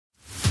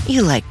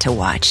You like to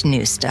watch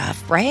new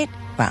stuff, right?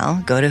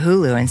 Well, go to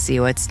Hulu and see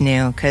what's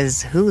new,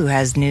 because Hulu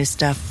has new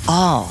stuff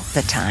all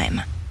the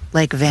time.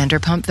 Like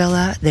Vanderpump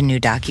Villa, the new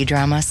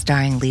docudrama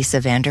starring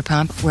Lisa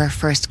Vanderpump, where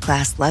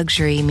first-class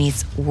luxury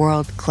meets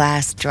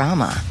world-class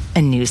drama.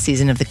 A new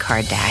season of The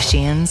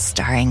Kardashians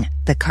starring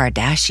The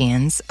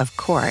Kardashians, of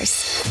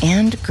course.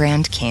 And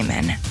Grand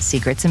Cayman,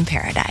 Secrets in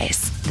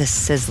Paradise, the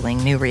sizzling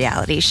new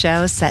reality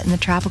show set in the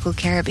tropical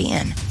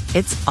Caribbean.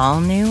 It's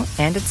all new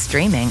and it's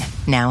streaming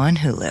now on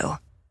Hulu.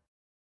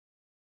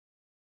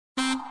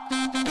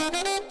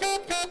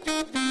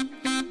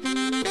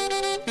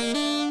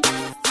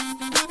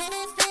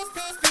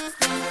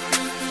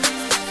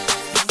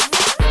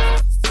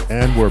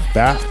 And we're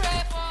back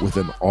with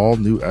an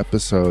all-new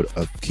episode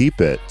of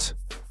Keep It.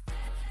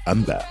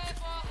 I'm back.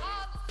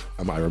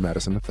 I'm Ira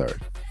Madison III.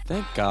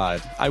 Thank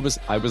God. I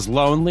was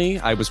lonely.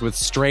 I was with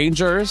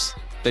strangers.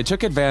 They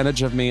took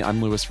advantage of me.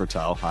 I'm Louis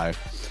Fertel. Hi.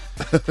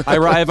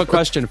 Ira, I have a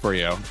question for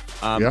you.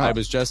 I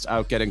was just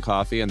out getting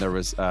coffee and there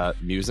was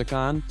music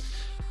on.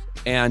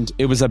 And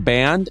it was a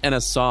band and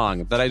a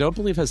song that I don't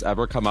believe has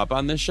ever come up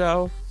on this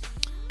show.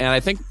 And I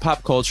think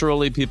pop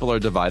culturally, people are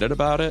divided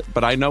about it,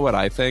 but I know what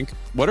I think.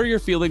 What are your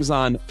feelings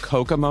on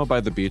Kokomo by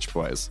the Beach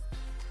Boys?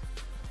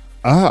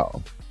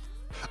 Oh,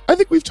 I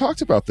think we've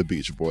talked about the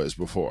Beach Boys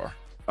before.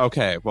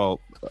 Okay, well,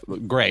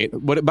 great.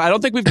 But I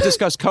don't think we've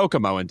discussed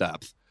Kokomo in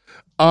depth.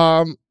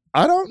 I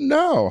don't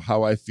know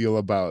how I feel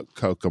about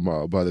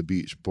Kokomo by the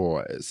Beach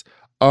Boys.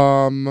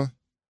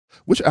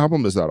 Which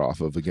album is that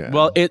off of again?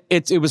 Well,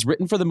 it was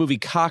written for the movie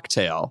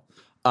Cocktail.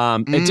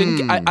 It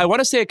didn't. I want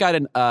to say it got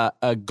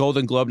a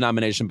Golden Globe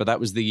nomination, but that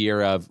was the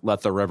year of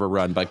 "Let the River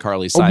Run" by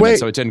Carly Simon,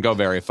 so it didn't go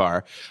very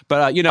far.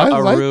 But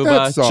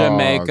Aruba, like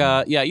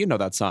Jamaica, yeah, you know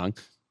that song.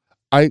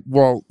 I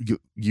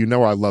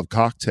love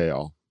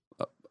Cocktail.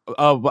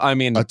 Oh, I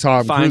mean, a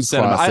Tom Cruise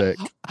cinema. classic.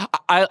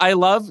 I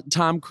love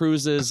Tom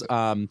Cruise's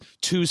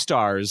 2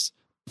 stars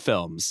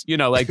films. You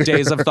know, like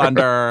Days of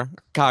Thunder,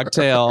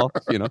 Cocktail.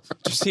 You know,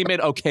 just he made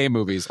okay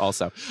movies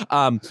also.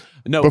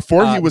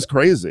 Before he was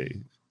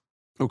crazy.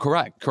 Oh,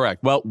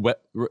 correct. Well,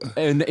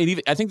 and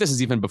even, I think this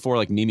is even before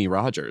like Mimi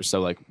Rogers,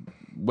 so like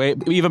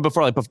even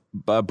before like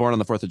Born on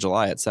the 4th of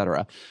July,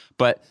 etc.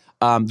 But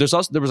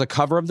there was a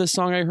cover of this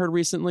song I heard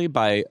recently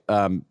by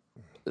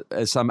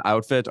some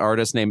outfit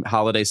artist named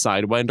Holiday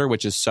Sidewinder,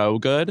 which is so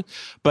good.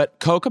 But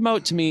Kokomo,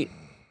 to me,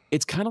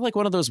 it's kind of like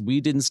one of those "We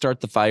Didn't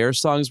Start the Fire"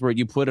 songs where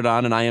you put it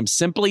on and I am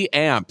simply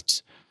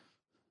amped.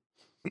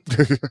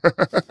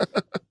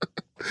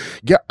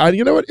 Yeah,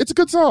 you know what? It's a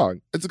good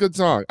song.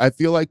 I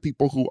feel like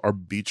people who are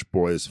Beach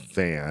Boys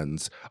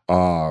fans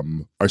are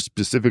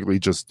specifically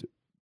just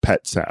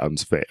Pet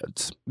Sounds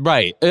fans.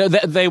 Right.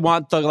 They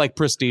want the like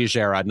Prestige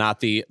era,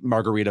 not the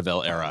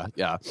Margaritaville era.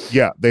 Yeah.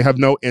 Yeah, they have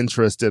no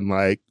interest in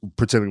like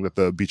pretending that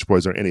the Beach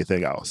Boys are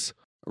anything else.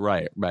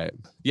 Right.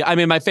 Yeah, I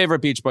mean, my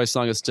favorite Beach Boys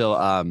song is still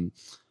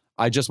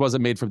I Just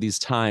Wasn't Made for These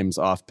Times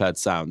off Pet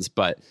Sounds.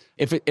 But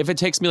if it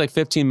takes me like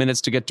 15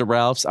 minutes to get to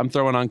Ralph's, I'm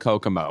throwing on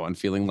Kokomo and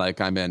feeling like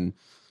I'm in,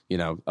 you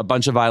know, a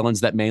bunch of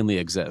islands that mainly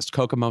exist.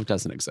 Kokomo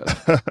doesn't exist.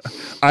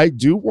 I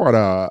do want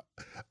to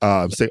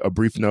say a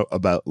brief note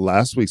about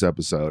last week's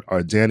episode,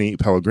 our Danny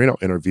Pellegrino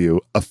interview.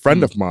 A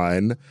friend of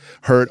mine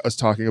heard us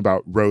talking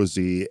about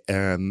Rosie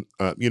and,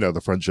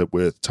 the friendship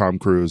with Tom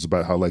Cruise,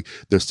 about how like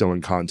they're still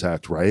in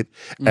contact, right?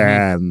 Mm-hmm.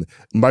 And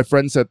my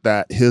friend said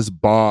that his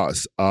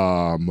boss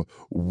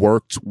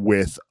worked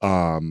with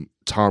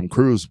Tom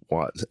Cruise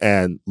once,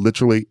 and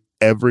literally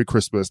every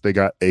Christmas they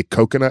got a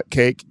coconut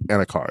cake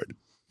and a card.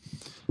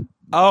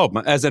 Oh,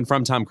 as in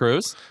from Tom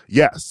Cruise?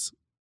 Yes.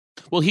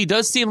 Well, he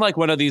does seem like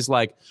one of these,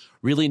 like,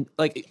 really,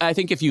 like, I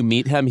think if you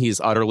meet him, he's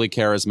utterly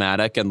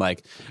charismatic and,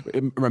 like,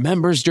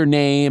 remembers your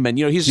name. And,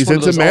 you know, he's one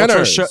into of those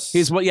manners.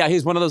 He's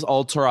one of those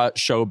ultra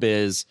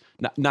showbiz,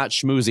 not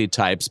schmoozy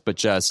types, but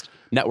just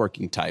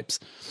networking types.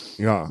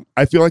 Yeah.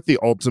 I feel like the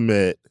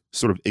ultimate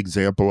sort of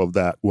example of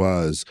that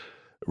was,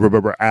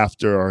 remember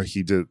after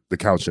he did the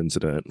couch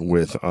incident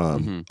with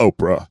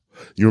Oprah,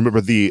 you remember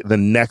the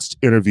next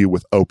interview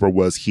with Oprah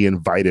was he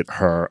invited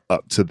her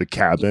up to the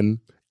cabin,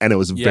 and it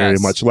was very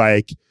much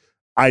like,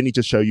 I need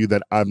to show you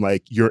that I'm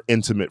like your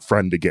intimate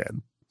friend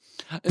again.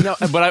 No,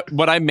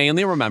 what I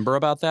mainly remember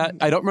about that,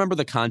 I don't remember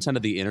the content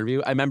of the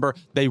interview. I remember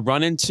they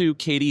run into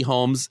Katie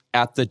Holmes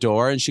at the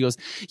door and she goes,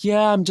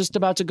 "Yeah, I'm just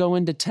about to go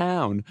into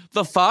town."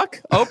 The fuck?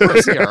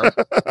 Oprah's here.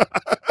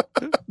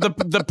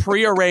 The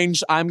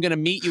prearranged, I'm going to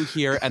meet you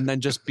here and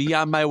then just be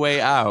on my way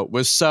out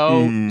was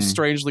so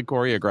strangely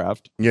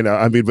choreographed. You know,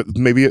 I mean, but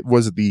maybe it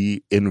was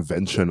the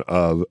invention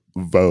of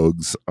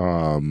Vogue's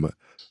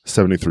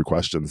 73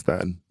 Questions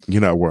then, you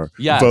know, where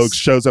Vogue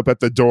shows up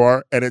at the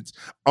door and it's,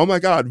 oh my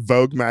God,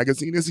 Vogue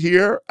magazine is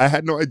here? I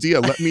had no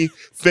idea. Let me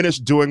finish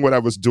doing what I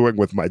was doing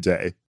with my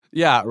day.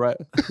 Yeah, right.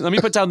 Let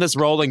me put down this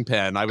rolling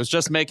pin. I was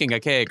just making a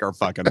cake or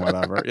fucking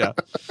whatever. Yeah.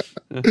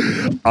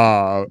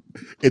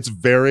 It's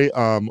very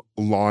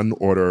Law and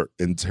Order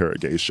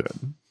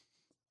interrogation.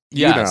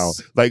 Yes. You know,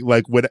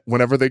 like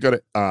whenever they go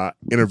to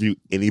interview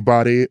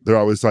anybody, they're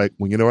always like,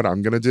 well, you know what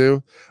I'm going to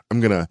do?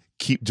 I'm going to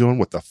keep doing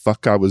what the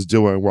fuck I was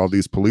doing while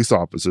these police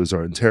officers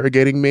are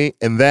interrogating me.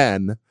 And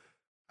then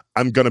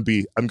I'm going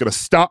to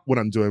stop what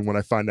I'm doing when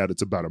I find out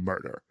it's about a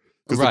murder.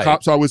 Because the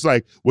cops are always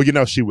like, well, you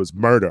know, she was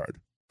murdered.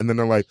 And then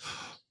they're like,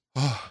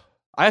 oh.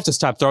 I have to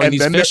stop throwing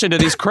these fish into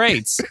these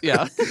crates.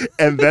 Yeah.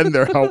 And then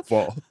they're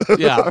helpful.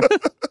 Yeah.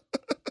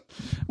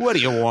 What do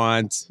you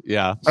want?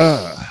 Yeah.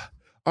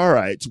 All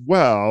right.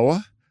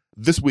 Well,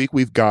 this week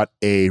we've got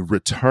a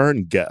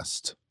return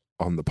guest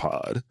on the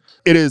pod.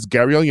 It is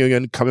Gabrielle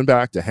Union coming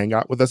back to hang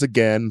out with us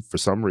again for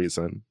some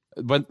reason.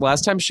 But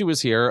last time she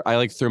was here,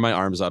 I threw my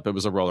arms up. It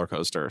was a roller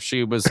coaster.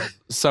 She was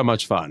so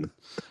much fun.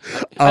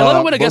 I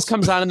love it when a guest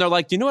comes on and they're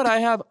like, you know what? I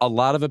have a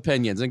lot of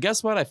opinions. And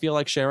guess what? I feel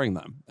like sharing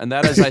them. And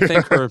that is, I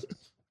think, her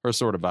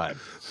sort of vibe.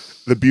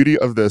 The beauty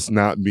of this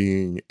not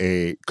being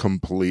a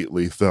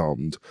completely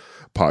filmed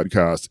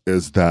podcast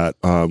is that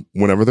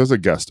whenever there's a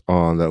guest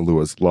on that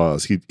Lewis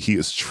loves, he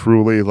is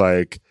truly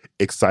like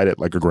excited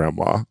like a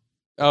grandma.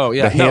 Oh,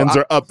 yeah. The hands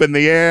are up in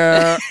the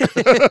air.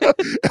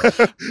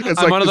 It's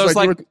I'm one of those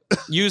like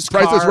used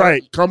car. Price is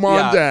right. Come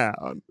on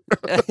down.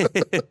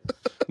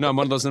 No, I'm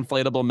one of those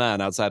inflatable men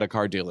outside a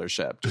car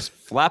dealership. Just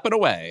flapping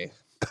away.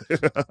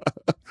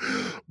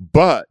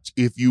 But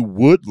if you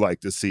would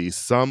like to see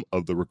some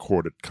of the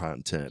recorded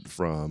content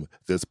from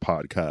this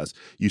podcast,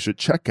 you should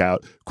check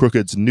out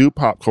Crooked's new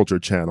pop culture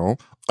channel,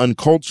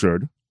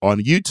 Uncultured,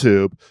 on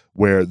YouTube,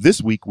 where this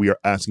week we are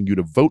asking you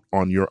to vote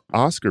on your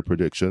Oscar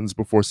predictions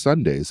before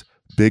Sunday's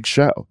big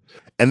show.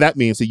 And that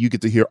means that you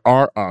get to hear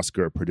our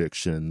Oscar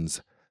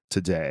predictions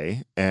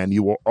today, and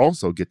you will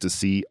also get to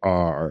see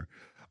our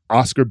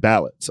Oscar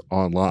ballots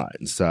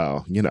online.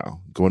 So, you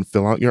know, go and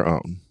fill out your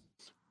own.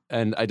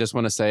 And I just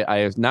want to say, I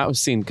have now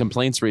seen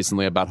complaints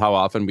recently about how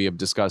often we have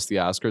discussed the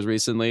Oscars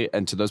recently.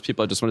 And to those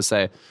people, I just want to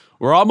say,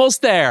 we're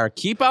almost there.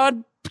 Keep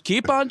on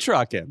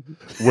trucking.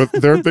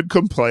 There have been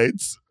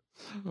complaints.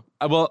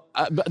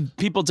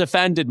 People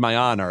defended my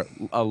honor,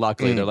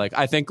 luckily. They're like,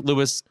 I think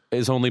Lewis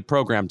is only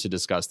programmed to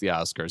discuss the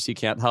Oscars. He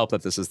can't help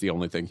that this is the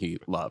only thing he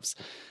loves.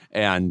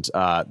 And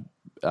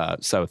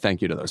so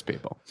thank you to those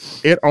people.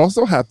 It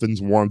also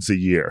happens once a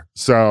year.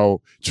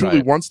 So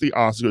truly, once the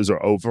Oscars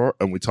are over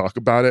and we talk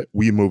about it,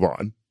 we move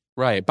on.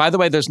 Right. By the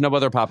way, there's no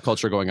other pop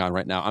culture going on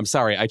right now. I'm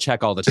sorry. I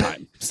check all the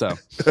time. So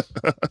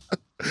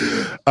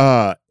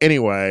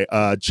anyway,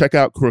 check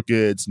out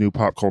Crooked's new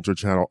pop culture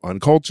channel,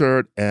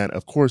 Uncultured. And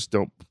of course,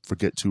 don't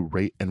forget to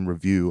rate and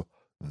review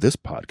this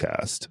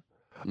podcast.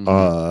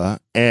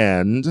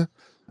 And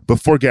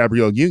before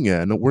Gabrielle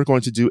Union, we're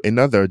going to do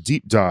another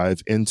deep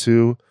dive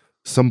into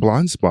some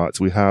blind spots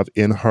we have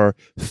in her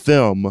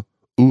film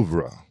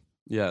oeuvre.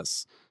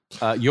 Yes.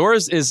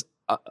 Yours is,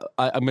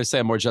 I'm going to say,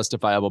 a more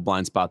justifiable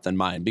blind spot than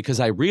mine, because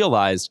I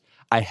realized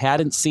I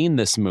hadn't seen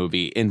this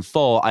movie in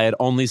full. I had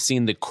only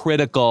seen the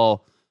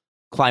critical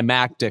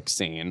climactic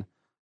scene,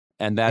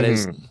 and that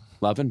is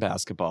Love and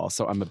Basketball.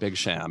 So I'm a big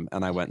sham,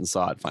 and I went and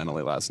saw it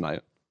finally last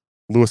night.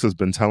 Lewis has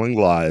been telling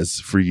lies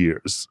for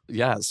years.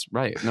 Yes,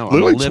 right. No,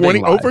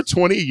 literally over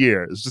 20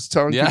 years, just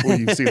telling people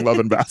you've seen Love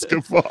and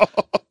Basketball.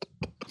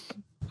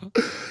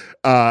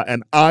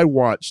 And I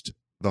watched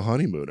The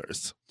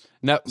Honeymooners.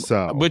 No,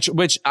 so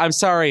which I'm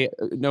sorry,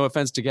 no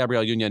offense to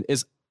Gabrielle Union,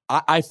 is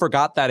I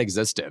forgot that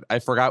existed. I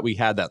forgot we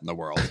had that in the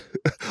world.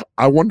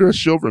 I wonder if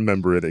she'll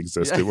remember it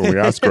existed when we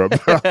ask her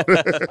about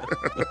it.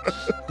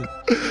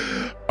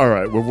 All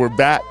right, when we're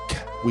back,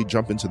 we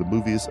jump into the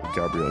movies of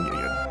Gabrielle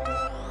Union.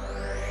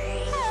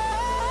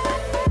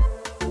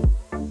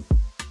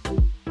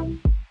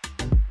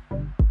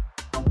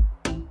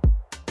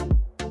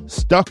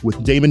 Stuck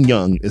with Damon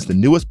Young is the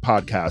newest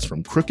podcast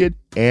from Crooked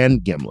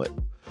and Gimlet.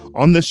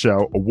 On this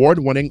show,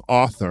 award-winning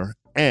author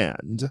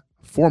and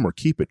former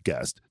Keep It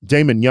guest,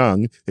 Damon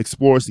Young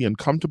explores the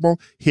uncomfortable,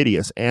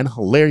 hideous, and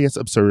hilarious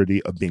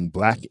absurdity of being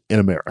Black in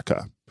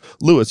America.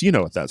 Lewis, you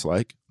know what that's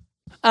like.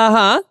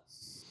 Uh-huh.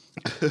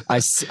 I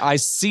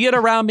see it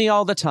around me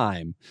all the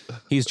time.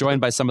 He's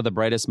joined by some of the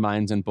brightest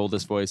minds and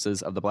boldest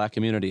voices of the Black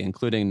community,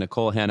 including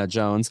Nicole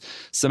Hannah-Jones,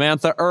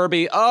 Samantha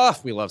Irby. Oh,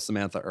 we love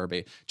Samantha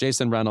Irby.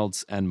 Jason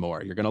Reynolds, and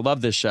more. You're going to love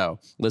this show.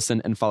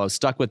 Listen and follow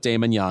Stuck with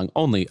Damon Young,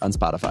 only on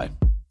Spotify.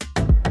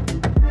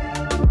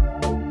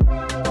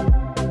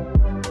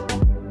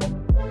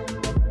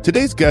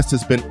 Today's guest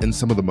has been in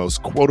some of the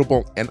most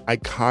quotable and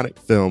iconic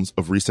films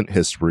of recent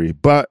history,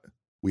 but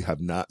we have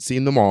not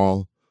seen them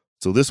all.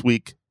 So this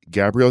week,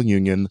 Gabrielle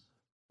Union,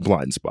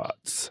 Blind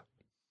Spots.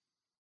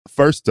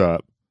 First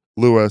up,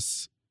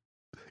 Lewis,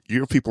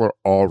 your people are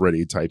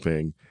already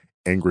typing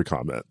angry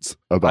comments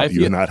about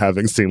you not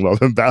having seen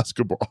Love and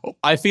Basketball.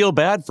 I feel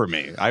bad for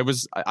me. I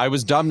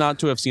was dumb not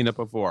to have seen it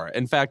before.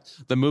 In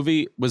fact, the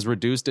movie was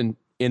reduced in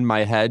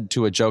my head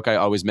to a joke I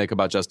always make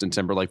about Justin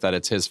Timberlake, that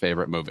it's his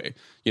favorite movie.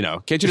 You know,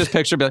 can't you just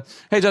picture, be like,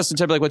 hey, Justin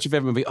Timberlake, what's your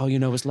favorite movie? Oh, you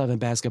know, it's Love and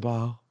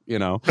Basketball. You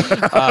know,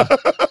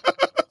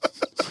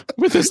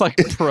 with this like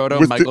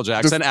proto Michael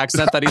Jackson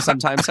accent that he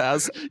sometimes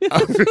has.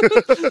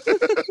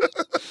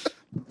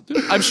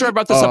 I'm sure I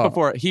brought this up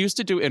before. He used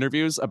to do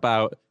interviews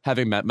about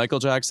having met Michael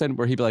Jackson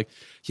where he'd be like,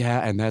 yeah,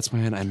 and that's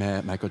when I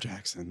met Michael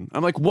Jackson.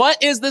 I'm like,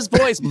 what is this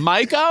voice?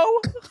 Maiko?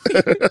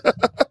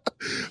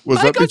 Was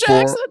Michael that before?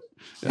 Jackson?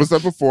 Was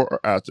that before or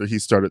after he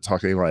started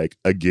talking like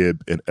a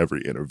Gib in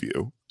every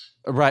interview?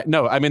 Right.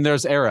 No, I mean,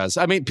 there's eras.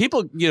 I mean,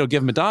 people,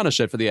 give Madonna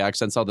shit for the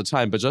accents all the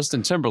time, but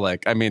Justin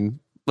Timberlake, I mean,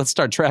 let's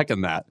start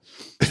tracking that.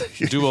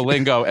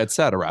 Duolingo,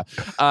 etc.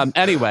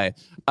 Anyway,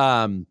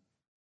 Love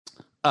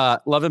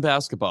and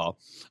Basketball.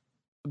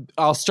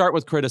 I'll start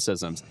with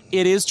criticisms.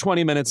 It is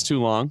 20 minutes too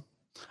long.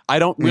 I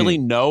don't really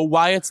know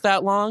why it's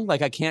that long.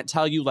 Like, I can't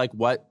tell you like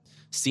what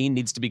scene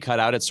needs to be cut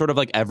out. It's sort of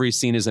like every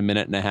scene is a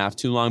minute and a half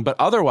too long. But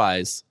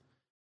otherwise,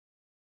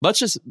 let's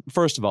just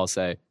first of all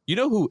say, you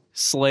know who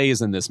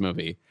slays in this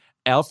movie?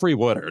 Alfre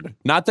Woodard.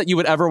 Not that you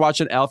would ever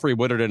watch an Alfre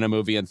Woodard in a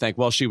movie and think,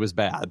 well, she was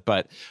bad.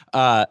 But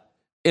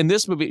in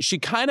this movie, she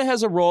kind of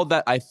has a role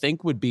that I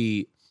think would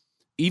be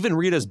even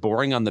read as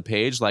boring on the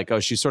page. Like, oh,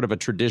 she's sort of a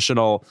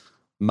traditional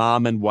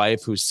mom and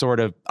wife who's sort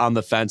of on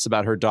the fence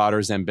about her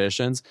daughter's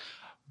ambitions.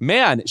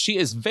 Man, she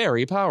is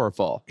very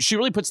powerful. She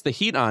really puts the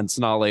heat on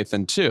Sanaa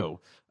Lathan too.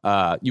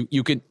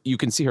 You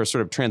can see her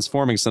sort of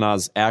transforming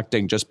Sanaa's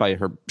acting just by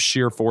her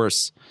sheer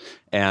force,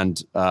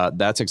 and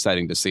that's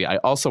exciting to see. I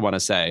also want to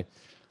say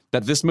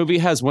that this movie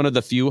has one of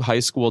the few high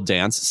school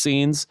dance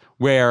scenes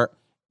where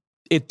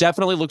it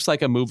definitely looks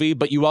like a movie,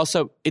 but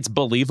it's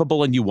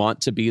believable and you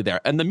want to be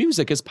there, and the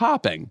music is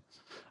popping.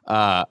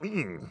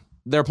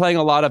 They're playing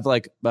a lot of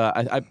like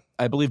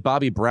I believe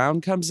Bobby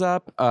Brown comes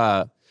up.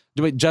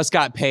 Just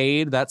Got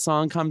Paid, that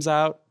song comes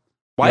out.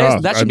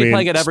 That should be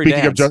playing at every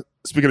dance.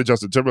 Speaking of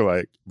Justin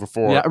Timberlake,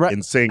 before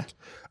NSYNC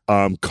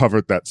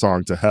covered that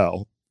song to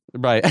hell.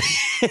 Right.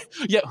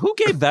 Yeah, who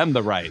gave them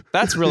the right?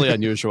 That's really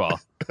unusual.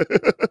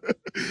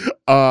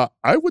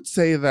 I would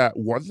say that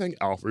one thing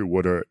Alfre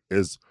Woodard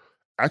is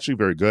actually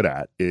very good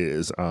at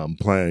is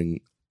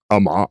playing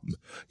a mom,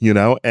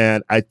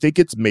 and I think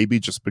it's maybe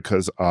just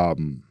because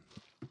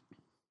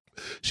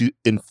she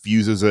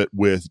infuses it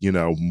with,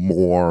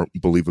 more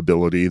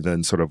believability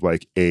than sort of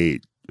like a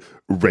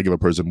regular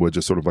person would,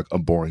 just sort of like a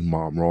boring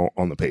mom role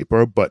on the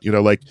paper. But, you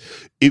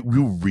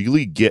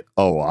really get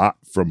a lot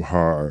from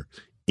her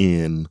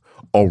in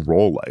a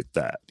role like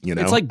that.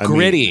 It's like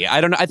gritty.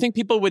 I don't know. I think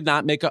people would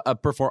not make a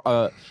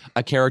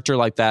character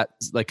like that,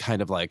 like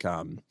kind of like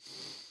that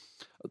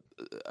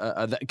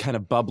kind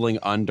of bubbling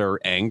under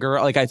anger.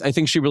 Like I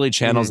think she really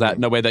channels that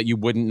in a way that you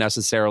wouldn't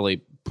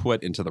necessarily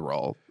put into the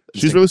role.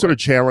 She's really sort of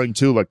channeling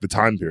too, like the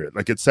time period.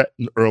 Like it's set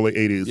in early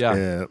 80s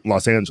in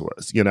Los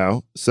Angeles,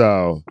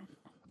 So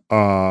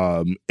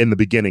in the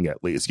beginning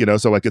at least,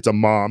 so like it's a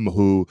mom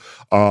who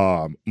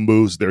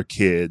moves their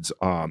kids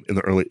in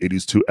the early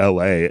 80s to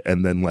LA,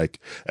 and then like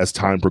as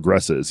time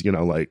progresses,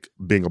 like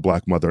being a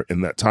Black mother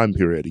in that time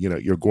period,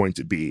 you're going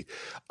to be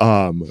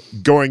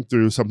going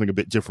through something a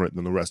bit different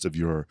than the rest of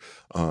your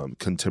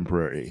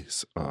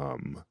contemporaries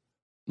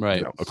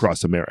right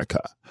across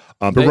America.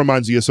 It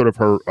reminds you of sort of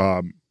her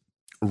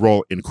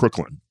role in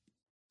Crooklyn.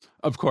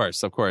 Of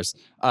course.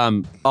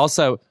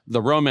 Also,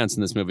 the romance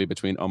in this movie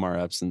between Omar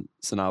Epps and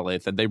Sanaa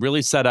Lathan, they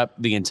really set up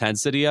the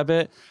intensity of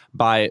it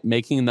by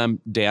making them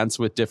dance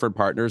with different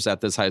partners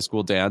at this high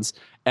school dance.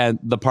 And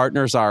the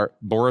partners are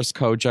Boris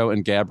Kodjoe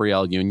and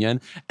Gabrielle Union,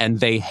 and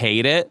they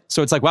hate it.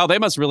 So it's like, wow, they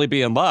must really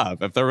be in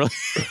love if they're really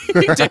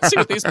dancing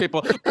with these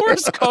people.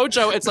 Boris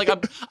Kodjoe, it's like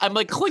I'm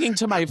like clinging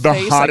to my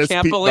face. I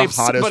can't believe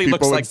somebody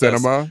looks like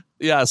this. Cinema.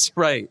 Yes,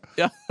 right.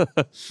 Yeah.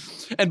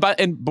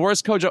 and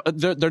Boris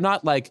Kodjoe, they're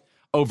not like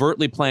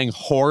overtly playing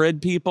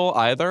horrid people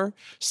either.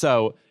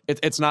 So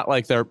it's not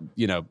like they're,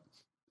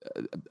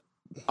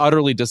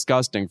 utterly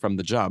disgusting from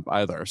the jump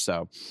either.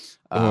 So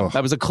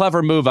that was a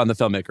clever move on the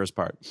filmmaker's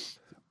part.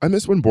 I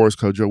miss when Boris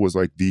Kodjoe was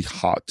like the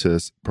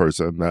hottest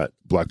person that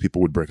Black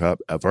people would bring up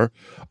ever.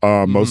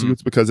 Mostly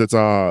it's because it's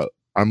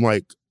I'm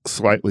like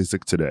slightly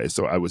sick today.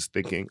 So I was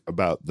thinking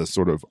about the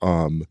sort of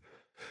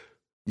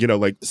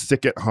like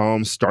sick at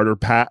home starter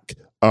pack.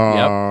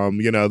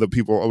 That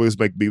people always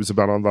make memes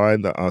about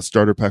online, the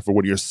starter pack for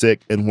when you're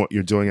sick and what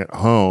you're doing at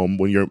home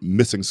when you're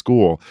missing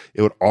school.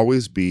 It would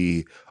always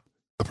be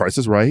The Price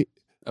is Right.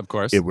 Of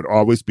course. It would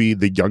always be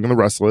The Young and the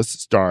Restless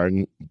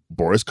starring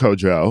Boris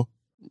Kodjoe.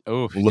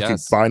 Oh, looking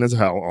fine as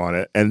hell on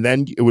it. And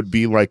then it would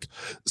be like,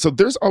 so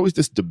there's always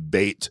this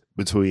debate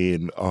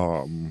between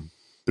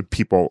the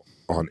people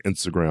on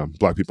Instagram,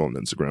 Black people on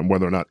Instagram,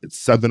 whether or not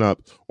it's 7-Up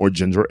or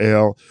ginger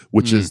ale,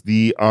 which is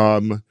the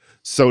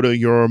soda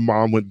your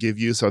mom would give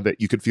you so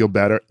that you could feel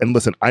better. And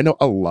listen, I know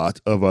a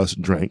lot of us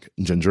drank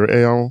ginger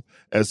ale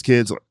as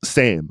kids,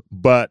 same,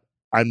 but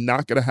I'm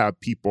not going to have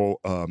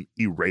people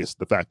erase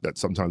the fact that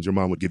sometimes your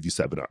mom would give you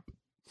 7-Up.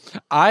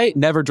 I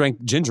never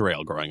drank ginger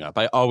ale growing up.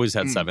 I always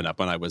had 7-Up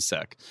when I was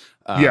sick.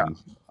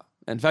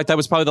 In fact, that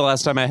was probably the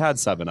last time I had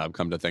 7-Up,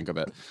 come to think of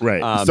it.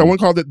 Right. Someone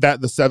called it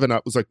that the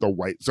 7-Up was like the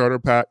white starter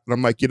pack. And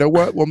I'm like, you know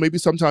what? Well, maybe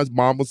sometimes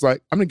mom was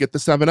like, I'm going to get the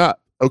 7-Up.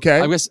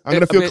 Okay? I'm going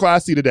to feel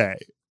classy today.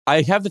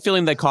 I have the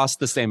feeling they cost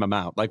the same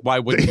amount. Like, why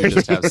wouldn't you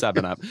just have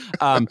 7-Up?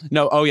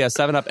 No,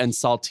 7-Up and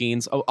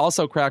saltines. Oh,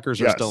 also crackers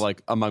are still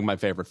like among my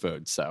favorite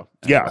foods. So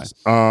anyway. Yes,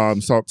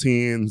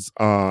 saltines,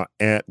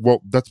 and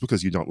well, that's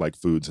because you don't like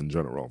foods in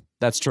general.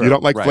 That's true. You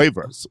don't like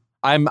flavors.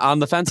 I'm on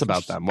the fence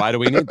about them. Why do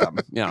we need them?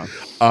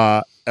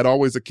 And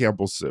always a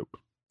Campbell's soup.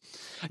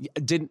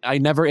 I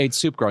never ate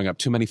soup growing up.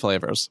 Too many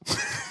flavors.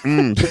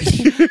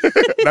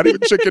 Not even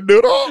chicken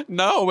noodle?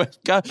 No.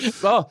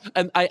 Oh,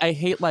 and I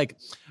hate like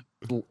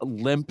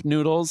limp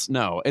noodles.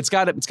 No, it's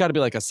got to be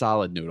like a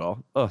solid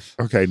noodle. Ugh.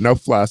 Okay, no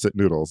flaccid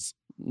noodles.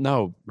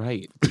 No,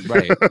 right.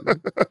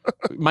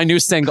 My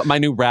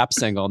new rap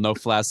single, No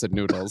Flaccid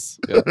Noodles.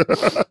 Yeah.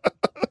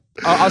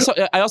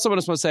 I also want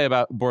to say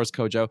about Boris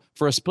Kodjoe.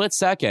 For a split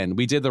second,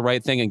 we did the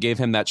right thing and gave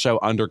him that show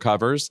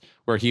Undercovers,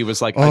 where he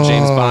was like a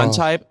James Bond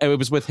type. And it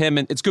was with him,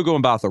 and it's Gugu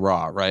Mbatha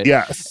Raw, right?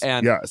 Yes.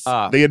 And yes,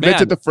 they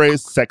invented the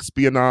phrase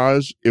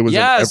 "sexpionage." It was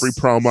in every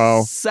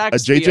promo.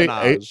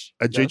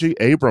 A J.J.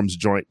 Abrams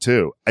joint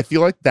too. I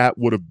feel like that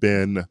would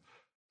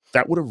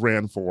have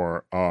ran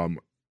for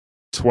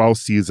 12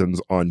 seasons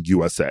on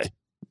USA.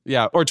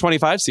 Yeah, or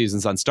 25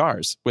 seasons on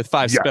Stars with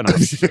 5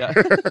 spinoffs. Yeah.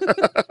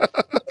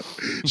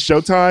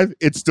 Showtime,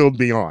 it'd still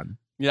be on.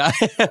 Yeah,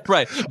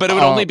 right. But it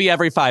would only be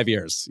every 5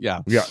 years.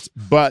 Yeah. Yes.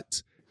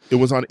 But it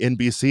was on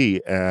NBC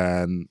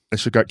and it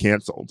should got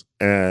canceled.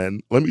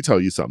 And let me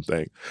tell you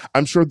something.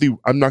 I'm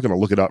not going to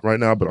look it up right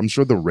now, but I'm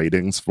sure the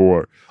ratings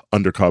for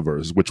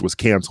Undercovers, which was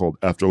canceled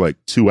after like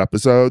 2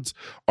 episodes,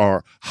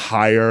 are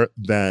higher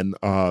than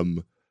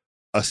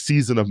a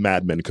season of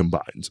Mad Men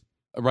combined.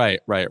 Right.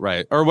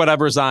 Or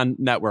whatever's on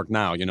network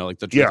now, like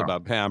The Truth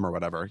About Pam or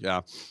whatever.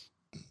 Yeah.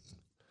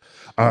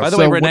 By the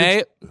way,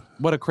 Renee,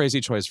 what a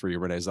crazy choice for you,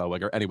 Renee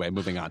Zellweger. Anyway,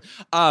 moving on.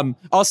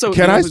 Also,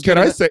 can I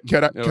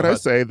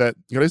say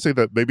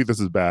that maybe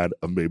this is bad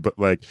of me, but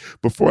like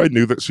before I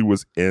knew that she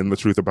was in The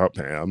Truth About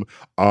Pam,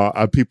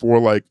 people were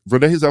like,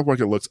 Renee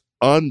Zellweger looks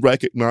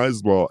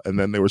unrecognizable, and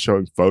then they were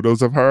showing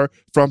photos of her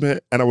from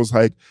it, and I was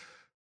like,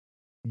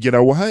 you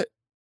know what?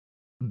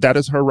 That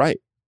is her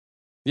right.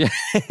 Yeah,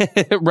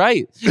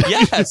 right.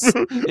 Yes.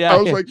 Yeah.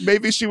 I was like,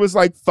 maybe she was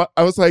like,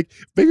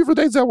 maybe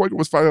Renee Zellweger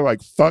was finally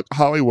like, fuck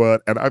Hollywood,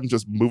 and I'm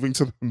just moving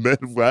to the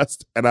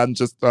Midwest, and I'm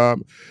just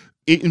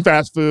eating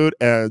fast food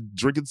and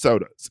drinking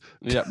sodas.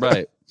 Yeah,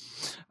 right.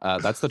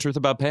 That's The Truth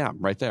About Pam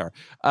right there.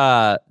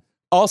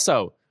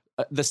 Also,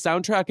 the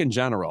soundtrack in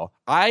general,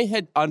 I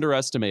had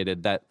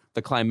underestimated that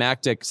the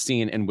climactic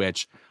scene in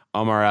which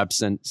Omar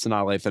Epps and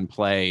Sanaa Lathan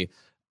play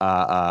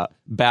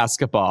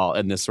basketball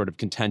in this sort of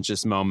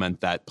contentious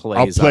moment that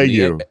plays. I'll play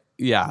you.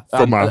 Yeah.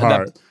 From my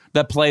heart.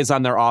 That plays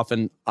on their off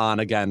and on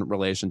again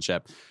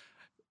relationship.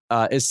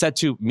 Is set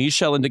to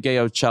Michelle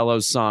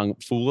Ndegeocello's song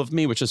 "Fool of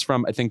Me," which is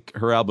from, I think,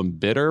 her album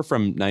 "Bitter"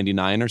 from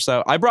 '99 or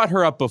so. I brought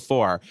her up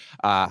before,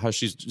 how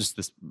she's just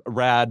this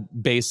rad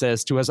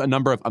bassist who has a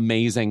number of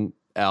amazing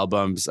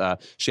albums.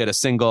 She had a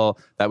single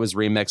that was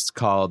remixed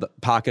called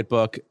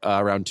 "Pocketbook"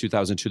 around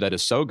 2002 that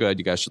is so good.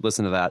 You guys should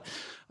listen to that.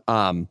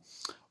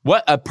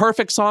 What a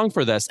perfect song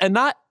for this. And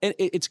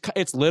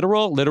it's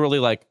literally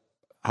like,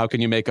 how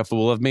can you make a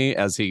fool of me,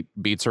 as he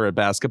beats her at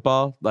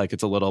basketball? Like,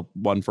 it's a little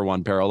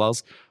 1-for-1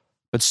 parallels,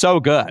 but so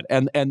good.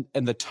 And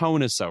the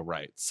tone is so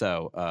right.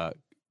 So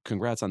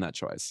congrats on that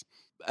choice.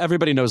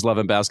 Everybody knows Love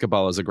and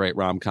Basketball is a great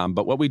rom-com,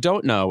 but what we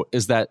don't know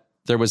is that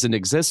there was an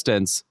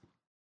existence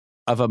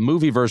of a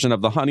movie version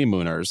of The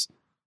Honeymooners,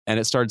 and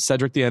it starred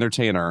Cedric the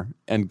Entertainer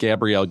and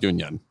Gabrielle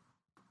Union.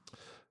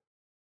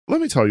 Let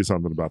me tell you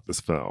something about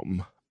this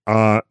film.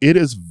 It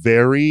is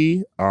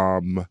very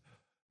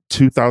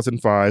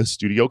 2005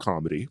 studio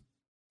comedy.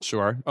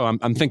 Sure. Oh,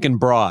 I'm thinking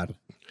broad.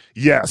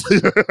 Yes.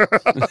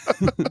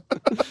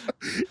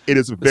 It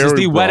is very this is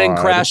the broad. Wedding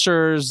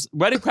Crashers.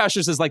 Wedding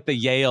Crashers is like the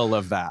Yale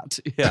of that.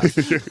 Yeah.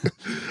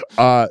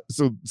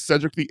 So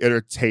Cedric the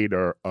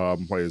Entertainer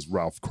plays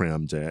Ralph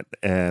Cramden,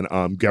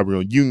 and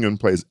Gabrielle Union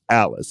plays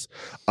Alice.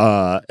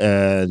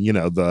 And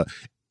the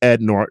Ed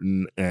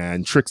Norton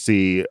and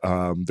Trixie,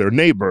 their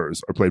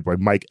neighbors, are played by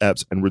Mike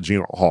Epps and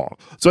Regina Hall.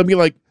 So I mean,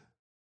 like,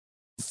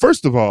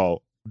 first of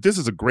all, this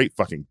is a great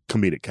fucking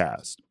comedic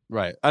cast.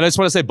 Right. And I just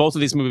want to say both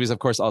of these movies, of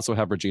course, also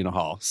have Regina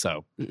Hall.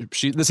 So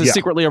this is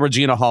secretly a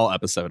Regina Hall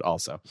episode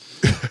also.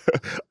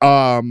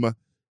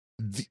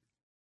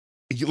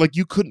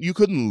 You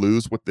couldn't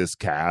lose with this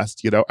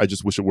cast. I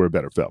just wish it were a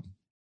better film.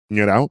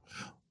 That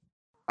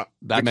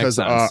makes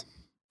sense.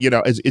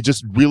 It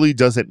just really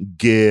doesn't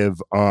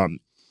give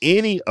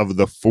any of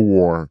the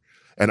four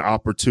an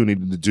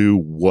opportunity to do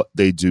what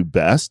they do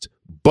best,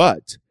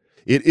 but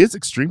it is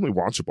extremely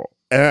watchable,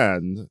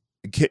 and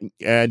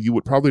you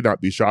would probably not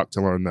be shocked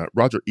to learn that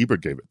Roger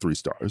Ebert gave it 3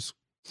 stars.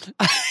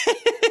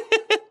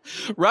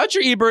 Roger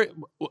Ebert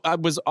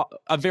was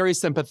a very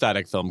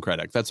sympathetic film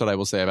critic. That's what I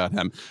will say about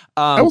him.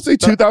 I will say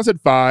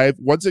 2005,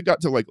 once it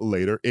got to like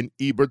later in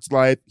Ebert's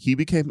life, he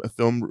became a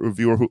film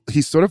reviewer who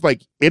he sort of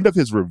like, end of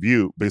his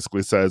review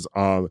basically says,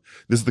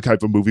 this is the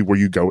type of movie where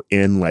you go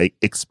in like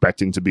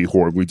expecting to be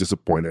horribly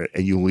disappointed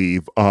and you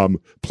leave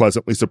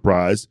pleasantly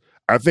surprised.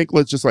 I think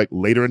let's just like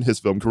later in his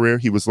film career,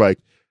 he was like,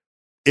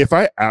 if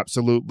I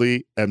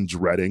absolutely am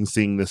dreading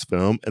seeing this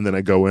film and then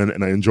I go in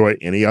and I enjoy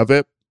any of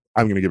it,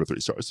 I'm going to give it 3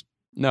 stars.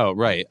 No,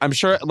 right. I'm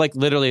sure, like,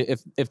 literally,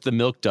 if the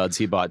Milk Duds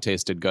he bought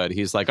tasted good,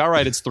 he's like, all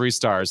right, it's 3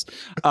 stars.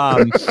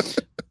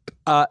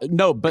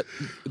 No, but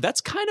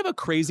that's kind of a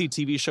crazy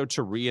TV show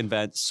to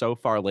reinvent so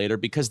far later,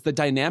 because the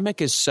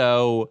dynamic is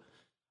so,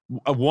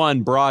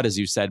 one, broad, as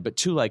you said, but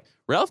 2, like,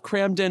 Ralph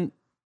Kramden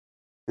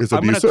is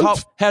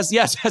abusive.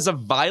 has a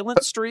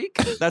violent streak.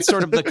 That's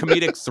sort of the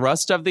comedic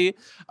thrust of the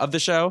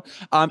show.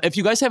 If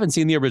you guys haven't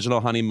seen the original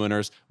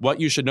Honeymooners, what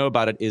you should know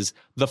about it is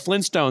the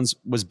Flintstones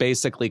was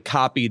basically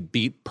copied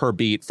beat per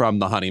beat from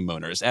the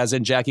Honeymooners, as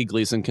in Jackie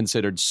Gleason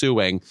considered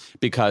suing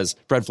because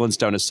Fred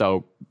Flintstone is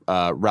so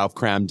Ralph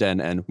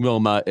Kramden and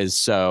Wilma is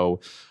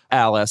so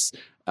Alice.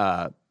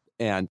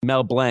 And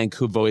Mel Blanc,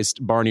 who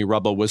voiced Barney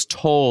Rubble, was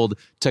told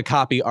to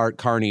copy Art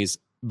Carney's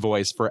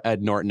voice for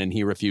Ed Norton, and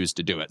he refused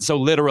to do it. So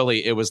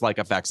literally, it was like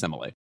a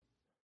facsimile.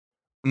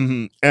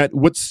 Mm-hmm. And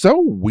what's so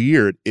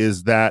weird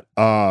is that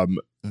the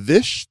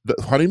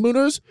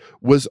Honeymooners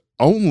was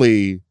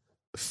only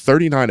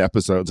 39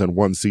 episodes in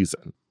 1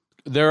 season.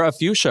 There are a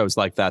few shows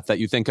like that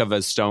you think of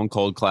as stone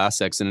cold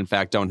classics, and in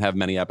fact don't have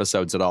many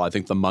episodes at all. I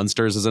think The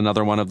Munsters is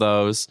another one of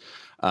those.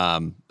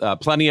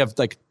 Plenty of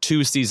like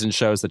 2-season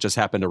shows that just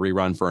happen to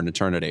rerun for an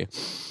eternity.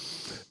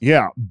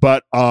 Yeah,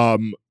 but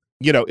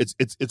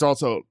it's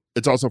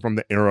also from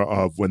the era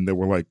of when there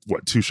were like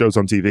 2 shows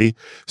on TV.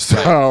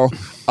 So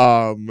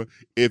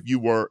if you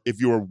were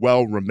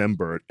well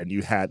remembered and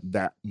you had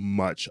that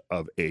much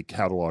of a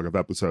catalog of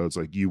episodes,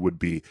 like you would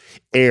be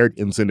aired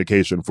in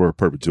syndication for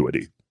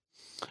perpetuity.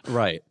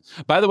 Right.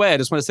 By the way, I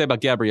just want to say about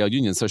Gabrielle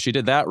Union. So she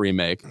did that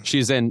remake.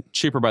 She's in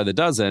Cheaper by the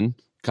Dozen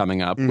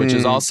coming up, which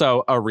is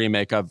also a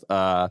remake of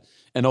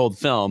an old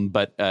film,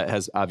 but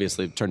has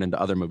obviously turned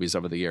into other movies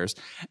over the years.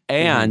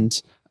 And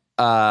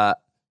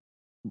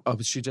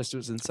she just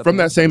was in something from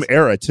that same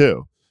era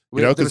too.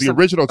 Because the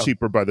original Oh.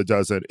 Cheaper by the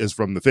Dozen is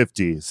from the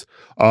 50s.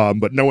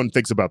 But no one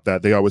thinks about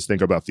that. They always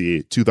think about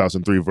the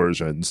 2003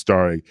 version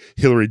starring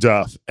Hilary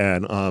Duff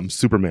and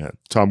Superman,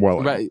 Tom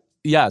Welling. Right.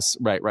 Yes.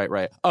 Right.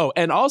 Oh,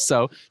 and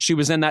also she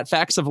was in that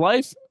Facts of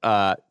Life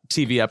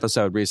TV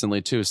episode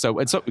recently too. So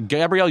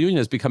Gabrielle Union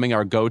is becoming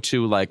our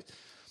go-to like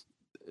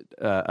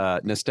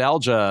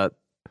nostalgia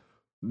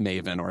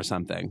maven or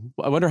something.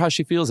 I wonder how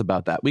she feels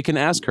about that. We can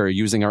ask her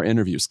using our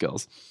interview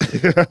skills.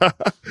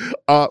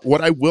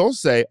 What I will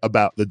say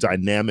about the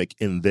dynamic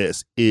in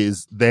this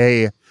is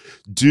they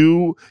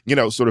do,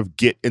 sort of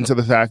get into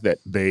the fact that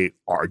they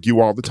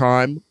argue all the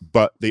time,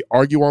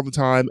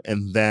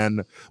 and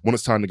then when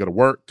it's time to go to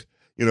work,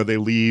 they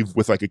leave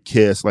with like a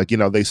kiss, like,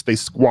 they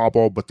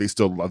squabble, but they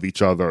still love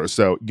each other.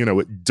 So,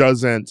 it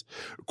doesn't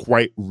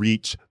quite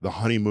reach the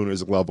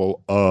Honeymooners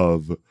level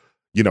of,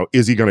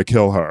 is he going to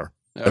kill her?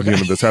 At the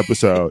end of this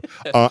episode.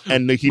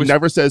 And he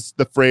never says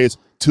the phrase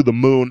 "to the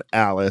moon,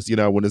 Alice,"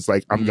 when it's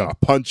like, I'm gonna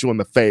punch you in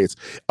the face.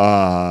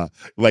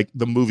 Like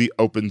the movie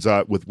opens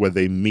up with where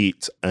they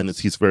meet, and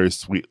he's very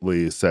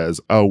sweetly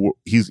says, oh,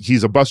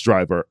 he's a bus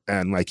driver,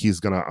 and like he's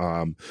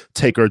gonna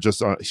take her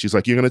she's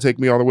like, you're gonna take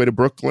me all the way to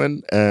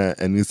Brooklyn?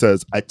 And he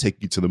says, I'd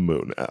take you to the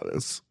moon,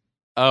 Alice.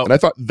 Oh, and I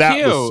thought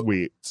that was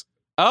sweet.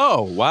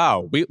 Oh,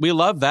 wow. We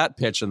love that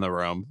pitch in the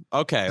room.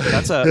 Okay,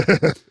 that's a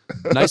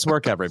nice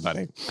work,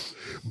 everybody.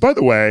 By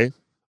the way,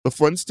 the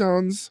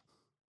Flintstones,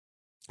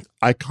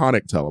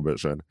 iconic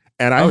television.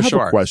 And I have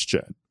a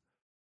question.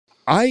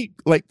 I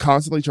like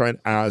constantly try and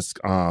ask,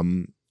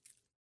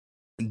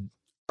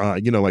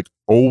 like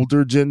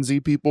older Gen Z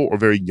people or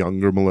very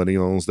younger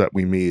millennials that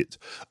we meet,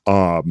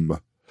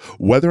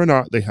 whether or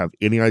not they have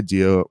any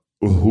idea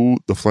who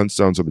the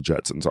Flintstones or the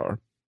Jetsons are.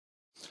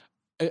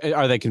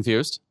 Are they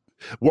confused?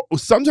 Well,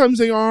 sometimes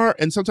they are,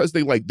 and sometimes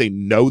they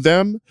know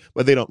them,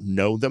 but they don't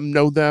know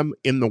them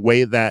in the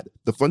way that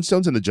the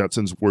Flintstones and the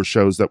Jetsons were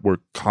shows that were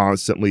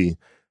constantly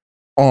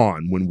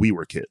on when we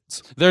were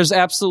kids. There's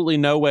absolutely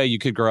no way you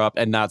could grow up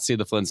and not see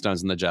the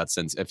Flintstones and the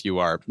Jetsons if you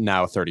are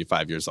now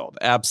 35 years old.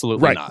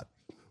 Absolutely not.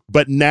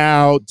 But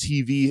now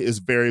TV is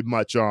very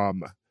much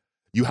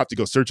you have to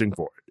go searching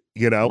for it.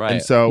 Right.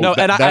 And so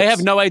I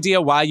have no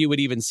idea why you would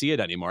even see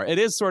it anymore. It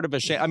is sort of a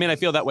shame. I mean, I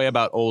feel that way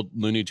about old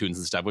Looney Tunes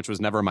and stuff, which was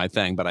never my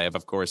thing, but I have,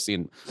 of course,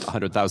 seen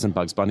 100,000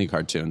 Bugs Bunny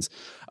cartoons.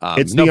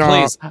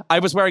 Please. I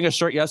was wearing a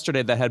shirt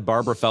yesterday that had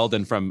Barbara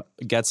Feldon from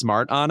Get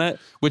Smart on it,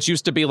 which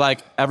used to be like,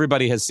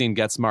 everybody has seen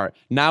Get Smart.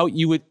 Now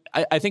you would,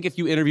 I think if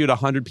you interviewed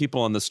 100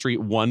 people on the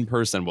street, one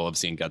person will have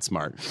seen Get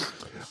Smart.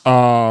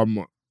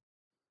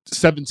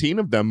 17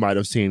 of them might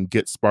have seen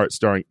Get Smart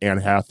starring Anne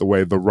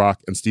Hathaway, The Rock,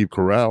 and Steve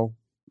Carell.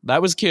 That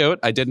was cute.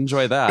 I did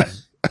enjoy that.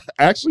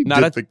 I actually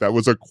think that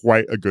was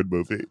quite a good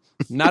movie.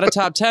 Not a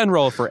top 10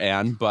 role for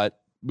Anne, but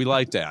we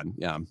liked Anne.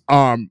 Yeah.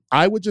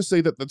 I would just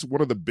say that that's one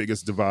of the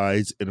biggest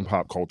divides in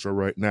pop culture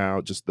right now.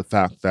 Just the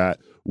fact that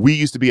we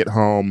used to be at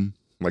home,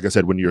 like I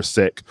said, when you're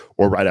sick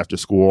or right after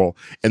school,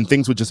 and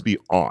things would just be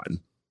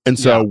on. And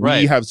so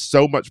we have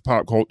so much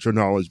pop culture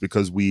knowledge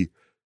because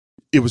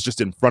it was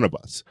just in front of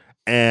us.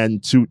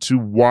 And to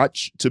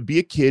be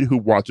a kid who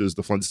watches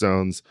the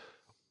Flintstones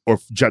or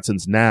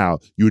Jetsons now,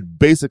 you would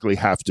basically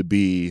have to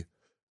be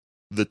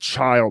the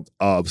child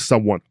of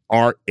someone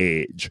our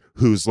age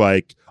who's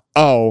like,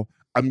 oh,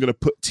 I'm going to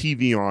put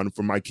TV on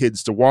for my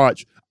kids to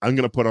watch. I'm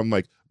going to put on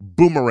like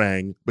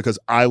Boomerang because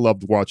I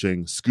loved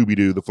watching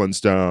Scooby-Doo, the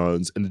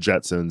Flintstones, and the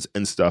Jetsons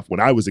and stuff when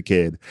I was a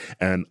kid,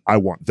 and I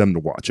want them to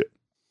watch it.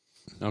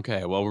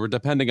 Okay, well, we're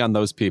depending on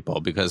those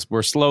people because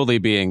we're slowly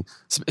being.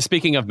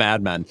 Speaking of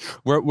Mad Men,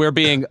 we're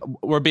being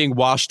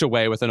washed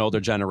away with an older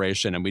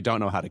generation, and we don't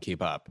know how to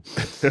keep up.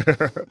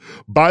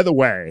 By the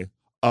way,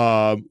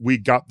 we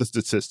got the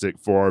statistic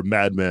for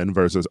Mad Men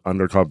versus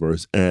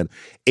Undercovers, and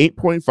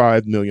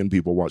 8.5 million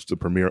people watched the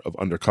premiere of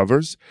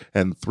Undercovers,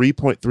 and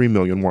 3.3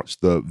 million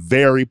watched the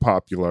very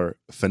popular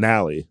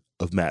finale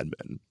of Mad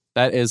Men.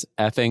 That is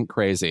effing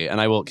crazy.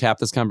 And I will cap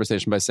this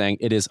conversation by saying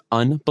it is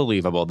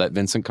unbelievable that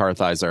Vincent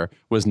Kartheiser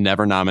was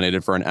never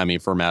nominated for an Emmy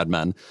for Mad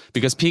Men,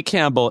 because Pete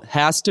Campbell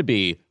has to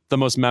be the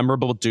most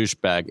memorable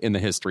douchebag in the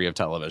history of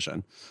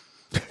television.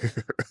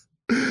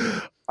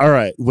 All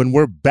right. When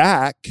we're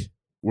back,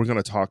 we're going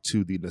to talk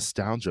to the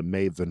nostalgia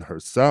maven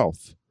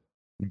herself,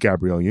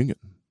 Gabrielle Union.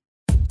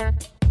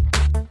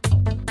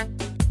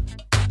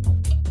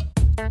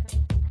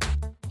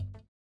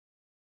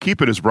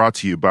 Keep It is brought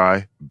to you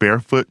by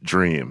Barefoot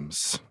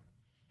Dreams.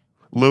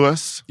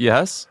 Lewis?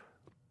 Yes?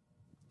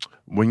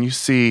 When you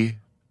see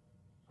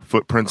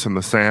footprints in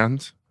the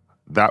sand,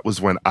 that was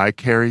when I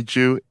carried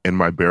you in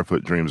my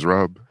Barefoot Dreams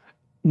robe.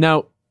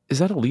 Now, is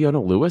that a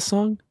Leona Lewis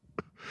song?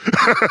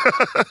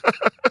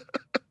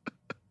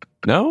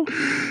 No?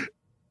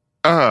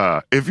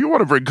 If you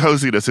want to bring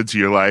coziness into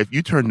your life,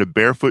 you turn to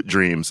Barefoot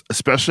Dreams,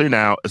 especially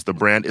now as the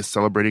brand is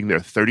celebrating their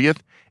 30th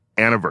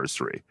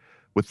anniversary.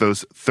 With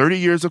those 30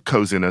 years of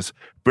coziness,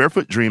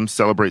 Barefoot Dreams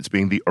celebrates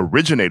being the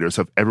originators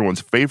of everyone's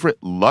favorite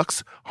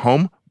luxe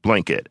home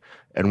blanket.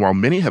 And while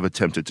many have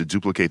attempted to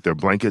duplicate their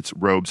blankets,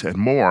 robes, and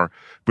more,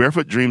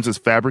 Barefoot Dreams'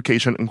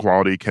 fabrication and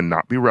quality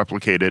cannot be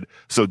replicated,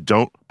 so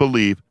don't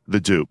believe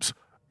the dupes.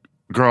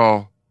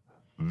 Girl,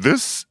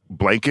 this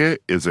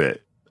blanket is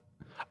it.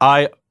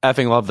 I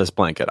effing love this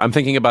blanket. I'm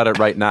thinking about it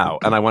right now,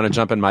 and I want to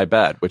jump in my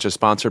bed, which is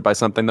sponsored by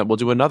something that we'll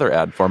do another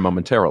ad for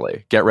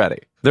momentarily. Get ready.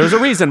 There's a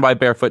reason why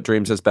Barefoot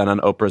Dreams has been on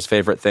Oprah's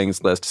favorite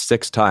things list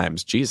 6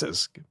 times.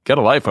 Jesus, get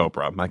a life,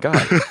 Oprah. My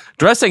God.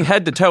 Dressing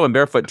head to toe in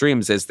Barefoot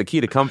Dreams is the key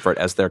to comfort,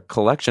 as their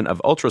collection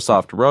of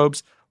ultra-soft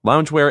robes,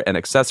 loungewear, and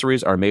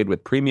accessories are made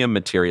with premium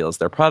materials.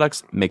 Their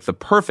products make the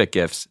perfect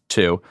gifts,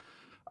 too.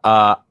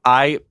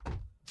 I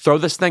throw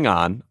this thing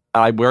on.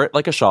 I wear it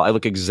like a shawl. I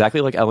look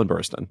exactly like Ellen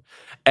Burstyn.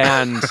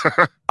 And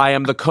I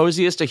am the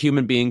coziest a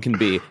human being can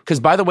be. Because,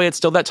 by the way, it's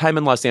still that time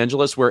in Los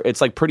Angeles where it's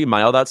like pretty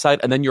mild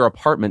outside and then your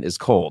apartment is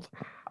cold.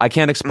 I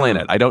can't explain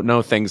it. I don't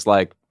know things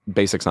like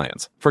basic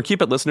science. For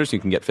Keep It listeners, you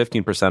can get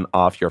 15%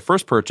 off your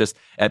first purchase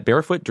at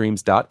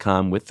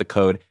barefootdreams.com with the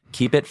code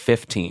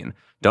KEEPIT15.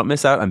 Don't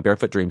miss out on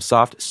Barefoot Dreams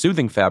soft,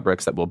 soothing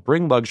fabrics that will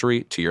bring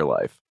luxury to your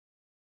life.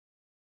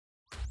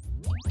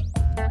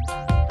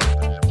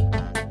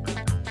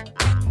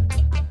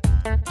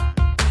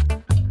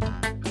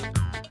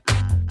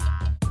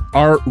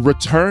 Our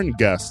return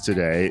guest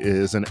today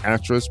is an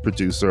actress,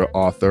 producer,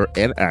 author,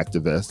 and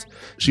activist.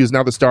 She is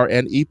now the star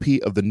and EP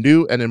of the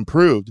new and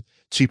improved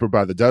Cheaper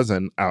by the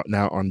Dozen, out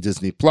now on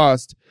Disney+.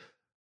 But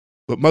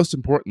most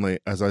importantly,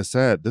 as I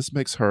said, this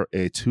makes her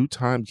a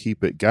 2-time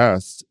Keep It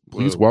guest.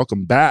 Please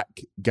welcome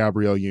back,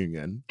 Gabrielle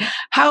Union.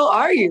 How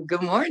are you?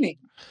 Good morning.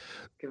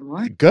 Good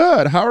morning.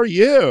 Good. How are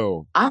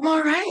you? I'm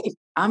all right.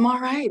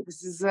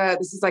 This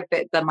is like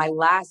my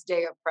last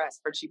day of press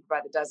for Cheaper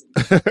by the Dozen.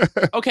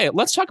 Okay,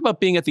 let's talk about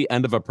being at the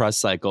end of a press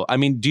cycle. I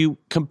mean, do you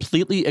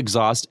completely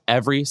exhaust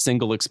every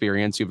single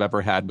experience you've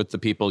ever had with the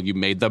people you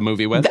made the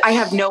movie with? I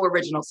have no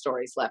original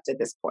stories left at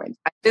this point.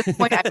 At this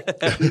point,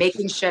 I'm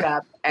making shit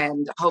up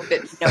and hope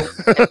that no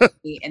one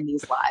me in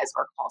these lies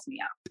or calls me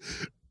out.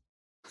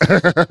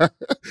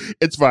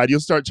 It's fine. You'll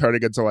start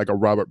turning into like a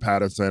Robert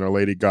Pattinson or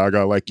Lady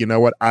Gaga. Like, you know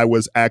what? I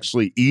was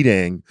actually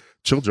eating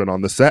children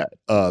on the set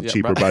of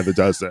Cheaper by the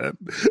Dozen.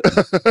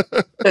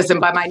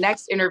 Listen, by my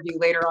next interview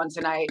later on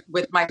tonight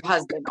with my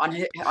husband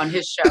on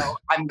his show,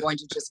 I'm going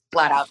to just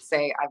flat out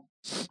say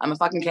I'm a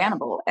fucking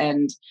cannibal.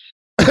 And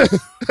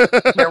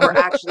there were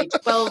actually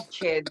 12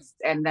 kids,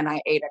 and then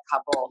I ate a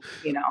couple,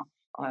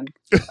 on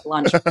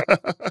lunch break.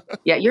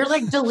 Yeah, you're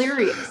like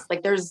delirious.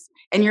 Like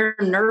and you're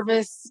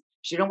nervous.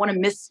 You don't want to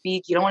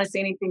misspeak. You don't want to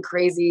say anything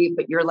crazy,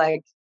 but you're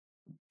like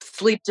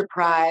sleep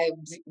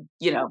deprived.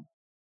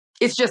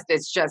 It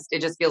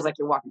just feels like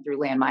you're walking through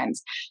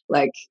landmines.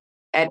 Like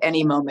at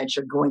any moment,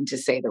 you're going to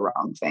say the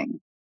wrong thing.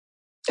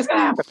 It's going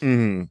to happen.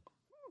 Mm-hmm.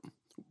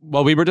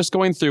 Well, we were just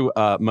going through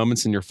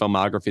moments in your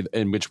filmography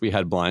in which we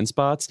had blind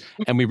spots.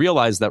 And we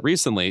realized that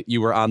recently you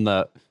were on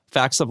the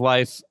Facts of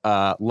Life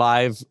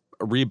live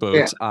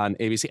reboot on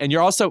ABC. And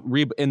you're also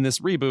in this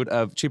reboot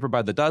of Cheaper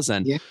by the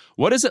Dozen. Yeah.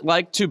 What is it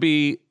like to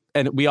be...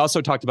 And we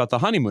also talked about The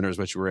Honeymooners,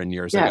 which we were in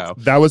years ago.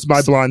 That was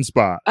my blind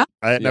spot.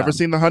 I had never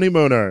seen The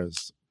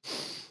Honeymooners.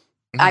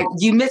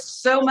 You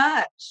missed so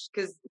much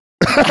because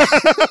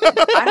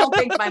I don't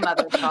think my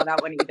mother saw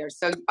that one either.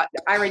 So,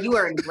 Ira, you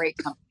are in great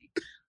company.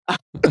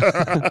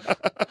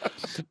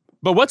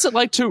 But what's it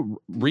like to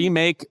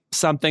remake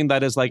something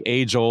that is like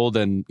age old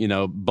and,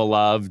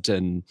 beloved,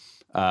 and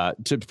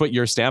to put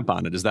your stamp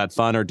on it? Is that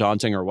fun or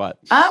daunting or what?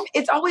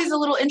 It's always a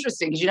little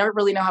interesting because you never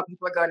really know how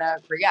people are going to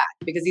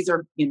react, because these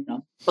are,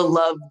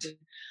 beloved,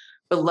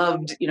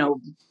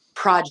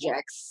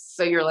 projects.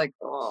 So you're like,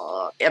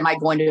 oh, am I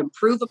going to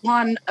improve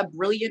upon a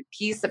brilliant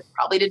piece that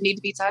probably didn't need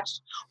to be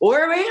touched? Or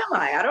am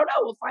I? I don't know.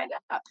 We'll find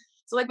out.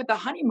 So like with The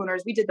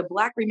Honeymooners, we did the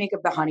Black remake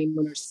of The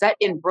Honeymooners set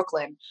in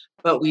Brooklyn,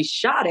 but we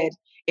shot it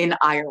in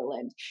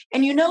Ireland.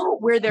 And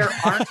where there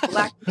aren't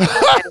Black people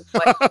and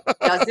what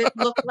doesn't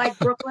look like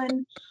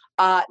Brooklyn?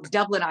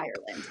 Dublin,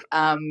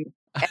 Ireland.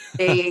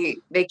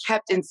 They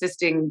kept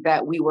insisting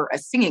that we were a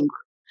singing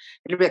group.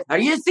 And they'd be like, are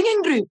you a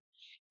singing group?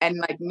 And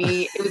like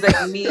me, it was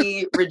like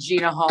me,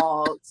 Regina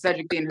Hall,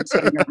 Cedric the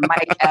Entertainer,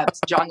 Mike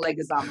Epps, John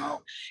Leguizamo.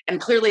 And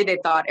clearly they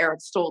thought Eric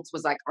Stoltz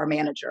was like our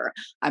manager,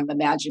 I'm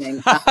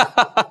imagining.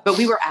 But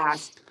we were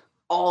asked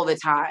all the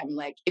time,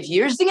 like, if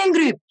you're a singing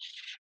group.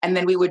 And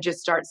then we would just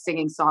start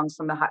singing songs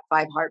from the Hot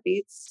Five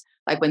Heartbeats,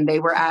 like when they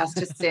were asked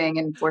to sing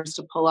and forced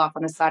to pull off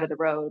on the side of the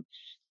road.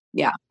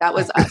 Yeah, that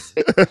was us.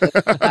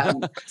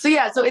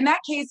 So in that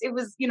case, it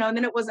was, and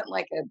then it wasn't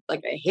like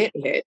a hit.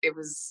 It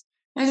was,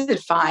 I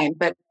did fine,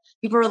 but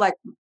people were like,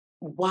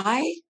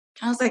 why?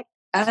 I was like,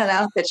 I don't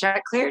know, the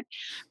check cleared.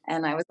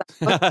 And I was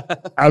like,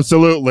 what?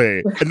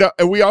 Absolutely. And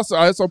I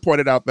also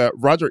pointed out that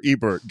Roger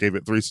Ebert gave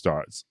it 3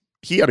 stars.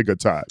 He had a good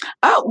time.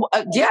 Oh,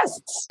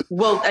 yes.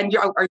 Well, and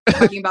are you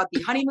talking about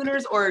The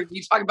Honeymooners, or are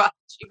you talking about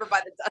Cheaper by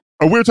the Dozen?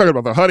 Oh, we were talking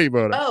about The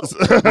Honeymooners. Oh,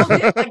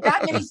 like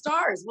that many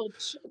stars. Well,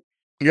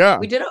 yeah.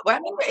 We did it. I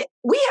mean,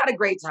 we had a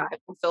great time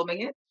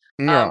filming it.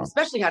 Yeah.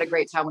 Especially had a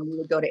great time when we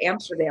would go to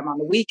Amsterdam on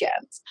the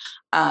weekends.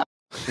 I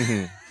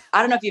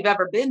don't know if you've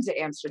ever been to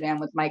Amsterdam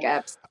with Mike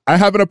Epps. I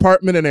have an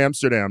apartment in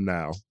Amsterdam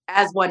now.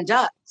 As one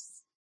does.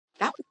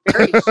 That was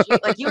very cheap.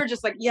 Like, you were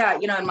just like, yeah,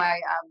 in my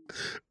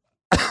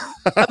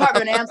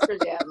apartment in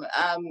Amsterdam.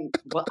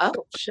 Well,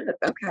 oh shit.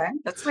 Okay,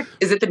 that's like,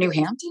 is it the New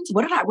Hamptons?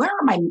 Where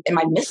am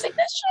I missing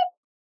this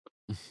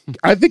shit?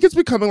 I think it's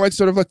becoming like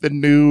sort of like the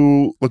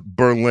new like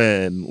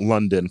Berlin,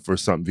 London for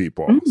some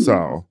people.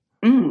 So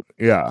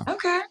yeah.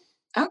 Okay.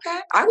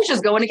 I was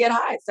just going to get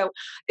high, so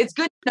it's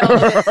good to know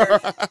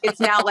that it's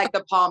now like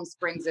the Palm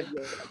Springs of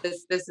Europe.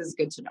 This is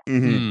good to know.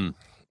 Mm-hmm.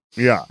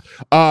 Yeah.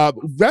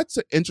 That's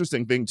an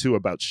interesting thing too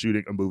about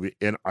shooting a movie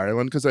in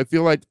Ireland, because I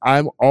feel like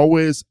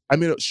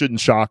it shouldn't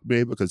shock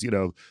me because,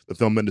 the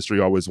film industry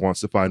always wants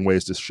to find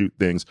ways to shoot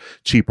things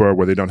cheaper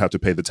where they don't have to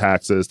pay the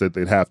taxes that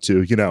they'd have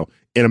to,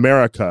 in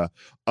America.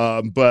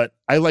 But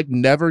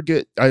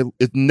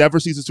it never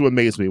ceases to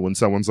amaze me when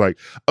someone's like,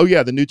 oh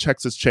yeah, the new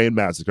Texas Chain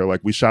Massacre,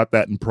 like we shot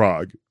that in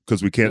Prague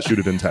because we can't shoot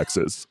it in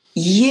Texas.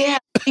 Yeah.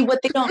 See,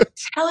 what they don't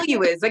tell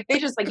you is like, they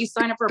just like, you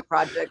sign up for a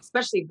project,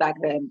 especially back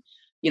then.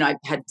 I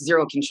had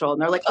zero control,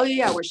 and they're like, oh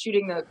yeah, we're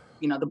shooting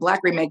the Black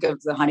remake of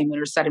The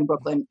Honeymooners set in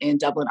Brooklyn, in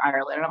Dublin,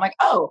 Ireland. And I'm like,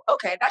 oh,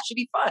 okay, that should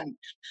be fun.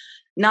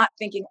 Not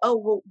thinking, oh,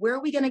 well, where are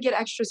we going to get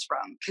extras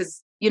from?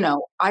 Because,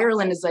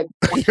 Ireland is like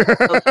one of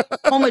the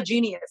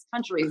homogeneous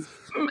countries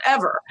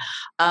ever.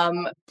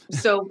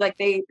 So like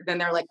they're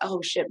like,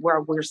 oh shit,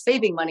 we're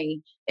saving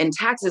money in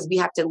taxes. We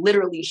have to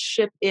literally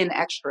ship in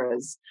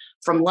extras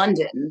from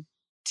London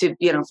to,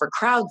 for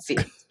crowd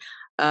scenes.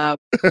 And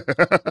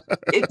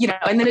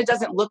then it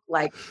doesn't look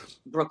like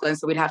Brooklyn.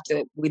 So we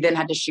then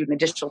had to shoot an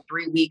additional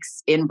 3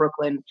 weeks in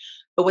Brooklyn.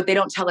 But what they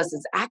don't tell us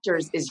as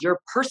actors is your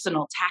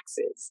personal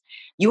taxes.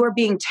 You are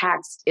being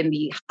taxed in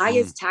the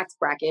highest tax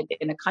bracket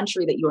in a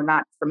country that you are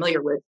not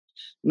familiar with,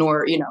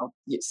 nor,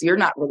 so you're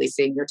not really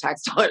seeing your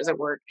tax dollars at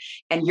work,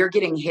 and you're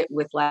getting hit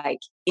with like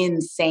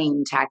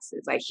insane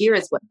taxes. Like here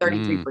it's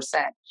 33%.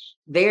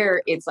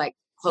 There it's like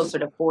closer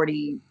to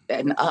 40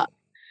 and up.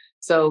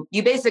 So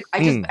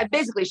I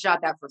basically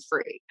shot that for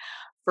free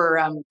for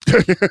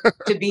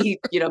to be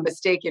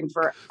mistaken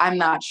for I'm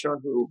not sure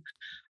who.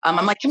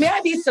 I'm like, may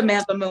I be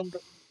Samantha Mumba?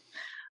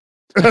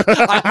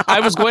 I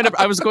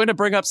was going to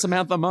bring up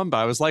Samantha Mumba.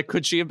 I was like,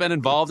 could she have been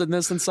involved in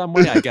this in some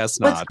way? I guess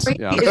not.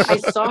 Yeah. I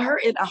saw her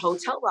in a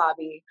hotel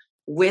lobby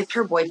with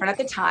her boyfriend at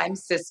the time,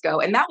 Cisco,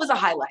 and that was a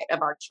highlight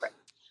of our trip.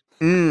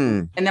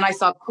 And then I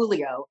saw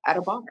Coolio at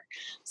a bar.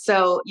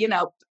 So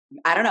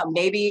I don't know,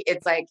 maybe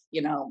it's like,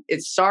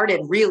 it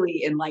started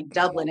really in like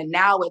Dublin and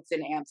now it's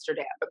in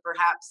Amsterdam, but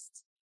perhaps,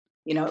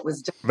 it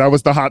was. That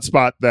was the hot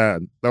spot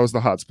then.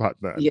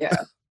 Yeah.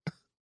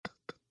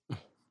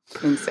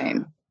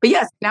 Insane. But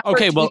yes, now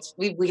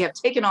we have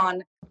taken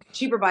on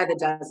Cheaper by the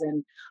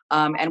Dozen.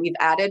 And we've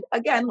added,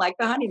 again, like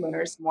The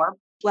Honeymooners, more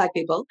Black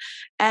people.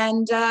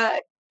 And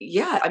I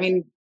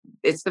mean,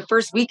 it's the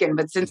first weekend,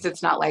 but since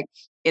it's not like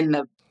in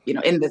the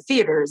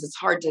theaters, it's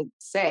hard to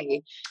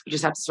say. You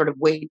just have to sort of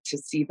wait to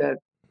see the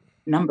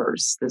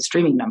numbers, the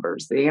streaming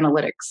numbers, the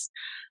analytics.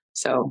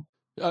 So,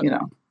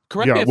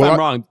 Correct me if I'm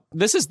wrong.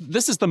 This is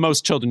the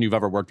most children you've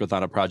ever worked with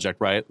on a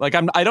project, right? Like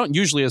I don't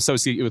usually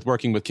associate you with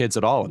working with kids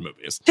at all in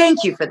movies.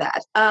 Thank you for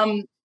that.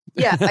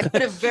 Yeah, I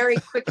could have very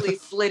quickly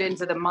slid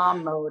into the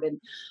mom mode,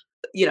 and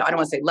I don't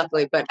want to say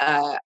luckily, but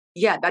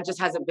yeah, that just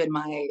hasn't been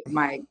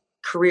my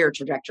career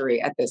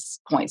trajectory at this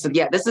point. So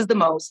yeah, this is the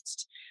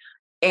most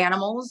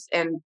animals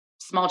and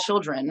small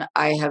children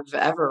I have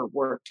ever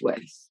worked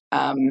with.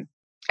 And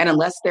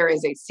unless there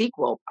is a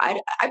sequel, I'm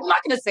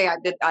not going to say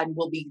that I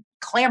will be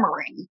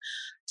clamoring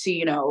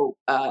to,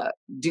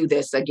 do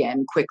this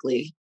again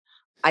quickly.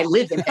 I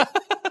live in it.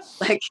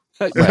 Like,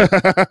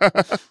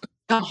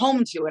 come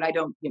home to it. I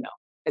don't,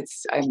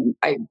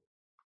 I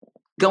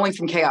going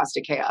from chaos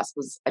to chaos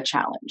was a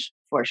challenge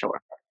for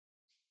sure.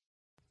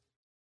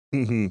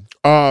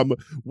 Mm-hmm.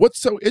 What's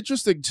so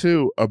interesting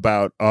too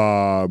about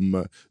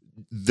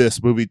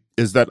this movie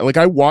is that, like,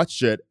 I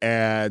watched it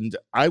and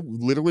I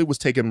literally was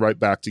taken right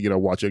back to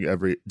watching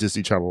every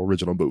Disney Channel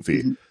original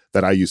movie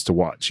that I used to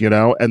watch,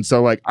 and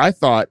so, like, I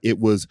thought it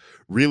was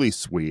really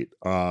sweet.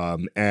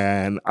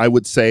 And I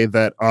would say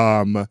that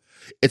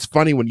it's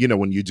funny when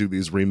you do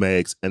these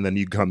remakes and then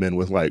you come in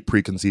with like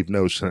preconceived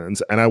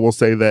notions, and I will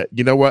say that,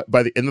 you know what,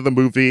 by the end of the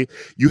movie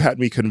you had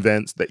me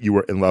convinced that you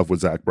were in love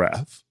with Zach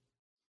Braff.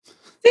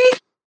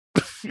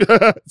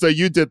 So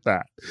you did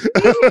that.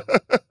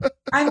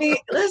 I mean,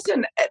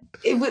 listen,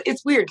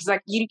 it's weird because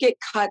like you get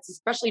cuts,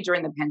 especially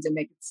during the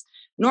pandemic. It's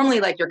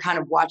normally like you're kind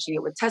of watching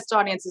it with test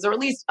audiences or at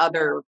least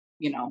other,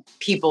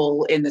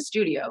 people in the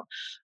studio.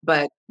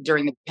 But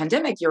during the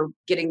pandemic, you're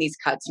getting these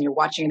cuts and you're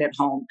watching it at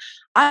home.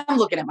 I'm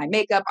looking at my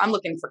makeup. I'm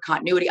looking for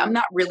continuity. I'm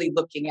not really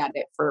looking at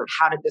it for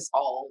how does this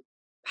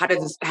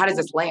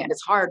land?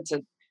 It's hard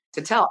to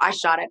tell. I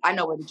shot it. I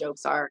know where the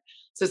jokes are.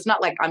 So it's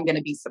not like I'm going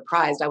to be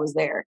surprised I was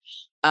there.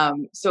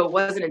 So it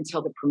wasn't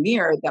until the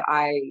premiere that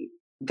I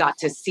got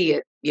to see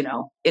it,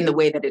 in the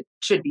way that it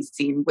should be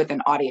seen with an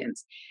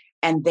audience.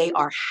 And they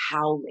are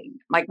howling.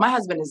 Like, my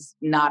husband is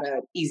not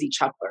an easy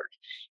chuckler.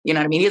 You know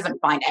what I mean? He doesn't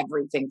find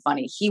everything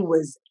funny. He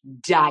was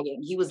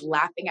dying. He was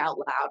laughing out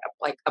loud,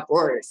 like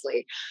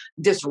uproariously,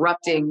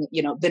 disrupting,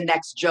 the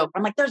next joke.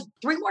 I'm like, there's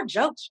 3 more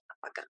jokes.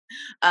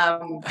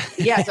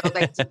 Yeah. So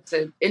like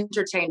to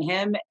entertain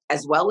him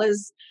as well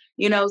as,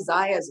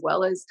 Zaya, as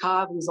well as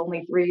Kav, who's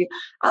only 3.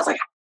 I was like,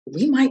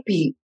 we might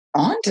be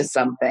onto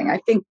something. I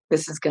think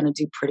this is going to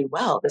do pretty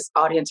well. This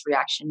audience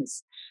reaction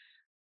is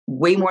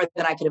way more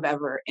than I could have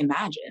ever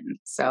imagined.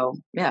 So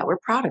yeah, we're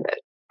proud of it.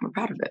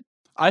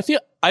 I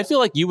feel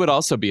like you would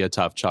also be a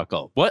tough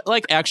chuckle. What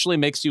like actually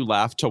makes you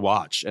laugh to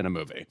watch in a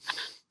movie?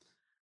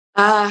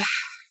 I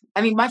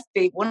mean,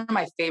 one of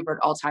my favorite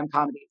all-time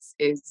comedies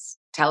is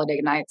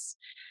Talladega Nights.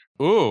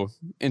 Ooh,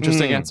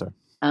 interesting answer.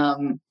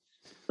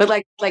 But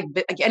like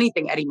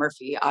anything Eddie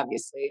Murphy,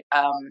 obviously.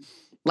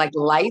 Like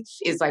Life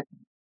is like,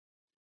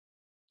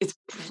 it's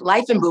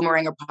Life and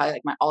Boomerang are probably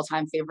like my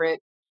all-time favorite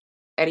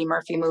Eddie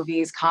Murphy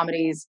movies,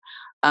 comedies.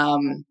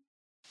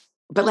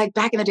 But like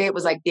back in the day, it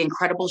was like The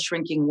Incredible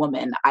Shrinking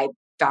Woman. I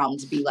found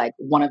to be like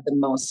one of the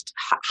most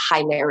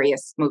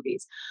hilarious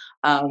movies.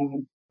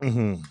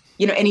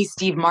 Any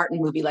Steve Martin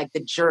movie, like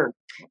The Jerk,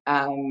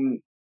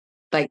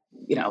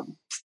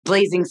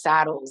 Blazing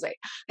Saddles. Like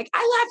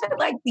I laugh at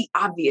like the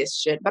obvious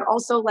shit, but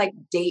also like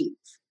Dave.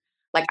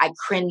 Like I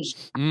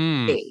cringed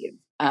Dave.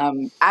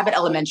 Abbott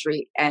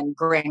Elementary and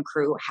Grand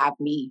Crew have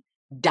me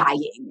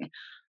dying.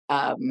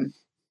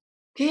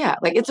 Yeah,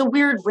 like it's a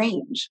weird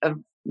range of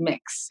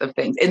mix of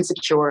things.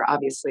 Insecure,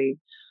 obviously.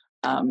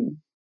 I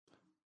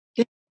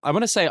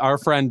want to say our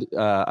friend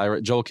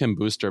Joel Kim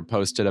Booster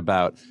posted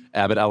about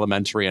Abbott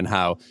Elementary and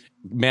how,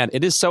 man,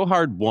 it is so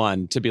hard,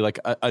 one, to be like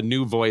a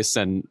new voice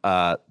in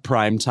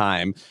prime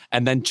time,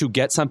 and then to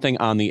get something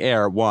on the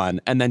air, one,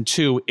 and then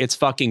 2, it's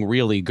fucking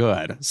really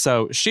good.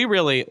 So she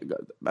really,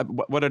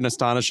 what an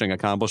astonishing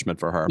accomplishment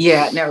for her.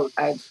 Yeah, no,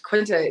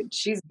 Quinta,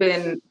 she's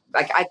been,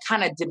 like, I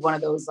kind of did one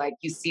of those, like,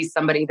 you see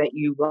somebody that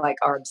you like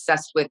are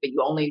obsessed with, but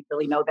you only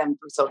really know them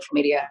through social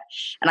media.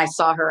 And I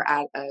saw her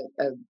at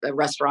a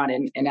restaurant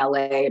in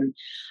LA, and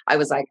I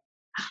was like,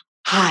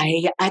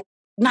 hi,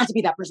 not to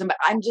be that person, but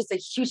I'm just a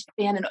huge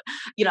fan, and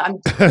I'm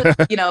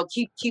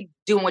keep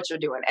doing what you're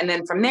doing. And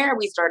then from there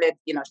we started,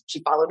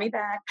 she followed me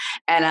back,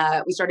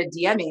 and we started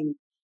DMing.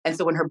 And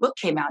so when her book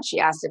came out,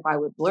 she asked if I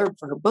would blurb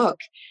for her book,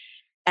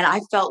 and I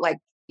felt like,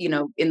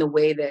 in the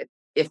way that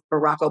if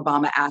Barack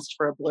Obama asked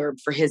for a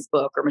blurb for his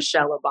book, or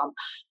Michelle Obama,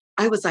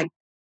 I was like,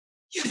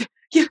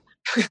 yeah.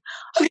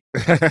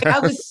 I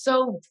was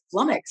so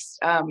flummoxed.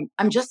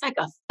 I'm just like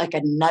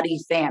a nutty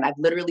fan. I've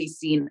literally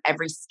seen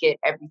every skit,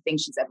 everything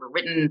she's ever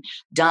written,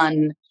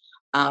 done.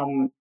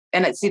 And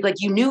it seemed like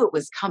you knew it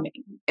was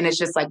coming. And it's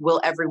just like, will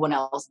everyone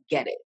else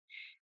get it?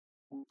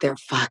 They're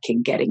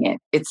fucking getting it.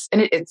 It's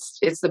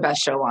the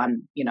best show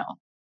on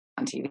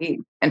TV.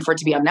 And for it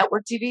to be on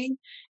network TV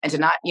and to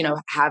not,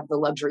 have the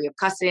luxury of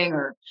cussing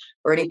or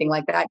anything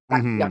like that,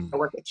 you have to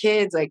work with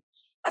kids. Like,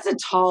 that's a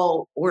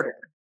tall order.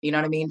 You know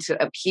what I mean?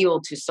 To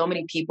appeal to so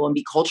many people and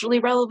be culturally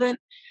relevant,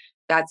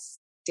 that's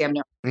damn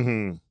near.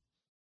 Mm-hmm.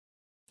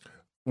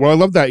 Well, I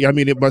love that. I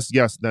mean, it must,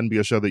 yes, then be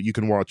a show that you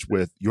can watch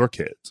with your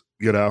kids,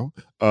 you know,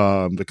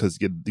 because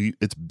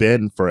it's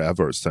been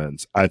forever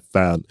since I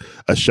found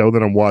a show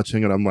that I'm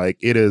watching, and I'm like,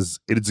 it's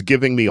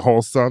giving me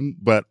wholesome,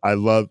 but I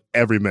love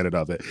every minute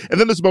of it. And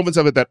then there's moments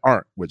of it that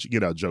aren't, which, you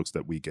know, jokes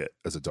that we get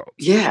as adults.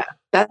 Yeah,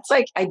 that's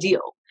like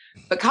ideal.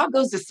 But Cobb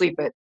goes to sleep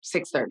at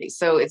 6:30,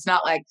 so it's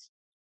not like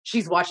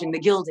she's watching The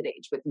Gilded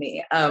Age with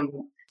me.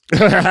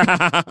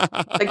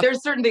 Like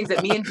there's certain things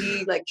that me and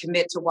Dee like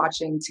commit to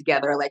watching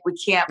together. Like we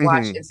can't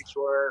watch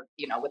Insecure,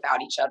 you know,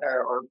 without each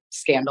other, or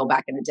Scandal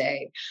back in the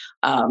day,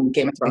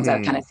 Game of Thrones,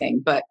 that kind of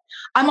thing. But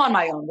I'm on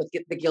my own with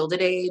The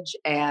Gilded Age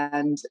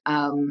and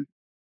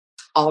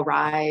All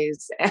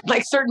Rise, and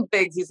like certain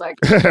things. He's like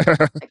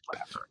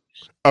whatever.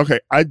 Okay,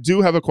 I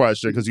do have a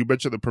question because you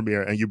mentioned the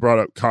premiere and you brought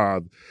up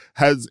Cobb.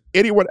 Has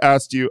anyone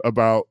asked you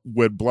about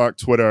when Black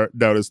Twitter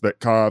noticed that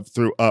Cobb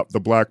threw up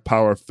the Black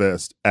Power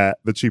fist at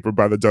the Cheaper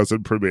by the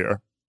Dozen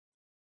premiere?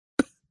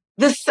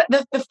 The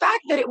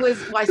fact that it was,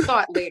 well, I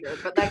saw it later,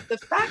 but like the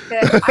fact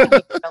that I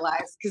didn't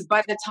realize, because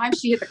by the time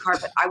she hit the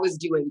carpet, I was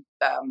doing,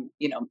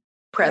 you know,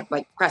 press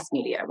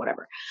media,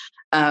 whatever.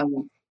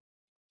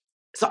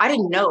 So I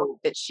didn't know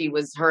that she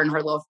was her and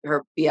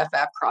her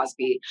BFF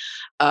Crosby,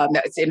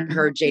 that was in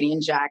her Janie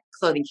and Jack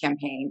clothing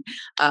campaign.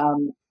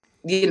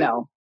 You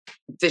know,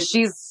 that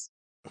she's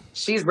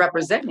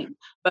representing.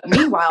 But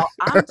meanwhile,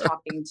 I'm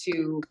talking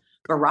to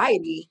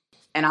Variety,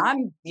 and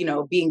I'm, you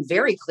know, being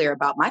very clear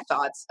about my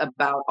thoughts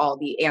about all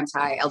the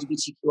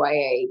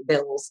anti-LGBTQIA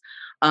bills.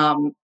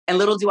 And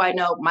little do I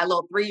know, my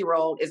little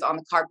 3-year-old is on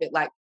the carpet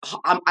like,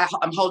 I'm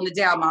holding it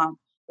down, Mom.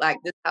 Like,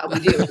 this is how we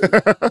do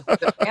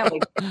the family.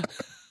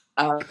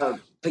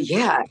 But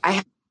yeah,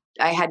 I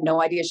had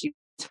no idea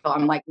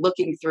I'm like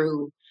looking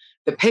through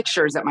the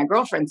pictures that my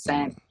girlfriend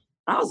sent.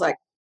 I was like,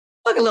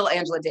 look at little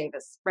Angela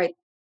Davis, right?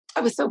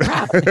 I was so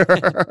proud.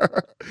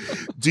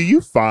 Do you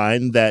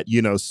find that,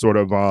 you know, sort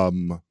of,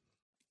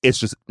 it's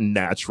just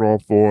natural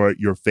for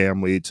your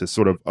family to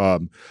sort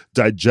of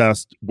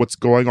digest what's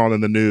going on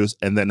in the news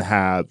and then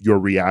have your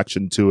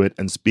reaction to it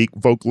and speak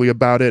vocally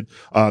about it,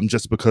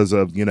 just because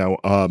of, you know,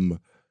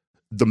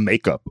 the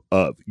makeup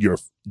of your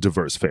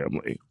diverse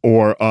family?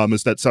 Or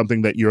is that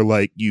something that you're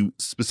like, you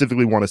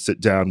specifically want to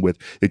sit down with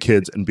the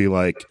kids and be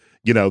like,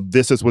 you know,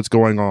 this is what's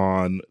going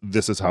on,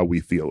 this is how we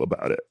feel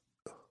about it?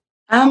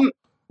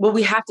 Well,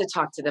 we have to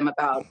talk to them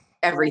about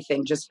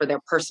everything just for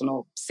their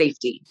personal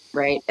safety,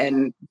 right?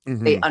 And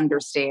they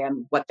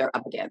understand what they're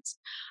up against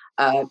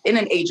in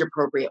an age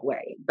appropriate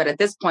way. But at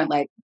this point,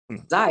 like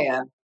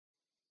Zaya,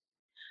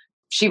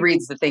 she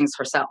reads the things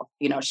herself.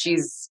 You know,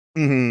 she's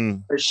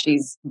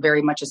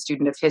very much a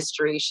student of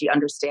history. She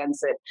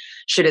understands that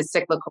shit is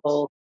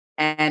cyclical,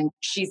 and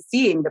she's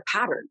seeing the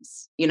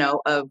patterns, you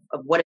know, of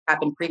what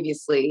happened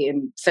previously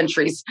in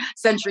centuries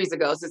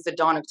ago, since the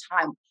dawn of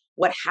time.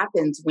 What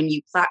happens when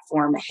you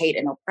platform hate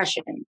and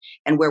oppression,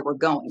 and where we're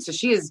going. So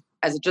she is,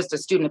 as just a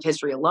student of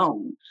history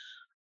alone,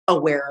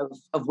 aware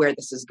of where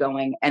this is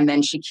going. And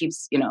then she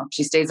keeps, you know,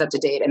 she stays up to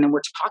date, and then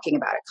we're talking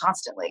about it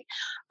constantly.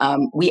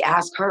 We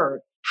ask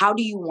her, how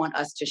do you want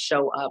us to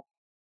show up,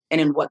 and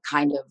in what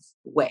kind of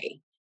way?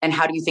 And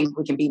how do you think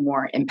we can be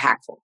more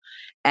impactful?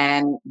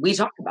 And we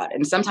talk about it.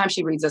 And sometimes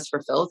she reads us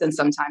for filth, and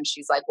sometimes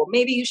she's like, well,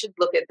 maybe you should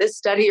look at this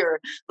study or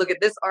look at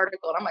this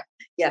article. And I'm like,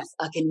 yes,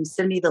 can you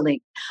send me the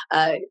link?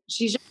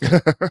 She's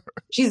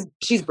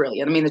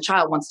brilliant. I mean, the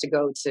child wants to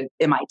go to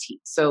MIT.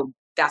 So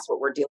that's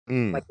what we're dealing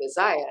with, like with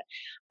Zaya.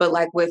 But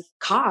like with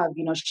Cobb,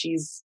 you know,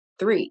 she's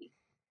 3.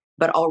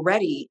 But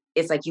already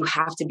it's like you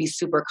have to be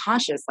super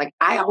conscious. Like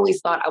I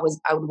always thought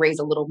I would raise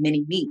a little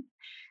mini me.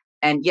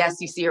 And yes,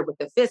 you see her with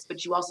the fist,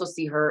 but you also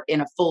see her in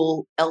a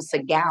full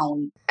Elsa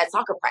gown at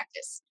soccer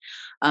practice,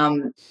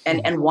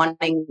 and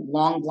wanting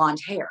long blonde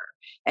hair,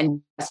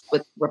 and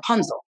with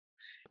Rapunzel.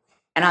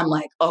 And I'm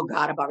like, oh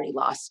God, I've already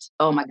lost.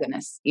 Oh my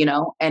goodness, you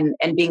know, and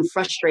being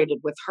frustrated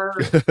with her.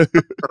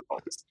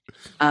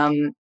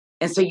 And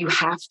so you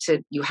have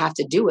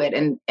to do it.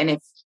 And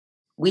if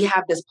we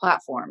have this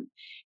platform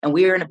and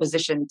we are in a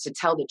position to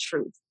tell the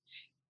truth,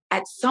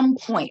 at some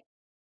point,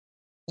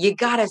 you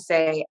gotta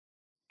say,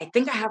 I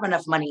think I have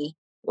enough money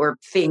or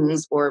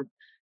things or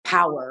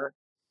power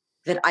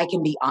that I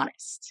can be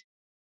honest.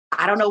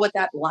 I don't know what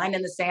that line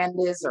in the sand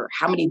is, or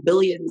how many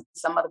billions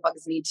some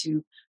motherfuckers need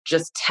to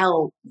just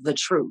tell the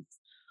truth.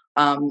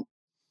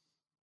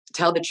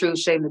 Tell the truth,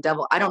 shame the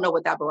devil. I don't know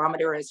what that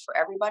barometer is for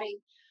everybody,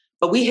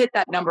 but we hit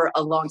that number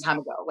a long time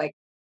ago. Like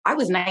I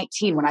was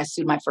 19 when I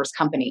sued my first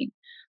company,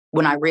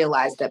 when I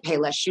realized that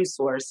Payless Shoe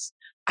Source,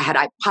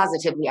 I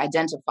positively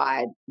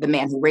identified the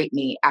man who raped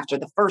me after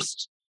the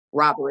first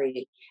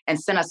robbery and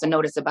sent us a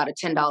notice about a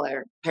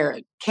 $10 pair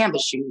of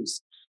canvas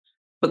shoes,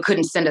 but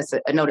couldn't send us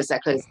a notice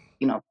that could,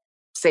 you know,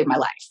 save my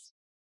life.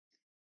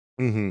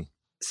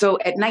 So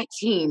at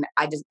 19,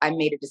 I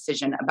made a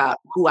decision about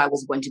who I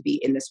was going to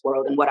be in this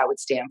world and what I would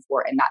stand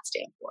for and not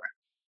stand for.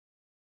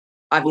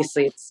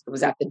 Obviously, it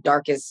was at the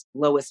darkest,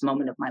 lowest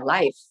moment of my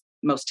life,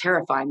 most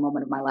terrifying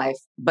moment of my life.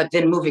 But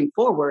then moving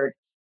forward,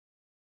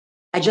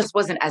 I just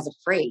wasn't as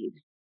afraid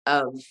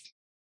of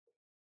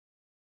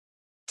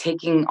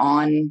taking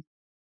on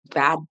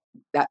bad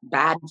that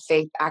bad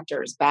faith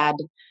actors, bad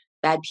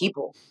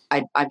people.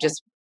 I'm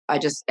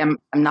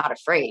not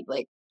afraid.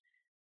 Like,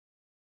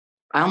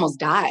 I almost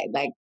died.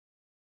 Like,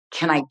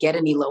 can I get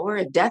any lower?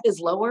 If death is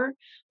lower,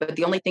 but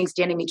the only thing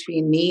standing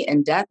between me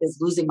and death is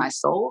losing my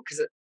soul,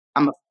 because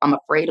I'm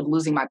afraid of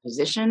losing my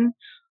position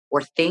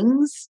or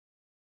things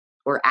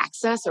or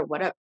access or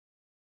whatever.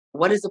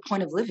 What is the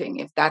point of living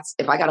if I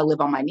got to live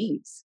on my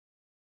knees,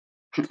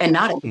 and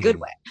not in a good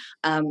way?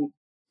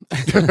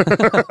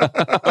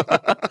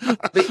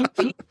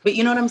 But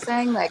you know what I'm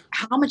saying? Like,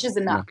 how much is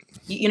enough?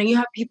 You know, you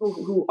have people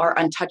who are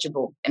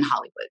untouchable in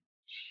Hollywood,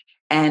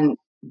 and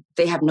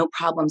they have no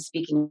problem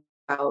speaking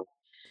about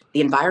the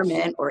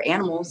environment or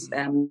animals.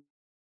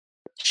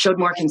 Showed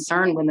more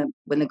concern when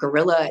the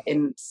gorilla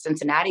in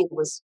Cincinnati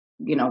was,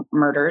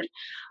 murdered,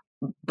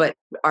 but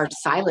are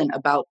silent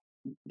about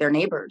their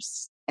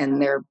neighbors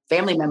and their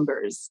family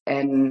members.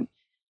 And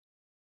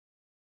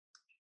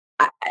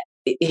I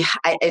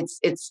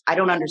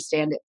don't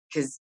understand it,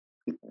 because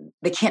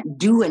they can't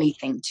do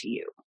anything to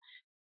you.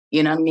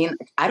 You know what I mean?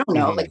 I don't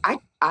know. Like,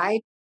 I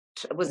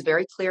was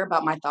very clear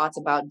about my thoughts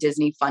about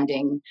Disney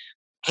funding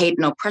hate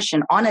and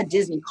oppression on a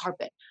Disney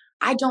carpet.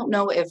 I don't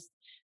know if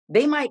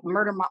they might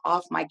murder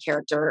off my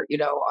character,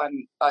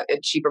 on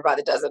Cheaper by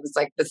the Dozen. It's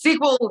like the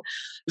sequel,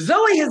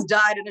 Zoe has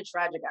died in a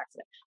tragic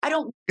accident. I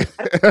don't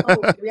know.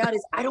 The reality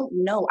is, I don't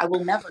know. I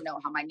will never know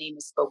how my name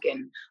is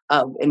spoken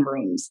of in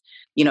rooms,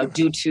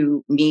 due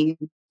to me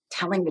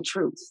telling the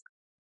truth.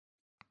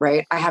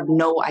 Right? I have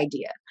no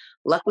idea.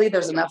 Luckily,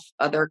 there's enough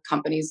other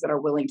companies that are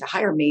willing to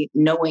hire me,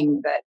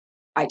 knowing that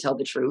I tell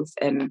the truth,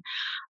 and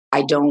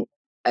I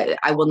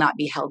will not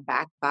be held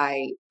back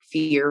by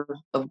fear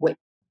of what,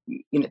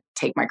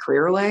 take my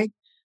career away.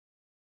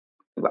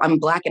 I'm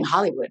Black in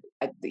Hollywood.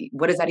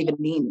 What does that even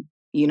mean?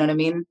 You know what I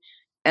mean?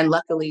 And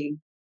luckily,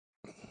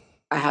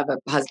 I have a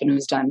husband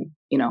who's done,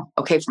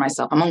 okay for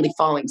myself. I'm only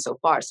falling so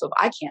far. So if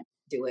I can't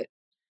do it,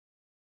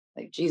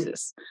 like,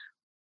 Jesus.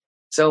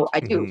 So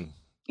I do.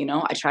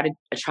 I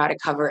try to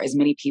cover as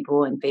many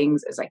people and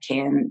things as I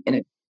can in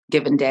a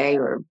given day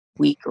or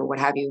week or what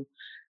have you.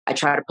 I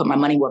try to put my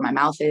money where my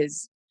mouth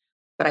is,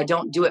 but I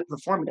don't do it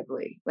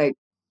performatively. Like,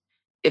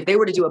 if they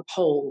were to do a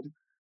poll,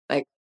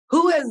 like,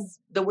 who have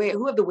the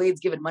Wades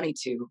given money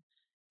to?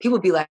 People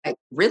would be like,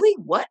 really?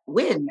 What?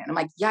 When? And I'm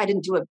like, yeah, I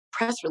didn't do a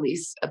press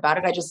release about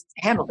it. I just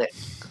handled it.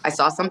 I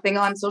saw something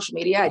on social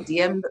media. I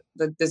DM'd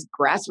this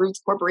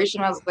grassroots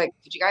corporation. I was like,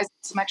 could you guys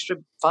get some extra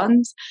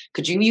funds?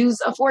 Could you use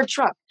a Ford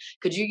truck?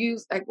 Could you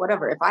use, like,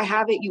 whatever? If I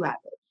have it, you have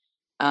it.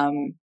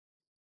 And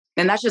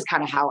that's just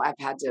kind of how I've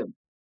had to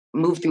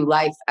move through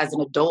life as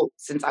an adult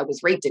since I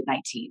was raped at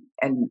 19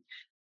 and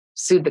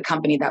sued the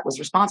company that was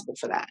responsible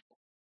for that.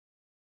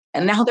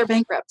 And now they're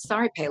bankrupt.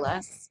 Sorry,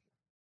 Payless.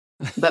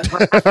 But we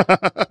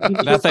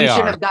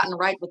should have gotten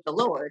right with the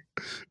Lord.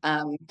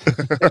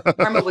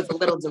 Karma was a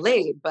little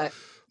delayed, but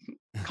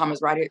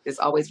karma's right is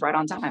always right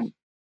on time.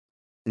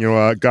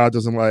 God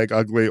doesn't like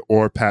ugly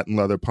or patent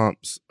leather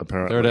pumps,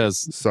 apparently. There it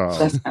is.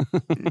 So,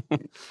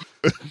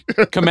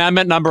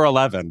 commandment number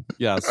 11.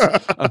 Yes.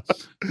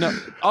 No.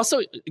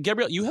 Also,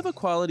 Gabrielle, you have a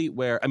quality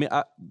where,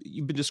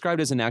 you've been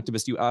described as an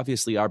activist. You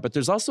obviously are, but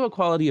there's also a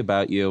quality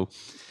about you.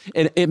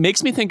 And it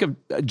makes me think of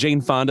Jane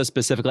Fonda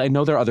specifically. I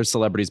know there are other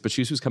celebrities, but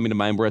she's who's coming to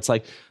mind, where it's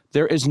like,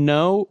 there is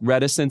no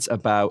reticence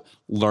about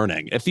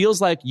learning. It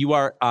feels like you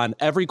are on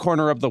every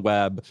corner of the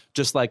web,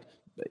 just like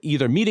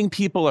either meeting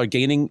people or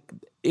gaining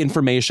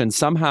information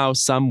somehow,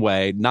 some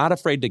way, not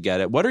afraid to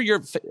get it. What are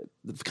your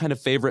kind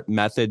of favorite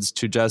methods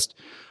to just,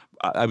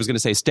 I was going to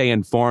say stay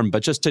informed,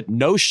 but just to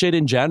know shit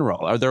in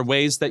general? Are there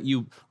ways that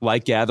you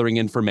like gathering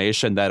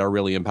information that are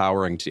really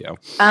empowering to you?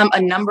 A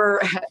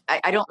number.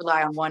 I don't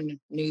rely on one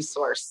news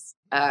source.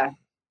 I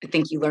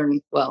think you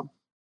learn, well,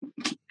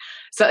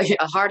 so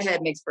a hard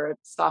head makes for a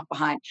soft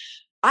behind.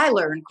 I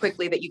learned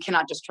quickly that you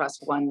cannot just trust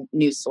one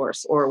news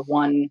source or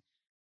one,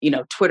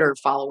 Twitter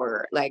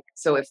follower. Like,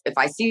 so if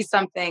I see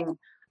something,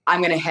 I'm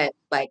going to hit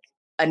like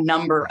a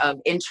number of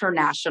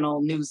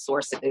international news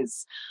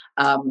sources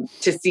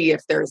to see if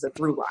there's a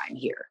through line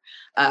here.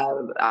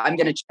 I'm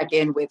going to check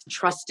in with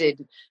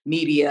trusted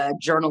media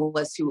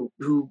journalists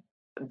who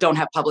don't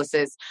have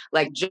publicists.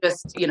 Like,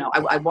 just,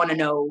 I want to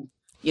know,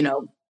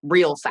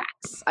 real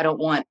facts. I don't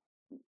want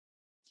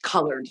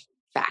colored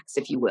facts,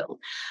 if you will.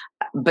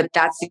 But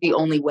that's the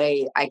only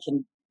way I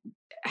can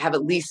have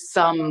at least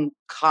some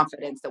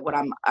confidence that what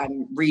I'm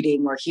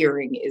reading or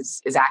hearing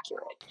is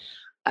accurate.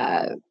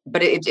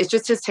 But it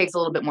just takes a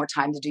little bit more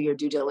time to do your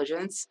due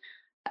diligence,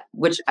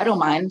 which I don't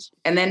mind.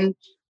 And then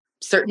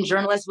certain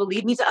journalists will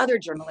lead me to other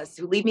journalists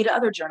who lead me to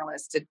other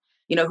journalists to,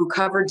 who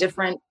cover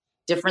different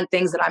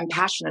things that I'm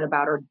passionate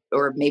about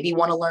or maybe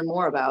want to learn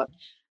more about.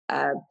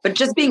 But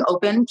just being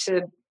open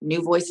to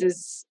new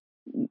voices,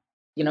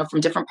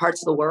 from different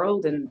parts of the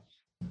world. And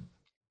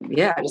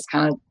yeah, just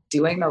kind of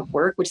doing the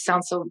work, which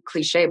sounds so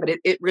cliche, but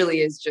it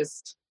really is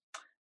just a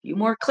few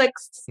more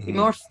clicks, a few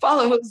more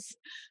follows.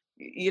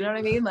 You know what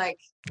I mean? Like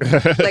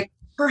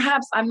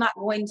perhaps I'm not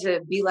going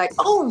to be like,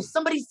 oh,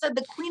 somebody said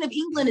the Queen of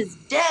England is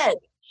dead.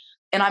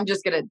 and I'm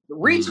just gonna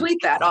retweet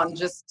that on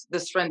just the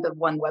strength of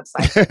one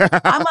website.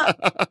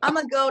 I'm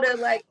gonna go to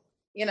like,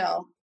 you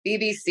know,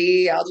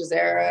 BBC, Al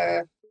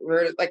Jazeera,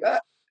 like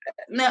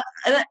no.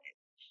 And it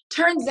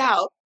turns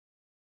out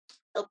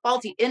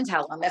faulty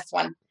intel on this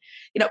one,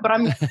 you know. But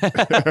I'm,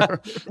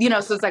 you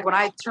know, so it's like when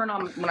I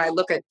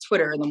look at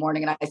Twitter in the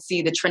morning and I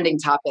see the trending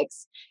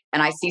topics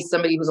and I see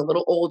somebody who's a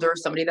little older,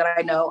 somebody that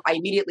I know, I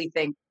immediately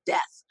think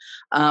death.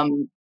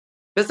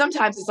 But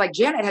sometimes it's like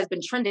Janet has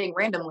been trending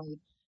randomly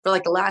for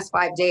like the last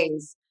 5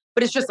 days,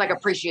 but it's just like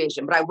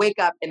appreciation. But I wake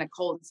up in a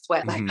cold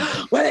sweat, like,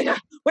 what have they done?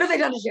 What have they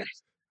done to Janet?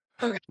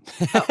 Okay.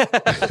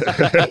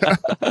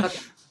 Okay.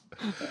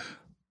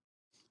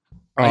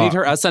 I need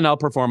her SNL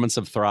performance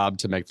of Throb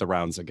to make the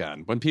rounds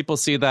again. When people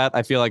see that,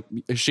 I feel like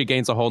she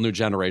gains a whole new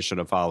generation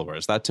of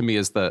followers. That to me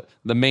is the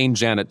main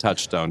Janet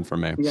touchstone for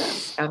me.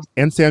 Yes.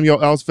 And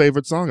Samuel L's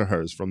favorite song of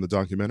hers from the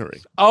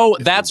documentary. Oh,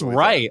 that's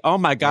right. Oh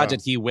my God,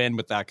 did he win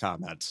with that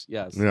comment?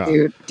 Yes. Yeah.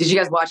 Dude, did you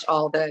guys watch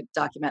all the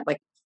document,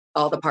 like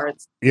all the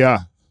parts? Yeah.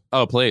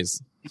 Oh,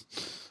 please.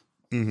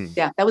 Mm-hmm.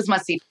 Yeah, that was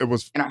must see. It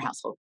was in our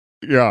household.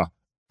 Yeah.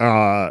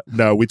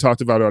 No, we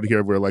talked about it out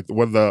here where like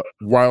one of the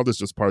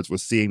wildest parts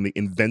was seeing the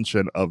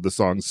invention of the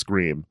song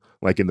Scream,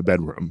 like in the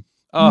bedroom.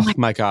 Oh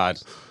my God.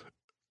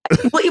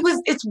 Well,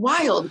 it's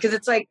wild because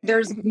it's like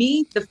there's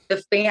me,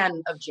 the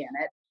fan of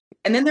Janet,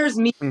 and then there's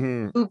me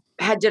who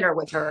had dinner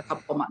with her a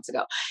couple months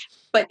ago.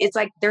 But it's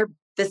like they're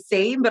the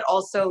same, but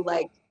also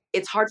like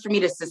it's hard for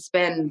me to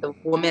suspend the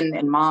woman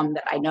and mom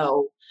that I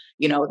know,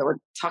 you know, that were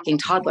talking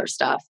toddler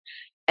stuff.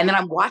 And then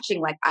I'm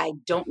watching like I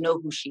don't know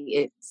who she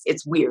is.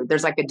 It's weird.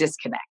 There's like a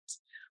disconnect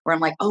where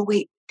I'm like, oh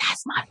wait,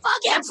 that's my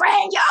fucking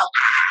friend, yo.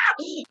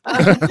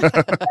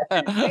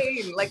 That's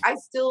insane. Like I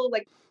still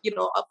like, you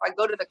know, if I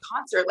go to the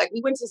concert, like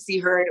we went to see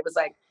her and it was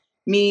like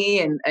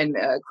me and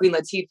Queen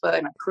Latifah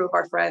and a crew of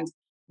our friends.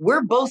 We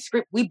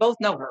both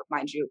know her,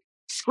 mind you,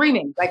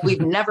 screaming like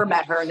we've never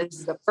met her, and this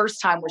is the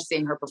first time we're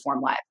seeing her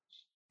perform live.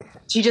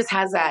 She just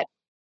has that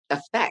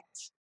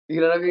effect.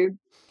 You know what I mean?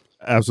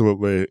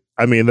 Absolutely.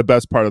 I mean, the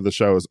best part of the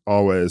show is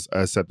always,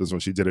 I said this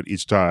when she did it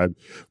each time,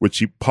 would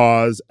she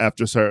pause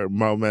after a certain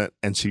moment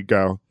and she'd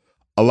go,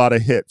 a lot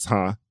of hits,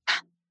 huh?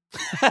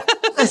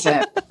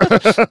 Listen.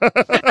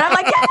 And I'm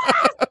like,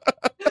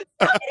 yes!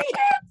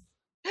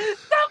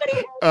 So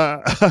many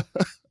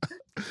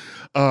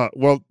hits!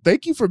 Well,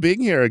 thank you for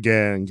being here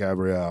again,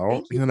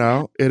 Gabrielle. You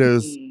know, it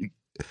is...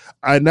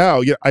 I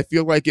know. Yeah, I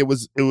feel like it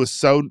was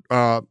so...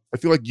 I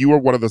feel like you were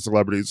one of the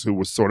celebrities who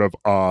was sort of...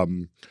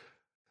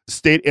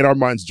 stayed in our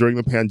minds during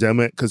the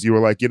pandemic because you were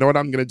like, you know what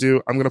I'm going to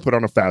do? I'm going to put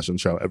on a fashion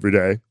show every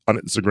day on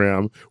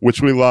Instagram,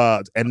 which we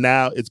loved. And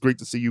now it's great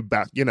to see you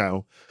back, you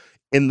know,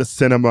 in the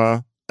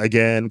cinema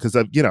again, because,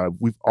 you know,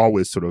 we've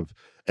always sort of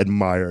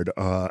admired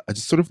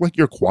just sort of like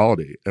your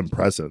quality and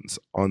presence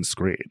on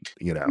screen,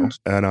 you know,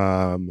 and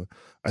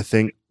I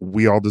think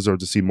we all deserve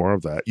to see more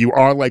of that. You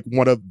are like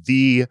one of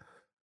the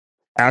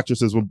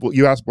actresses. When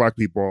you ask Black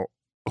people,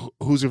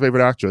 who's your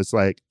favorite actress?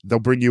 Like, they'll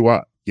bring you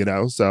up. You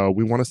know, so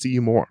we want to see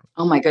you more.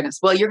 Oh my goodness.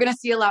 Well, you're going to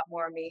see a lot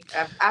more of me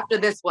after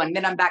this one.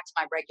 Then I'm back to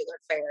my regular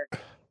fare,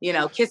 you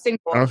know, kissing.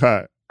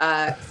 Okay.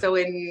 So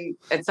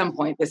at some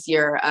point this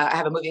year, I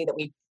have a movie that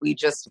we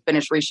just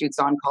finished reshoots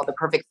on called The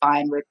Perfect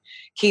Find with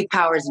Keith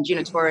Powers and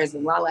Gina Torres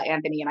and Lala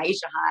Anthony and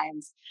Aisha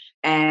Hines.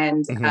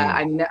 And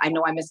I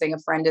know I'm missing a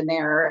friend in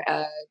there,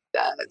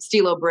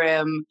 Stilo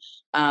Brim,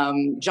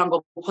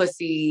 Jungle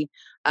Pussy.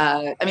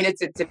 I mean,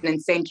 it's an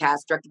insane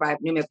cast directed by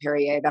Numa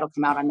Perrier. That'll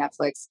come out on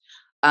Netflix.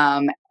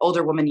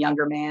 Older woman,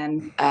 younger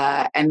man,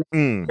 and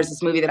there's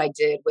this movie that I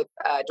did with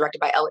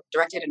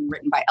directed and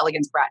written by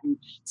Elegance Bratton,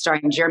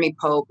 starring Jeremy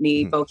Pope,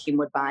 me, Bokeem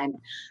Woodbine,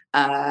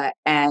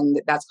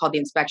 and that's called The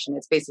Inspection.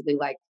 It's basically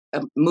like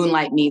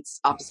Moonlight meets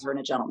Officer and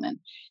a Gentleman,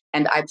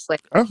 and I play.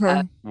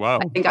 Okay, wow.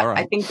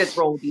 I think this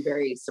role will be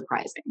very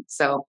surprising.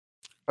 So.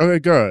 Okay,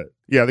 good.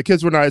 Yeah, the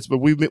kids were nice, but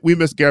we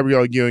missed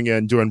Gabrielle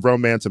Union doing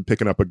romance and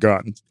picking up a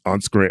gun on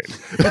screen.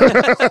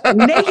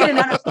 Naked and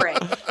unafraid.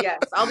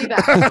 Yes, I'll be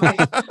back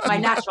to my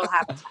natural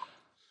habitat.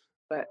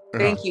 But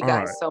thank you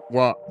guys so much.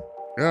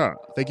 Well, yeah,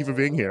 thank you for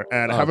being here,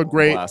 and have a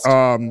great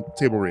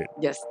table read.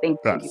 Yes, thank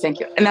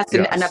you. And that's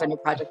another new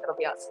project that'll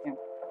be out soon.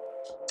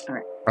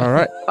 All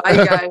right. Bye,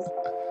 you guys.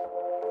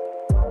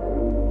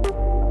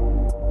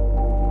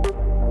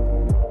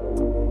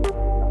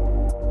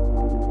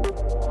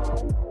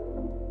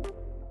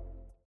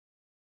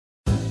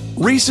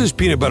 Reese's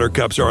Peanut Butter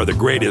Cups are the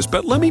greatest,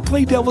 but let me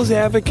play devil's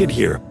advocate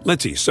here.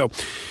 Let's see. So,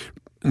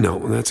 no,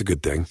 that's a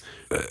good thing.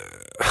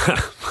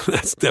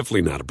 That's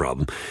definitely not a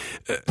problem.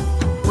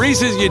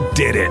 Reese's, you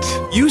did it.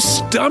 You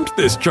stumped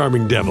this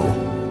charming devil.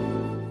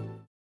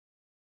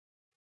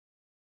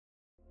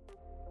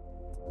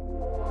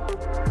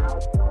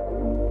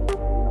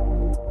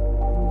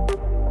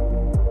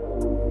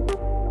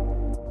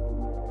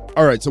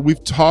 All right, so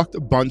we've talked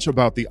a bunch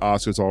about the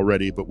Oscars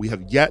already, but we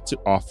have yet to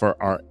offer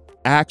our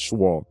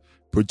actual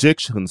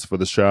predictions for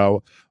the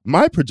show.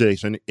 My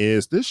prediction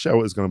is this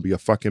show is going to be a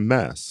fucking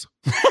mess.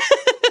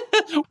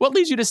 What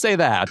leads you to say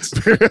that?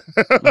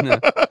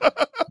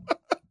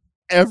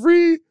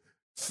 Every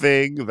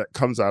thing that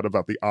comes out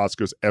about the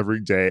Oscars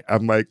every day.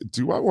 I'm like,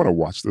 do I want to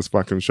watch this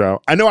fucking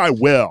show? I know I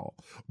will,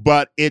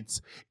 but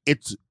it's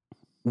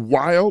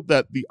wild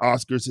that the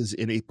Oscars is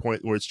in a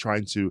point where it's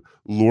trying to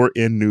lure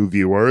in new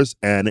viewers,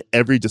 and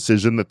every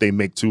decision that they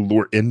make to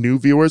lure in new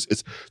viewers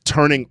is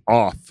turning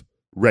off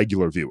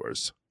regular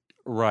viewers.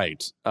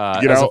 Right.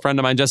 As a friend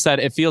of mine just said,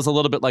 it feels a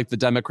little bit like the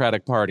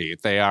Democratic Party.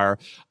 They are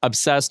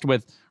obsessed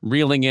with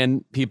reeling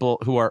in people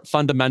who are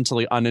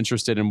fundamentally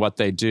uninterested in what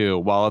they do,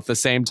 while at the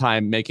same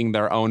time making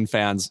their own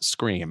fans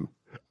scream.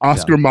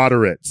 Oscar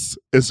moderates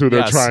is who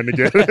they're trying to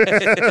get.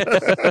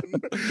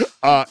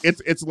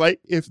 It's like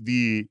if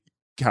the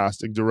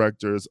casting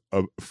directors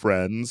of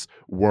Friends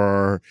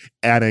were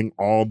adding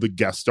all the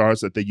guest stars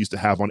that they used to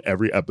have on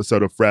every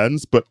episode of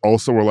Friends, but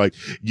also were like,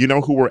 you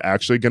know who we're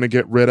actually going to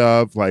get rid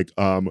of? Like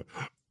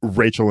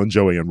Rachel and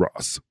Joey and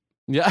Ross.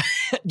 Yeah.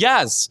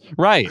 Yes.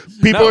 Right.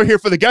 People are here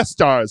for the guest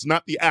stars,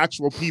 not the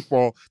actual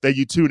people that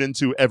you tune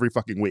into every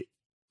fucking week.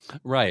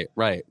 Right.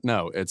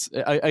 No, it's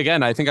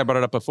again, I think I brought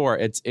it up before.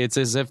 It's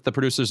as if the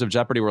producers of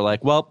Jeopardy were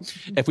like, well,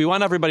 if we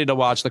want everybody to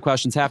watch, the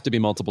questions have to be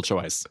multiple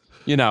choice.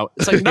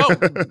 It's like, no,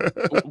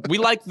 we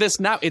like this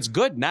now. It's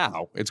good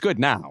now.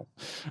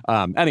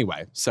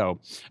 Anyway,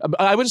 so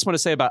I would just want to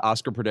say about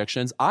Oscar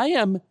predictions, I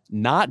am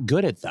not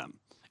good at them.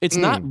 It's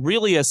not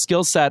really a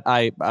skill set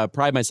I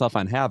pride myself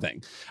on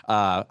having.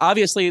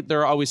 Obviously, there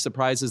are always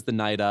surprises the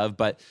night of,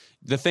 but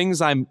the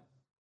things I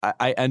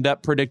end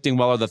up predicting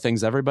well are the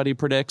things everybody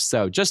predicts.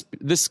 So just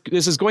this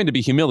is going to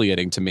be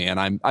humiliating to me,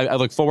 and I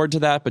look forward to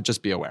that, but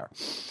just be aware.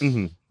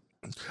 Mm-hmm.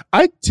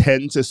 I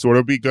tend to sort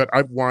of be good.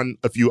 I've won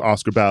a few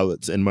Oscar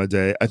ballots in my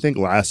day. I think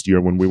last year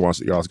when we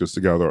watched the Oscars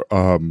together,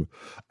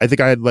 I think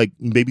I had like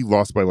maybe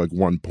lost by like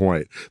 1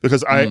 point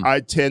because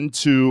I tend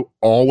to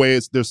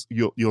always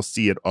you'll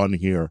see it on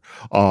here.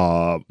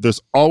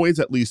 There's always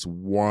at least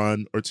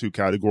one or two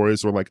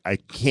categories where like I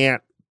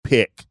can't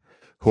pick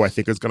who I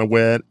think is going to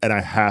win, and I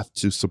have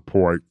to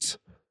support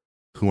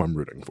who I'm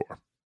rooting for.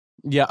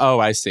 Yeah. Oh,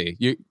 I see.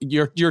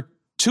 You're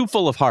too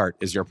full of heart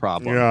is your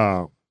problem.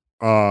 Yeah.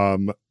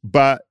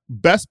 But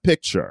Best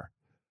Picture.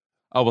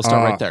 Oh, we'll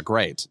start right there.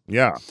 Great.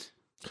 Yeah.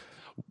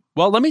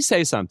 Well, let me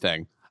say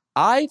something.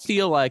 I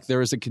feel like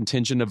there is a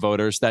contingent of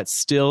voters that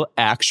still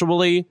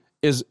actually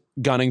is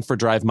gunning for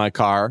Drive My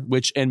Car,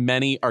 which in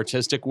many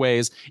artistic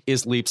ways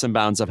is leaps and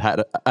bounds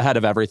ahead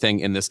of everything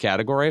in this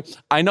category.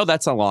 I know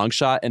that's a long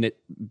shot, and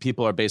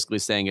people are basically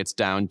saying it's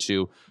down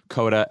to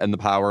Coda and The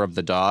Power of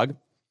the Dog.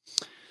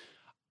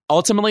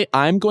 Ultimately,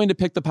 I'm going to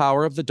pick The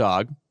Power of the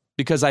Dog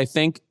because I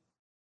think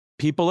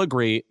people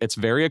agree it's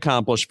very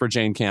accomplished for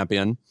Jane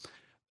Campion.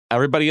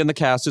 Everybody in the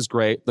cast is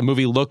great. The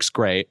movie looks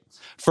great.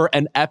 For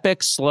an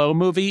epic, slow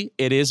movie,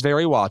 it is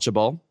very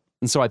watchable.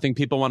 And so I think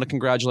people want to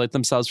congratulate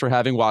themselves for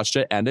having watched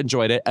it and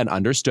enjoyed it and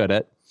understood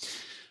it.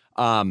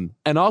 And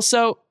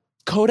also,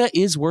 Coda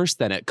is worse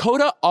than it.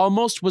 Coda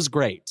almost was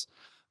great.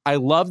 I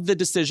love the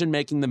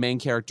decision-making the main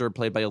character,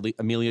 played by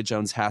Emilia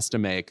Jones, has to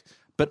make.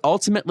 But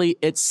ultimately,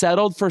 it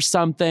settled for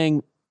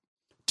something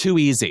too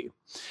easy.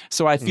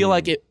 So I feel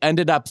like it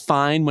ended up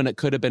fine when it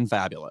could have been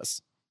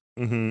fabulous.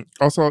 Mm-hmm.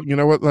 Also, you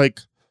know what?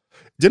 Like,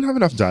 didn't have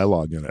enough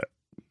dialogue in it.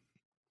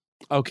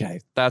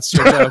 Okay, that's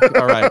your joke.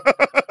 All right.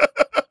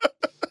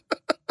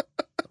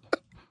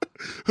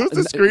 Who's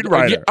the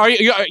screenwriter?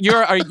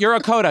 You're a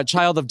Coda,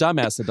 child of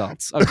dumbass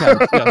adults. Okay.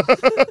 Yeah.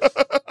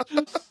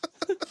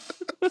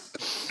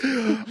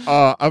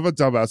 I'm a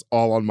dumbass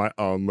all on my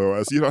own,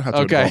 Lewis. You don't have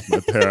to involve my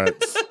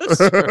parents.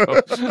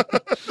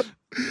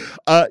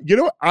 You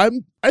know what?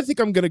 I think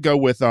I'm gonna go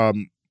with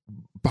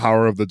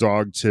Power of the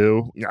Dog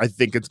too. I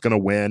think it's gonna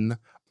win.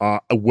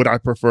 Would I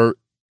prefer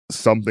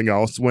something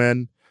else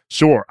win?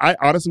 Sure. I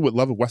honestly would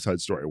love a West Side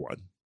Story one.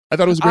 I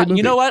thought it was a great movie.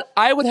 You know what?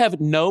 I would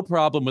have no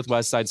problem with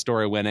West Side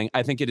Story winning.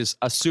 I think it is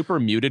a super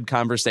muted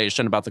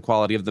conversation about the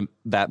quality of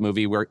that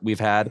movie we've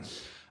had.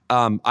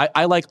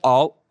 I like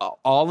all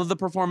of the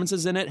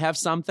performances in it have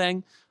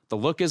something. The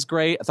look is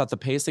great. I thought the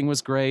pacing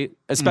was great,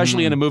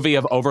 especially in a movie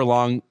of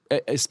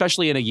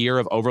especially in a year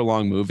of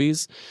overlong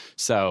movies.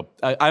 So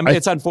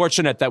it's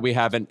unfortunate that we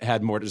haven't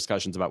had more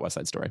discussions about West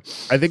Side Story.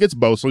 I think it's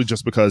mostly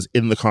just because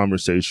in the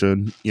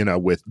conversation,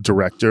 with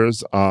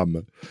directors,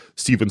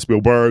 Steven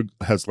Spielberg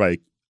has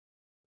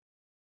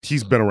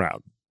he's been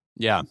around.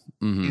 Yeah.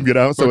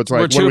 Mm-hmm. So it's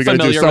like, what are we going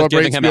to do?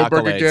 Celebrate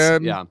Spielberg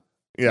again?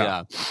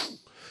 Yeah.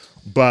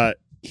 But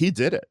he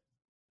did it.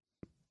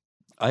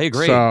 I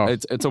agree. So,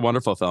 it's a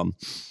wonderful film.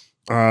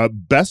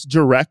 Best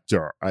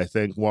Director, I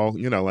think. Well,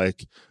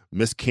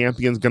 Miss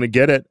Campion's going to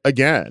get it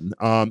again.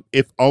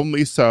 If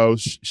only so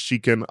she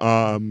can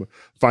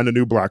find a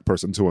new black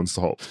person to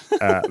insult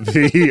at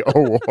the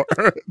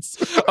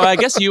awards. I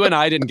guess you and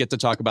I didn't get to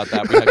talk about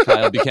that. We had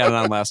Kyle Buchanan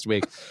on last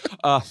week.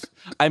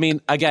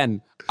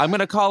 Again, I'm going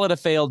to call it a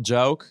failed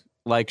joke.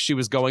 Like she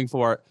was going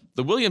for,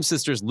 the Williams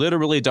sisters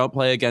literally don't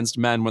play against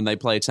men when they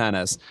play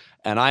tennis.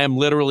 And I am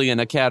literally in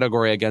a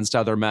category against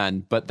other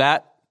men. But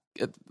that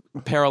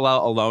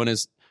parallel alone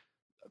is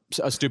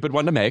a stupid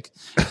one to make.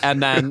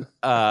 And then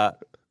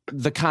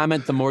the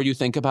comment, the more you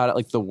think about it,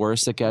 like the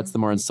worse it gets, the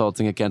more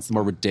insulting it gets, the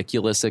more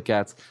ridiculous it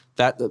gets.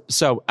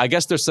 So I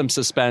guess there's some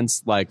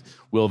suspense, like,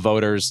 will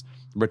voters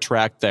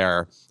retract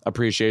their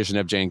appreciation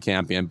of Jane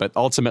Campion? But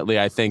ultimately,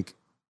 I think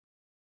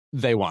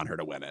they want her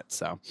to win it.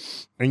 So,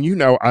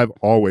 and I've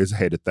always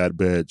hated that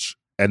bitch.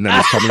 And then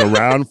it's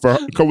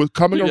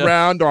coming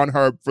around on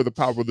her for The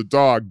Power of the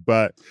Dog.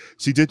 But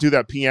she did do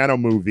that piano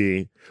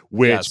movie,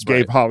 which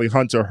gave Holly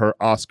Hunter her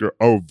Oscar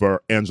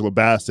over Angela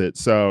Bassett.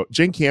 So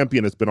Jane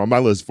Campion has been on my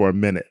list for a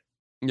minute.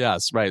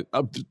 Yes, right.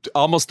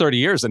 Almost 30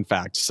 years, in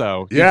fact.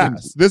 So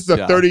yes, this is a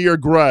 30-year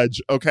grudge,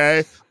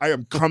 okay? I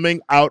am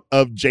coming out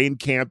of Jane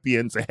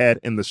Campion's head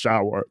in the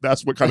shower.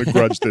 That's what kind of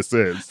grudge this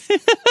is.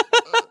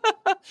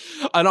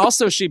 And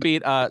also she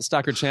beat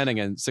Stockard Channing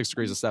in 6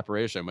 Degrees of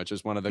Separation, which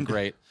is one of the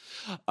great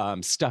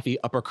stuffy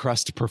upper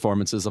crust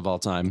performances of all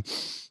time.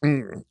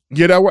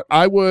 You know what?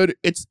 I would.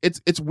 It's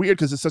weird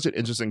because it's such an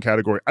interesting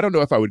category. I don't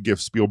know if I would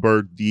give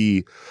Spielberg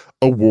the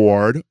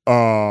award.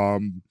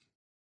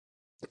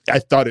 I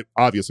thought it,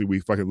 obviously we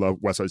fucking love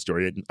West Side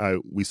Story,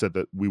 and we said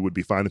that we would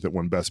be fine if it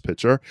won Best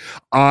Picture.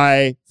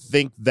 I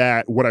think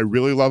that what I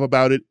really love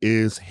about it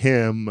is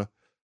him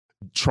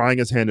trying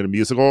his hand in a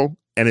musical,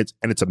 and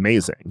it's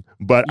amazing.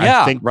 But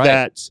I think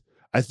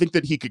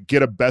that he could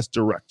get a Best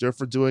Director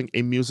for doing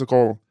a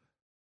musical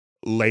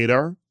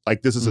later.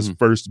 Like, this is his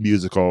first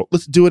musical.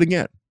 Let's do it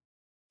again.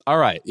 All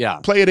right, yeah.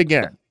 Play it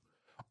again.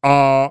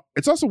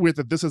 It's also weird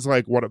that this is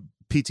like one of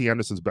P.T.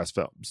 Anderson's best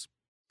films.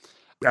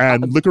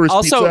 And Licorice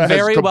also Pizza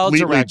very has well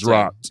completely directed.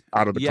 dropped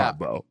out of the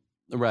combo.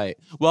 Right.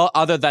 Well,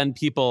 other than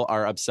people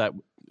are upset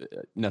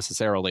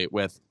necessarily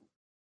with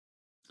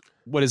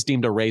what is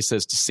deemed a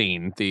racist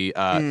scene. The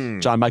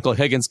John Michael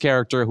Higgins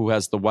character who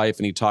has the wife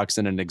and he talks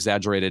in an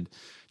exaggerated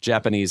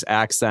Japanese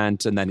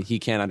accent and then he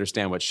can't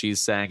understand what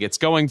she's saying. It's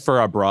going for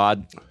a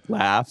broad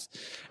laugh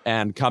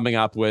and coming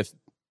up with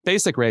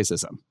basic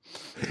racism.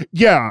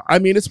 Yeah. I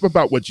mean, it's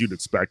about what you'd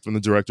expect from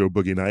the director of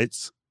Boogie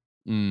Nights.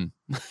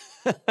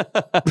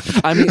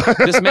 I mean,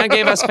 this man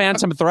gave us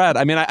Phantom Thread.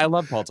 I mean, I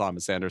love Paul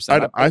Thomas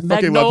Anderson. I fucking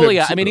Magnolia. love him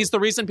too. I mean, he's the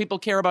reason people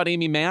care about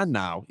Amy Mann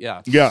now.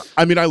 Yeah. Yeah.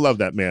 I mean, I love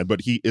that man,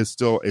 but he is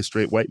still a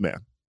straight white man.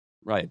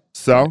 Right.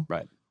 So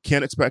right.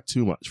 Can't expect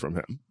too much from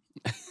him.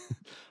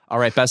 All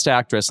right, Best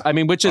Actress. I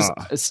mean, which is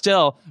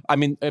still, I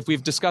mean, if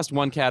we've discussed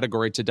one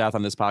category to death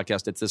on this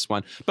podcast, it's this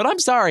one. But I'm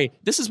sorry,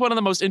 this is one of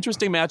the most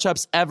interesting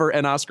matchups ever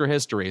in Oscar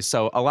history.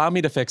 So allow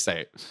me to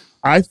fixate.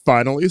 I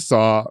finally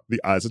saw The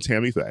Eyes of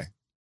Tammy Faye.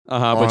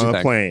 What'd you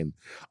think? Plane.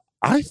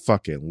 I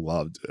fucking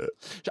loved it.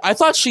 I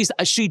thought she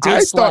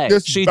did slay.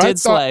 She did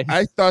slay.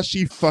 I thought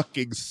she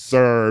fucking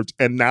served.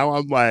 And now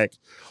I'm like,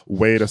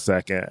 wait a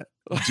second.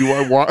 Do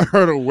I want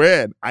her to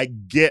win? I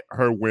get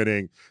her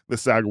winning the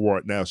SAG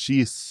Award now.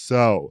 She's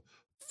so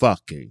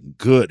fucking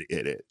good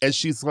at it. And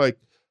she's like,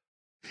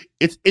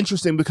 it's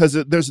interesting because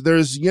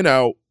there's, you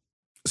know,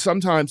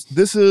 sometimes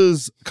this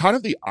is kind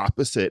of the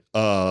opposite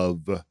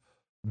of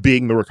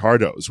being the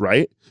Ricardos,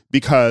 right?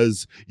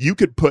 Because you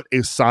could put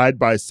a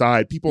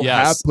side-by-side. People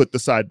have put the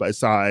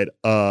side-by-side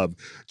of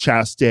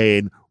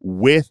Chastain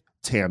with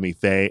Tammy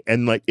Faye.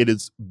 And like, it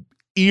is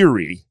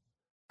eerie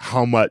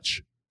how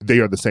much they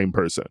are the same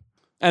person.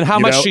 And how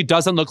much she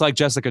doesn't look like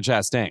Jessica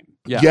Chastain.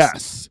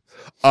 Yes.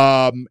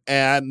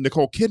 And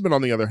Nicole Kidman,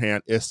 on the other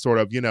hand, is sort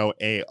of, you know,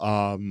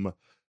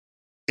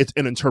 it's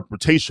an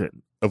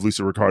interpretation of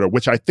Lisa Ricardo,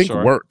 which I think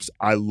works.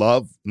 I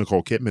love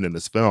Nicole Kidman in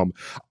this film.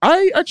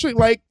 I actually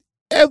like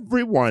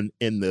everyone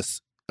in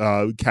this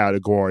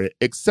category,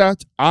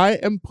 except I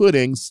am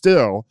putting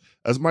still,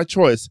 as my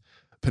choice,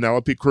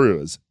 Penelope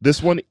Cruz.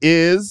 This one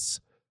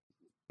is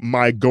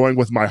my going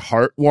with my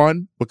heart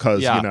one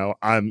because, you know,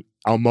 I'll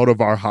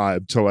Almodovar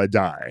hype till I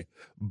die.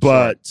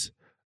 But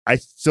I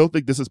still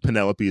think this is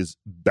Penelope's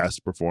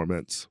best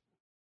performance.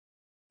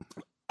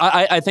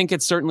 I think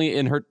it's certainly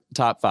in her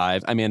top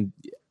 5. I mean,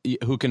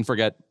 who can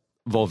forget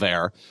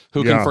Voltaire?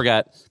 Who can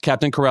forget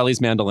Captain Corelli's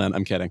mandolin?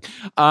 I'm kidding.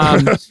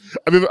 I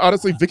mean,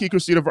 honestly, Vicky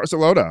Cristina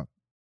Barcelona.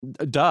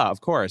 Duh,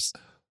 of course.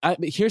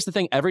 Here's the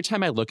thing. Every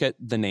time I look at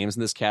the names in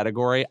this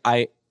category,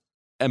 I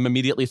am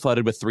immediately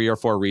flooded with 3 or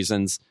 4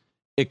 reasons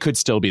it could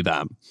still be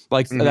them.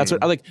 Like, that's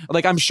what I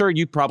like. I'm sure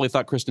you probably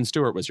thought Kristen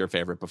Stewart was your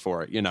favorite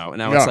before, you know, and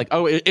now it's like,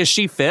 oh, is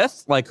she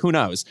 5th? Like, who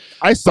knows?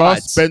 I saw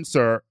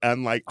Spencer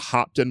and like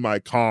hopped in my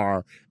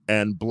car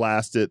and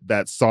blasted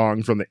that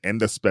song from the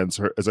end of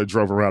Spencer as I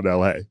drove around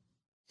LA.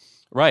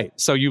 Right.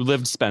 So you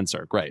lived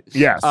Spencer. Great.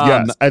 Yes.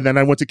 Yes. And then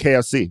I went to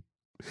KFC.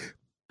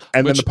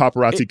 And then the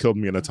paparazzi killed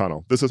me in a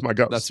tunnel. This is my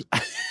ghost.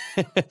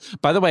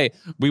 By the way,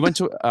 we went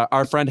to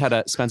our friend had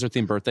a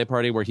Spencer-themed birthday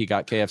party where he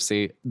got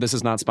KFC. This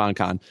is not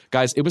SponCon.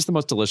 Guys, it was the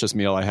most delicious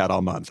meal I had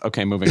all month.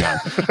 Okay, moving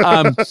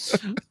on.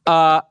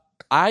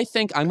 I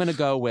think I'm going to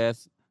go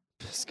with,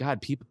 God,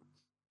 people.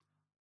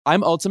 I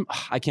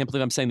can't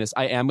believe I'm saying this.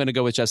 I am going to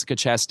go with Jessica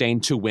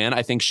Chastain to win.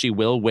 I think she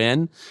will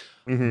win.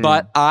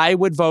 But I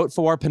would vote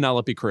for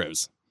Penelope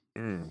Cruz.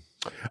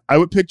 I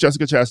would pick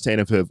Jessica Chastain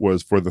if it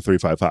was for the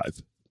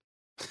 355.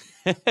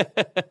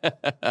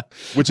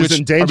 Which is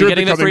in danger of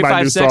becoming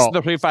my new salt.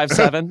 The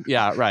 357?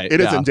 Yeah, right. It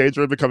is in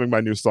danger of becoming my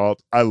new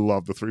salt. I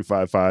love the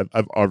 355.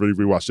 I've already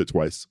rewatched it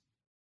twice.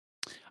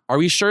 Are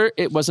we sure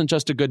it wasn't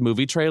just a good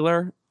movie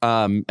trailer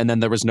and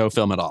then there was no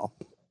film at all?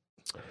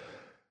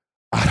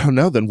 I don't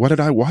know. Then what did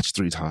I watch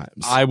 3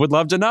 times? I would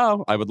love to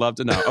know.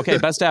 Okay,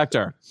 Best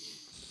Actor.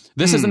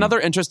 This is another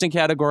interesting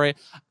category.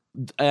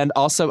 And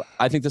also,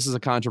 I think this is a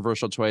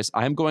controversial choice.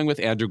 I am going with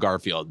Andrew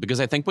Garfield because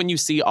I think when you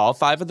see all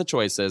 5 of the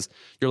choices,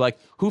 you're like,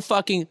 who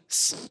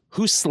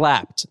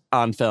slapped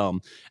on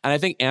film? And I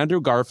think Andrew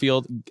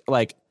Garfield,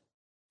 like,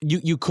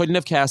 you couldn't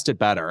have cast it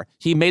better.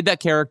 He made that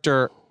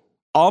character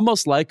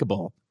almost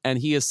likable, and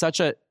he is such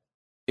a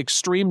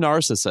extreme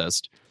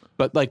narcissist,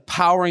 but like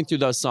powering through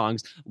those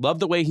songs. Love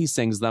the way he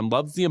sings them.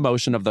 Love the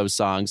emotion of those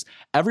songs.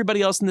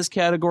 Everybody else in this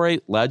category,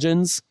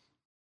 legends.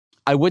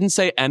 I wouldn't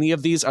say any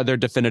of these are their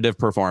definitive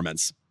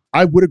performance.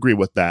 I would agree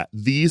with that.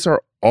 These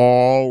are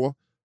all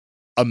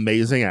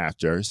amazing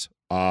actors.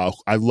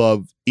 I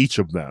love each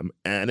of them.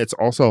 And it's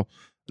also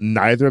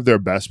neither of their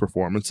best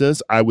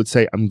performances. I would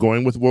say I'm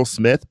going with Will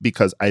Smith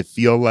because I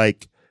feel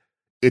like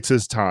it's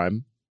his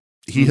time.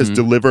 He has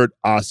delivered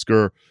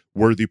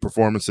Oscar-worthy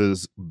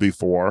performances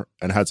before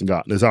and hasn't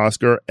gotten his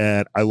Oscar.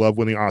 And I love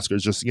winning Oscars.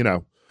 Just,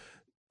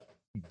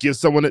 give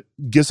someone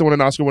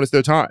an Oscar when it's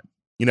their time.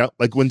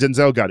 Like when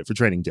Denzel got it for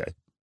Training Day.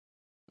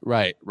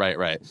 Right.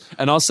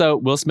 And also,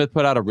 Will Smith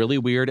put out a really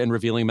weird and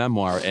revealing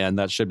memoir, and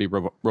that should be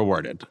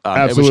rewarded.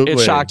 Absolutely.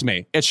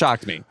 It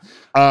shocked me.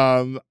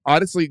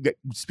 Honestly,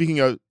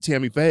 speaking of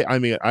Tammy Faye, I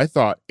mean, I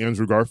thought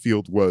Andrew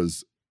Garfield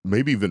was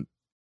maybe even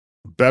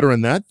better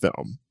in that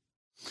film.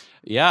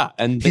 Yeah.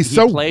 And he's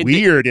so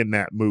weird in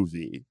that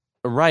movie.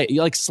 Right.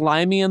 Like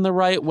slimy in the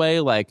right way,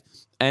 like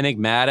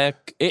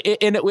enigmatic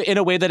in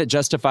a way that it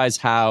justifies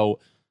how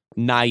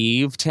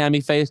naive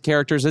Tammy Faye's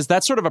characters is.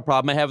 That's sort of a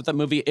problem I have with that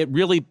movie. It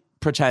really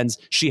pretends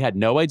she had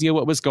no idea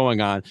what was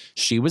going on.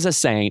 She was a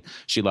saint.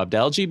 She loved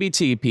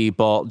LGBT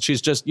people.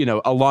 She's just,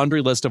 a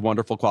laundry list of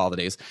wonderful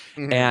qualities.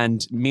 Mm-hmm.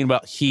 And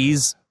meanwhile,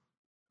 he's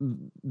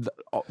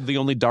the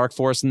only dark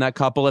force in that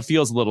couple. It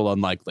feels a little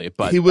unlikely,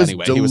 but he was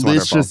wonderful. He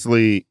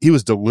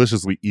was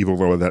deliciously evil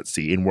though in that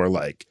scene where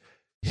like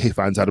he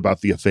finds out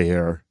about the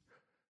affair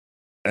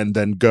and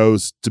then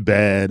goes to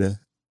bed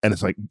and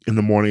it's like in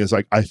the morning it's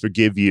like, I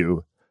forgive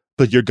you,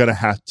 but you're going to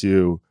have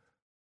to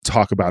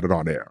talk about it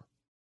on air.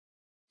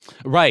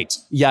 Right.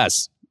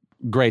 Yes.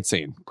 Great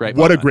scene. Great.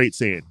 What a great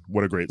scene.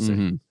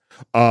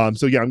 Mm-hmm.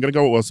 So yeah, I'm going to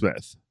go with Will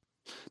Smith.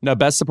 Now,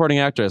 Best Supporting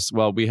Actress.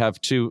 Well, we have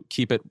 2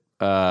 keep it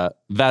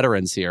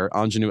veterans here,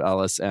 Anjanou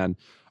Ellis and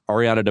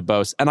Ariana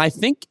DeBose. And I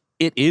think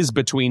it is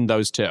between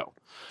those 2.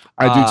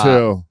 I do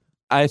too.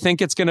 I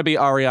think it's going to be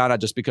Ariana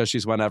just because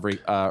she's won every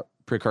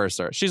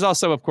precursor. She's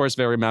also, of course,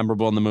 very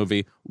memorable in the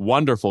movie.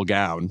 Wonderful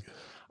gown.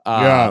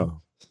 Yeah.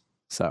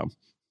 So.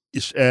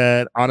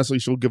 And honestly,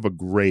 she'll give a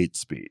great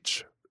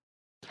speech.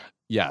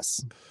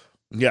 Yes.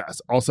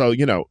 Also,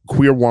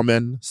 queer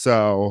woman.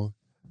 So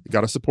you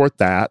got to support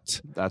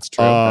that. That's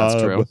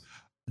true.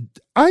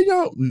 I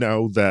don't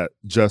know that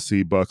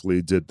Jessie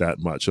Buckley did that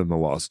much in The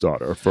Lost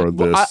Daughter for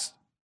this.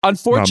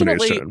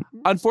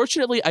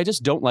 Unfortunately, I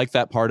just don't like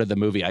that part of the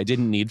movie. I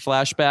didn't need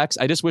flashbacks.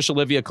 I just wish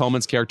Olivia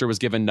Colman's character was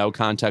given no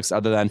context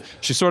other than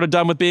she's sort of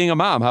done with being a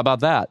mom. How about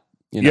that?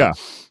 Yeah.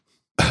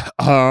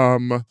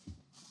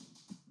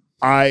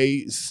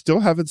 I still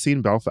haven't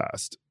seen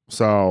Belfast,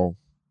 so.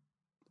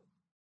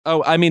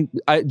 Oh, I mean,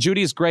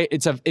 Judy's great.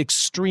 It's an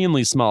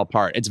extremely small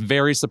part. It's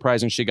very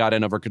surprising she got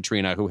in over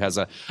Katrina, who has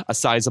a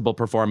sizable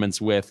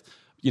performance with,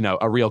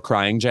 a real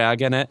crying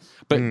jag in it.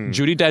 But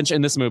Judi Dench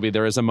in this movie,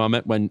 there is a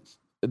moment when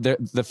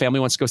the family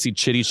wants to go see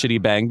Chitty Chitty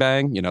Bang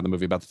Bang, the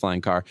movie about the flying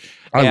car.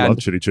 I love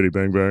Chitty Chitty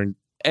Bang Bang.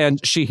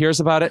 And she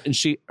hears about it, and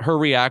her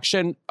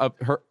reaction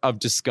of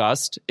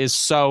disgust is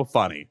so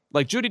funny.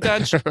 Like Judi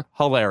Dench,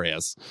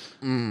 hilarious.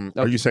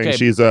 Are you saying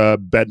she's a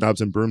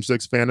Bedknobs and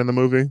Broomsticks fan in the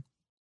movie?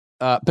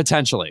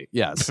 Potentially,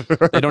 yes.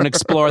 They don't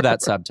explore that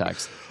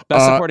subtext.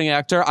 Best Supporting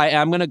Actor, I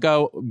am going to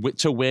go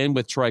to win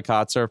with Troy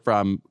Kotsur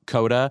from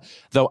Coda,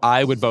 though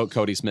I would vote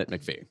Cody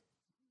Smith-McPhee.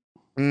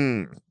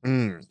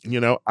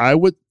 I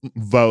would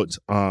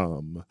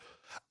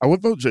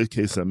vote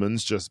J.K.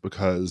 Simmons just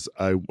because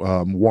I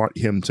want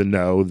him to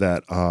know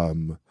that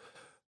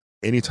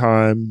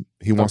anytime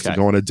he wants to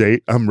go on a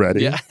date, I'm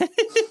ready. Yeah.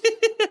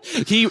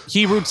 He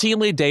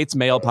routinely dates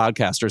male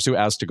podcasters who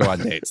ask to go on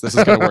dates. This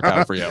is going to work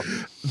out for you.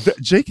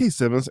 J.K.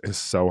 Simmons is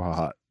so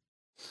hot.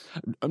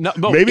 No,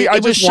 maybe I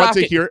just want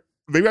to hear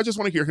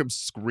him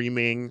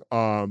screaming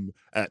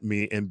at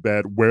me in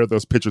bed. Where are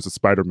those pictures of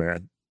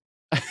Spider-Man?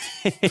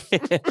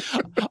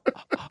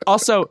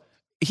 Also,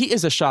 he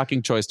is a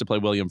shocking choice to play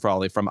William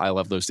Frawley from I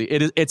Love Lucy.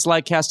 It's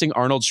like casting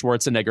Arnold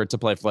Schwarzenegger to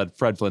play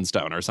Fred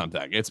Flintstone or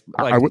something. It's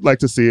like, I would like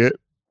to see it.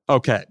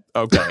 Okay.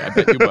 I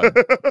bet you would.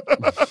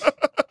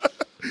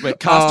 Wait,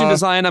 costume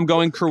design, I'm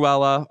going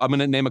Cruella. I'm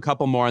going to name a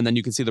couple more, and then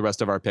you can see the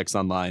rest of our picks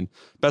online.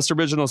 Best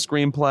original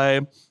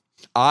screenplay.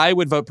 I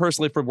would vote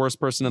personally for Worst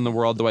Person in the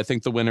World, though I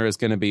think the winner is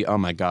going to be, oh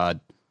my God,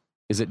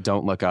 Is it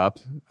Don't Look Up?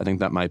 I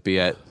think that might be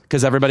it.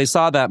 Because everybody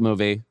saw that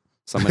movie.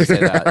 So I'm going to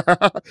say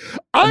that.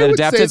 And then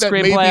adapted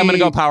screenplay, I'm going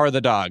to go Power of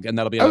the Dog. And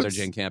that'll be another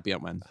Jane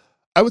Campion win.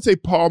 I would say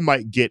Paul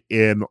might get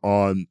in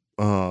on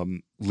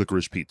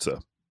Licorice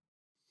Pizza.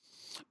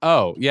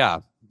 Oh,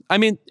 yeah. I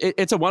mean,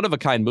 it's a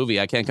one-of-a-kind movie.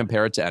 I can't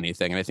compare it to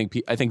anything. And I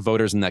think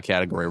voters in that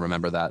category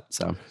remember that.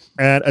 So,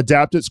 and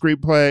adapted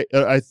screenplay,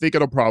 I think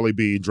it'll probably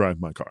be Drive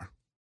My Car.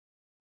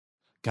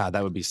 God,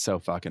 that would be so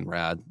fucking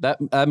rad.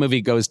 That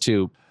movie goes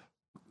to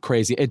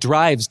crazy. It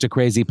drives to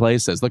crazy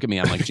places. Look at me.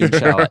 I'm like Gene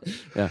Shalit.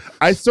 Yeah.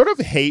 I sort of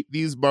hate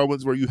these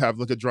moments where you have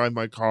like a Drive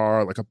My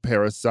Car, like a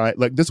Parasite.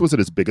 Like this wasn't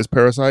his biggest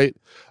Parasite.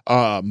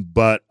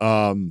 But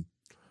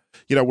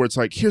you know, where it's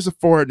like, here's a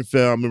foreign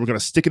film and we're going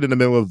to stick it in the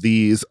middle of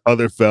these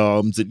other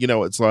films. And, you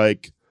know, it's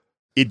like,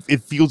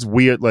 it feels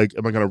weird. Like,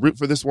 am I going to root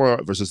for this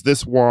one versus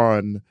this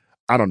one?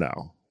 I don't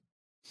know.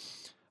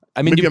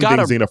 I mean, maybe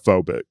I'm being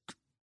xenophobic.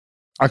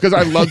 Because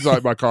I love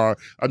Drive My Car.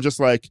 I'm just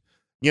like,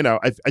 you know,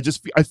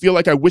 I feel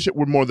like I wish it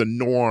were more the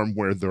norm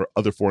where there are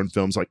other foreign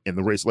films like in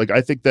the race. Like, I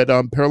think that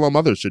Parallel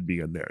Mothers should be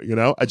in there, you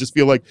know? I just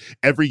feel like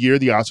every year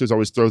the Oscars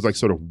always throws like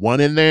sort of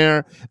one in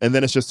there. And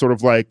then it's just sort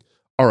of like,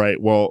 all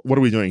right, well, what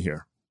are we doing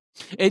here?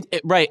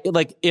 Right.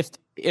 Like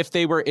if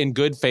they were in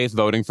good faith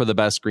voting for the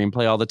best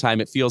screenplay all the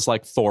time, it feels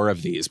like 4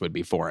 of these would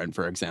be foreign,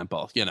 for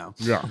example, you know?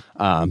 Yeah.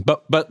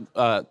 But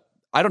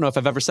I don't know if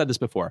I've ever said this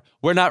before.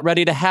 We're not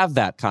ready to have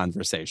that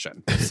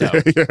conversation. So,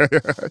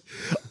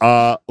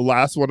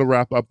 last one to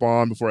wrap up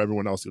on before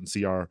everyone else can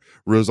see our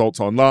results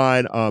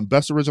online.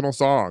 Best original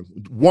song.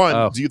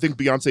 1, do you think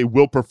Beyonce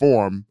will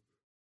perform?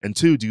 And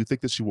 2, do you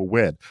think that she will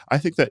win? I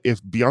think that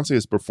if Beyonce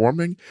is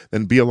performing,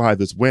 then Be Alive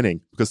is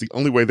winning, because the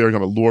only way they're going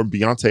to lure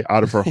Beyonce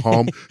out of her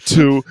home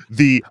to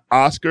the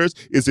Oscars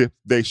is if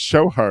they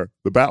show her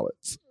the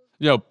ballots.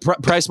 You know,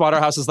 Price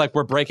Waterhouse is like,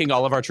 we're breaking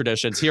all of our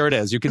traditions. Here it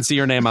is. You can see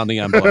your name on the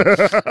envelope.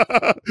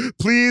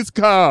 Please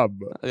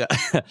come. Yeah.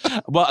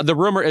 Well, the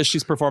rumor is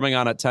she's performing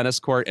on a tennis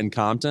court in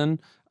Compton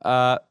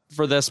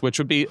for this, which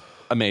would be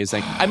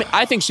amazing. I mean,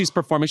 I think she's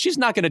performing. She's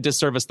not going to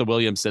disservice the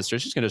Williams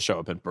sisters. She's going to show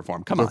up and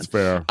perform. Come on. That's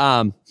fair.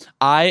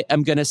 I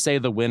am going to say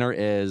the winner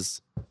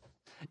is...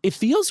 It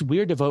feels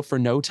weird to vote for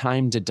No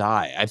Time to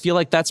Die. I feel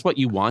like that's what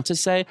you want to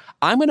say.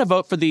 I'm going to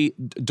vote for the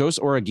Dos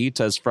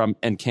Oruguitas from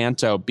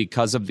Encanto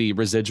because of the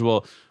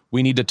residual,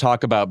 we need to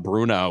talk about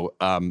Bruno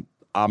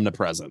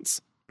omnipresence.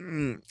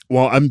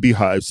 Well, I'm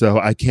Beehive, so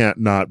I can't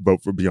not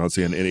vote for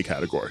Beyonce in any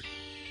category.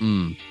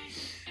 Okay.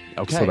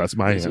 So that's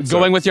my answer.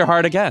 Going with your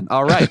heart again.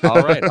 All right.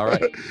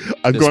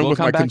 I'm going with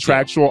my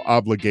contractual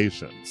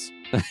obligations.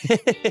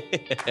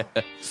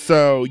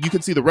 So you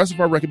can see the rest of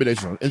our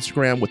recommendations on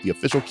Instagram with the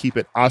official Keep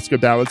It Oscar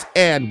ballots.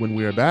 And when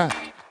we're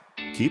back,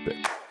 keep it.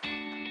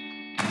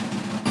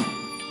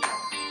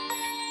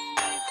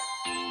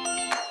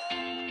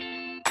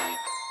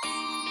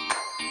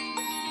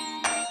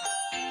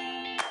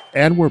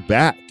 And we're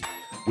back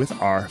with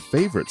our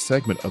favorite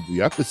segment of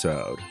the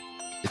episode.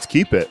 It's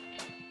Keep It.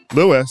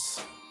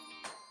 Lewis.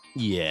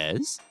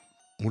 Yes?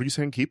 What are you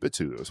saying keep it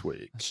to this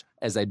week?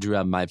 As I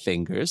drum my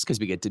fingers, because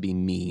we get to be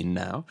mean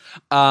now.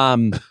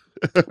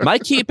 My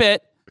keep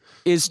it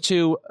is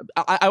to,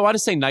 I want to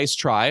say nice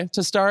try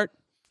to start,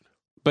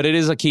 but it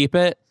is a keep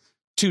it,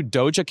 to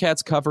Doja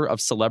Cat's cover of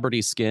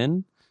Celebrity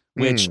Skin,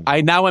 which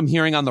I now am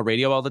hearing on the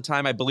radio all the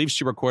time. I believe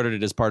she recorded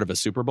it as part of a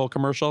Super Bowl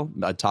commercial,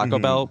 a Taco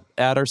Bell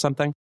ad or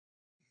something.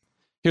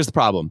 Here's the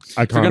problem.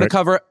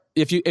 Iconic.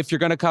 If you're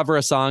going to cover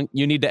a song,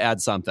 you need to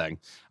add something.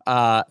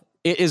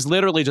 It is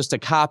literally just a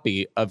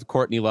copy of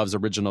Courtney Love's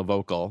original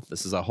vocal.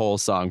 This is a whole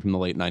song from the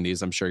late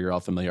 90s. I'm sure you're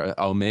all familiar.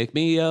 Oh, Make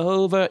Me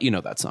Over. You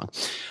know that song.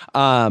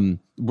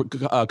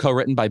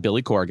 Co-written by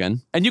Billy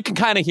Corgan. And you can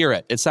kind of hear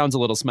it. It sounds a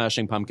little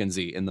Smashing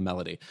Pumpkins-y in the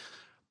melody.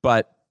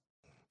 But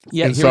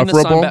yeah, hearing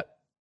the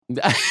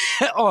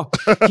song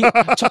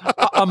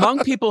among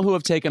people who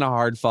have taken a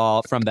hard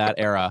fall from that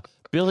era,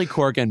 Billy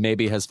Corgan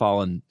maybe has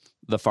fallen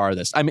the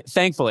farthest. I mean,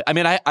 thankfully. I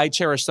mean, I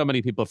cherish so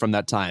many people from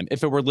that time.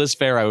 If it were Liz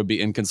Phair, I would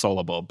be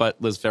inconsolable, but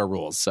Liz Phair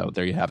rules. So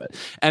there you have it.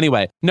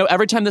 Anyway, no,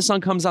 every time this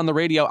song comes on the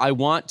radio, I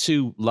want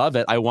to love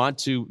it. I want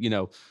to,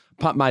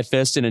 pump my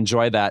fist and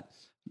enjoy that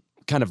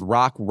kind of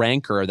rock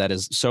rancor that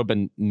has so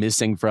been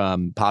missing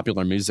from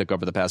popular music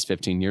over the past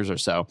 15 years or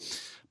so.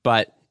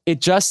 But it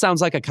just sounds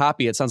like a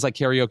copy. It sounds like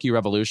Karaoke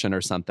Revolution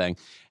or something.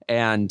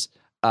 And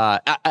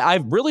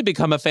I've really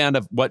become a fan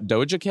of what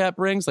Doja Cat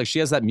brings. Like, she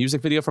has that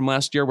music video from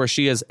last year where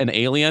she is an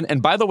alien. And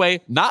by the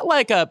way, not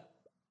like a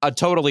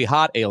totally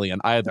hot alien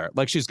either.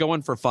 Like, she's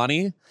going for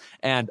funny.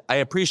 And I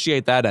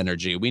appreciate that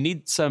energy. We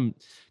need some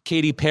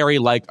Katy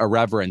Perry-like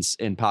irreverence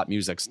in pop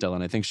music still.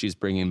 And I think she's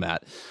bringing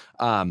that.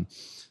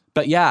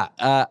 But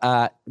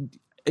yeah,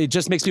 it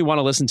just makes me want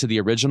to listen to the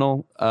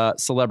original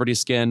Celebrity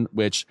Skin,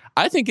 which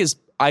I think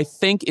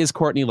is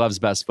Courtney Love's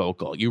best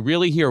vocal. You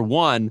really hear,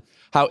 one,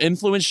 how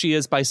influenced she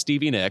is by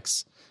Stevie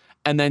Nicks,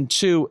 and then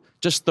 2,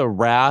 just the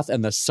wrath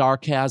and the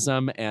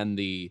sarcasm and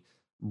the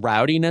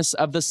rowdiness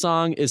of the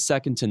song is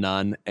second to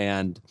none.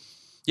 And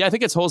yeah, I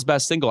think it's Hole's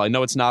best single. I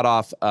know it's not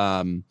off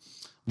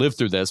Live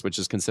Through This, which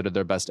is considered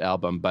their best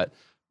album, but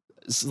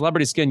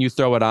Celebrity Skin, you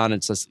throw it on,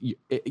 it's just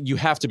you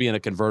have to be in a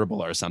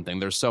convertible or something.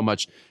 There's so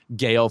much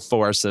gale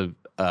force of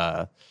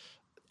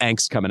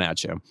angst coming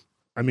at you.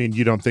 I mean,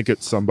 you don't think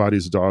it's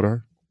somebody's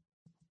daughter?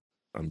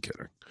 I'm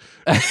kidding.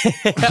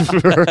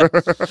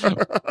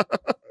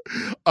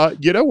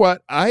 You know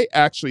what? I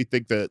actually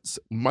think that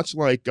much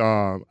like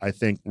I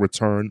think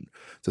Return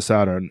to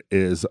Saturn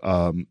is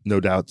no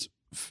doubt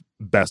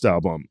best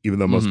album, even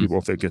though most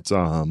people think it's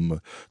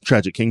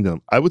Tragic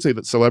Kingdom. I would say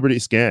that Celebrity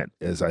Skin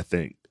is, I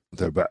think,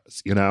 their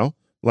best. You know,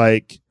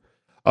 like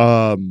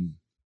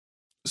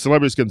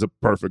Celebrity Skin's a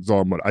perfect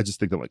song, but I just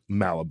think that like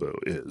Malibu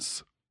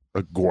is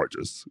a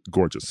gorgeous,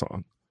 gorgeous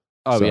song.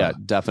 Oh, so. Yeah,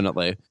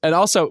 definitely. And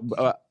also,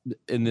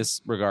 in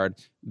this regard,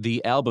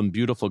 the album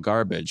Beautiful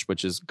Garbage,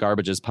 which is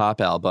Garbage's pop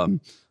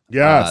album,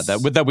 yes,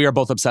 that we are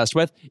both obsessed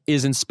with,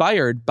 is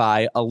inspired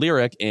by a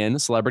lyric in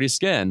Celebrity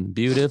Skin.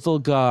 Beautiful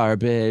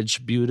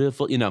garbage,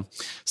 beautiful,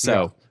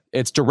 So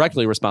it's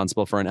directly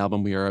responsible for an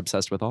album we are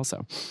obsessed with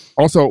also.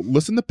 Also,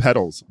 listen to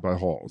Petals by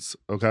Halls,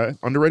 okay?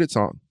 Underrated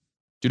song.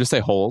 Did you just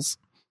say Holes?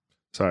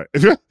 Sorry.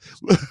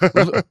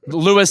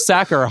 Louis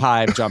Sacker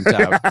Hive jumped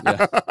out.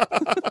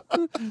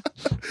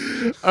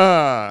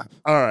 Yeah.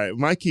 All right.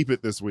 My Keep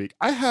It this week.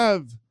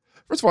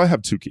 First of all, I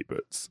have two Keep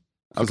It's.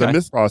 As I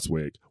missed last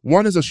week.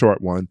 One is a short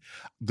one.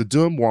 The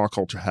Deuxmoi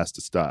culture has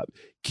to stop.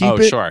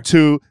 Keep it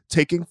to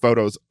taking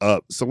photos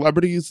of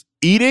celebrities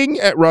eating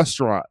at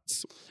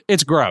restaurants.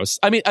 It's gross.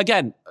 I mean,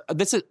 again,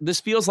 this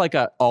feels like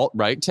a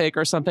alt-right take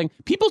or something.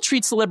 People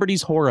treat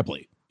celebrities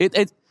horribly.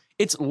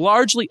 It's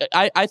largely,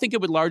 I think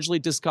it would largely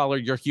discolor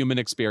your human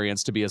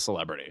experience to be a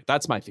celebrity.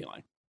 That's my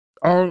feeling.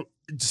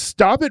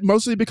 Stop it,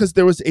 mostly because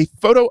there was a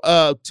photo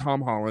of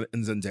Tom Holland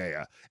and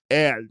Zendaya.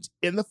 And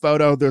in the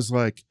photo, there's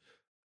like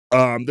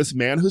this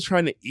man who's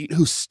trying to eat,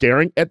 who's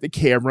staring at the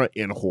camera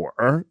in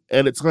horror.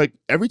 And it's like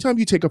every time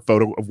you take a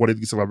photo of one of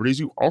these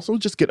celebrities, you also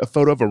just get a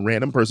photo of a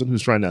random person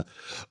who's trying to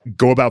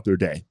go about their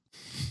day.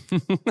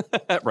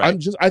 Right.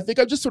 I think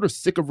I'm just sort of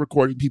sick of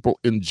recording people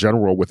in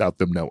general without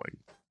them knowing.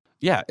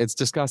 Yeah, it's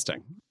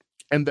disgusting.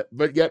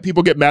 But yet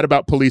people get mad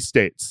about police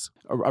states.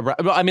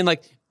 I mean,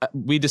 like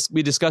we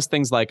discuss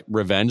things like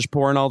revenge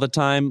porn all the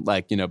time,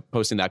 like,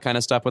 posting that kind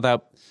of stuff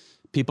without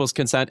people's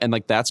consent. And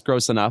like, that's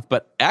gross enough.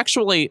 But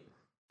actually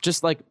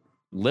just like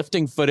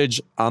lifting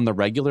footage on the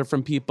regular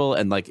from people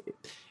and like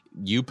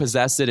you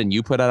possess it and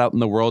you put it out in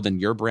the world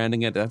and you're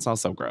branding it. That's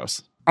also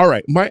gross. All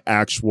right. My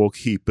actual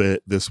Keep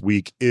It this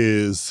week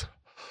is...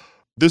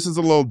 This is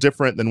a little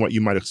different than what you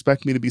might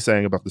expect me to be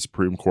saying about the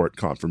Supreme Court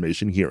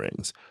confirmation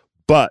hearings.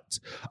 But,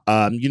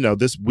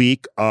 this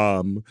week,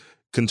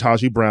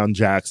 Ketanji Brown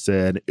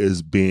Jackson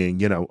is being,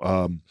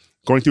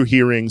 going through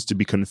hearings to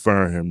be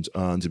confirmed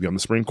to be on the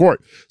Supreme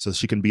Court. So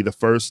she can be the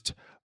first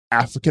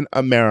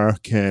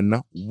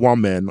African-American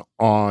woman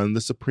on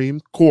the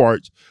Supreme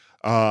Court,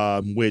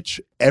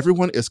 which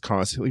everyone is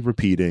constantly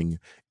repeating.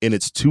 In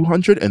its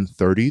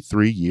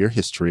 233-year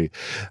history,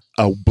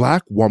 a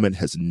Black woman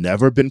has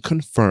never been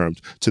confirmed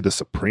to the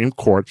Supreme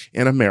Court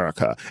in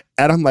America.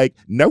 And I'm like,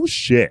 no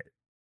shit.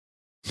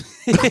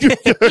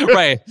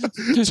 Right.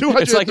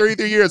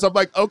 233 years. I'm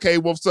like, okay,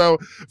 well, so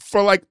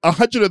for like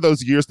 100 of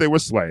those years, they were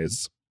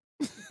slaves.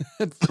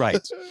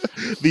 Right.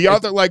 The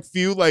other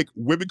few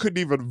women couldn't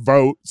even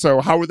vote.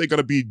 So how are they going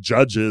to be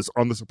judges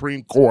on the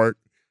Supreme Court?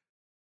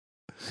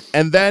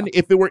 And then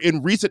if it were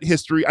in recent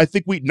history, I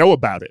think we'd know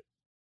about it.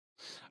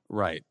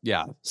 Right.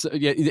 Yeah. So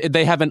yeah,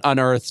 they haven't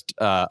unearthed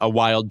a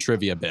wild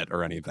trivia bit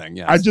or anything.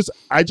 Yeah. I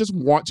just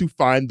want to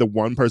find the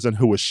one person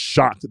who was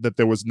shocked that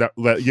there was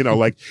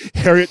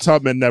Harriet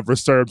Tubman never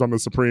served on the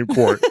Supreme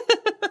Court.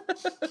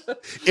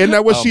 Isn't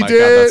that what she did?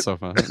 God, that's so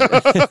funny.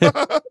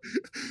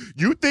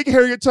 You think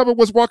Harriet Tubman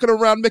was walking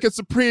around making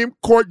Supreme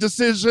Court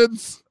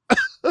decisions?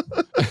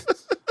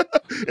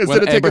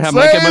 Instead of taking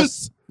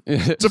slaves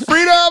to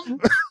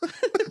freedom?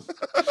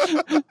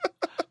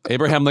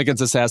 Abraham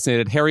Lincoln's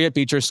assassinated. Harriet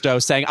Beecher Stowe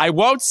saying, "I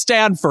won't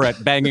stand for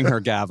it," banging her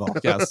gavel.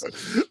 Yes.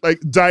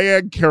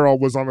 Diane Carroll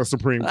was on the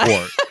Supreme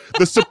Court.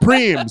 The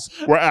Supremes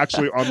were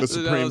actually on the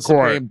Supreme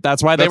Court.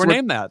 That's why they were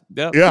named that.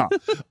 Yep. Yeah.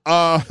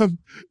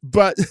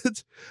 But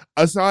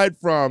aside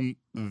from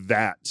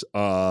that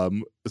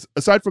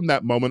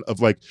moment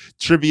of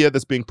trivia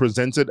that's being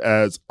presented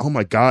as, oh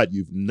my God,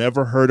 you've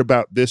never heard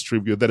about this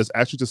trivia, that is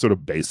actually just sort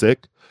of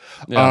basic.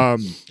 Yeah.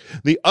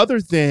 The other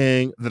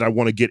thing that I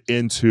want to get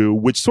into,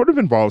 which sort of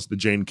involves the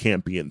Jane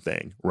Campion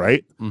thing,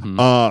 right?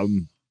 Mm-hmm.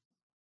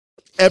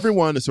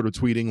 Everyone is sort of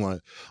tweeting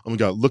oh my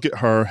God, look at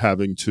her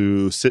having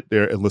to sit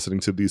there and listening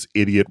to these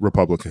idiot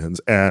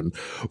Republicans. And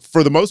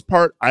for the most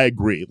part, I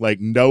agree.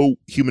 No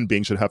human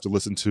being should have to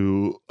listen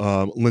to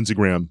Lindsey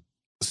Graham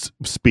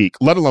speak,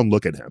 let alone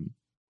look at him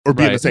or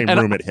be in the same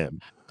room at him.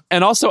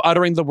 And also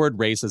uttering the word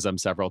racism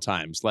several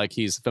times, like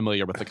he's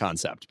familiar with the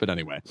concept. But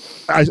anyway.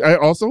 I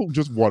also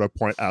just want to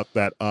point out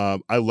that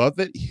I love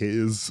that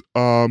his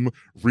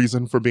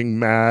reason for being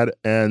mad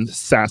and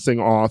sassing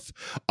off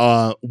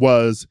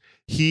was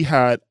he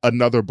had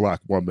another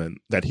Black woman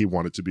that he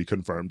wanted to be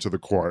confirmed to the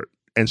court,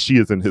 and she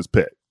is in his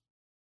pit.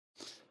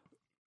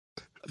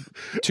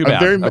 Too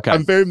bad.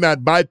 I'm very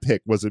mad my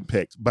pick wasn't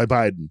picked by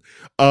Biden.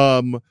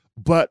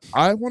 But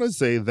I want to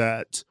say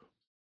that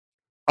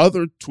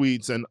other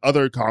tweets and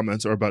other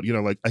comments are about,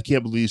 like, I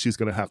can't believe she's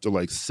going to have to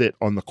like sit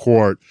on the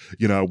court,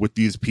 with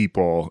these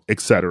people,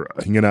 etc.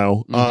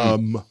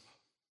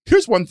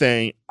 Here's one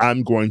thing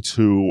I'm going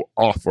to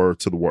offer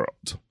to the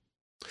world.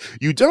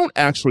 You don't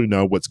actually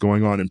know what's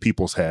going on in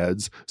people's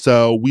heads,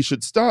 so we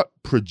should stop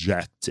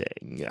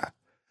projecting.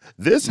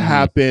 This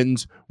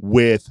happened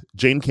with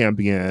Jane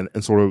Campion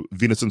and sort of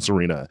Venus and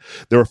Serena.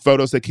 There were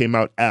photos that came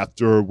out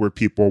after where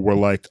people were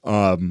like,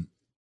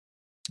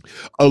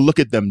 look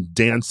at them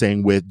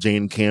dancing with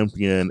Jane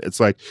Campion. It's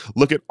like,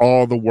 look at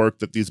all the work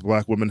that these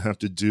Black women have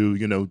to do,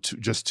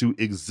 to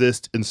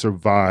exist and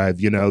survive.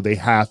 They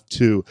have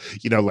to,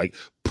 like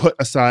put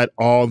aside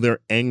all their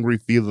angry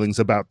feelings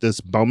about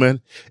this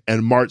moment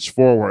and march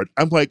forward.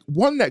 I'm like,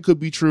 one, that could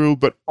be true,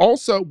 but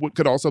also what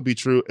could also be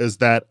true is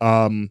that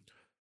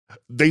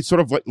they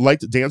sort of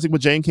liked dancing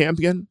with Jane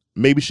Campion.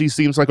 Maybe she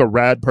seems like a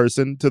rad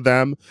person to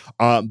them.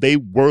 They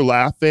were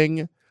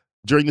laughing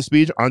during the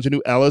speech. Aunjanue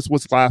Ellis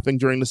was laughing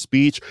during the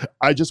speech.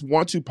 I just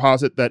want to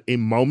posit that a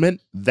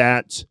moment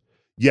that,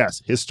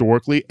 yes,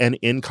 historically and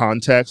in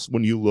context,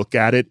 when you look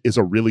at it, is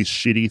a really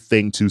shitty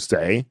thing to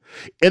say.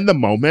 In the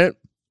moment,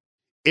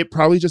 it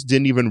probably just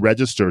didn't even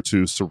register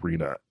to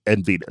Serena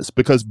and Venus,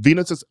 because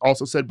Venus has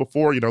also said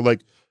before,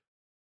 like,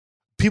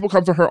 people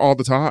come for her all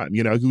the time,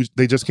 who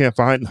they just can't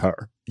find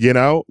her,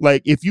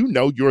 like, if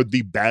you're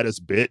the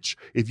baddest bitch,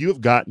 if you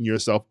have gotten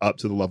yourself up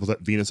to the levels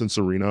that Venus and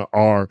Serena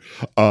are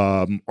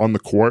on the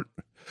court,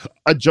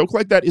 a joke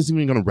like that isn't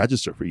even going to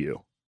register for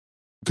you,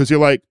 because you're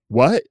like,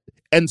 what?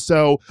 And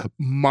so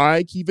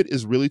my keep it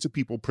is really to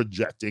people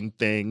projecting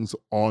things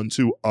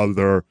onto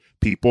other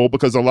people,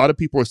 because a lot of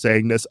people are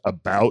saying this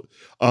about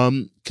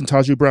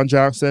Ketanji Brown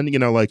Jackson,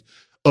 like,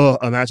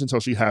 imagine till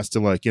she has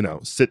to, like,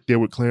 sit there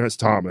with Clarence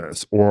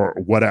Thomas or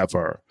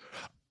whatever.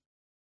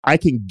 I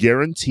can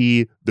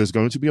guarantee there's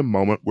going to be a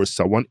moment where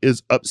someone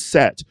is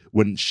upset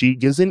when she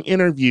gives an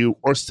interview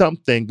or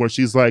something where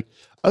she's like,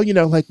 oh,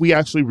 like, we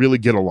actually really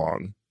get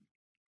along.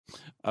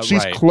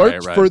 She's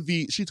clerked for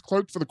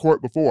the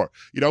court before.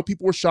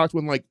 People were shocked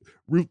when, like,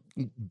 Ruth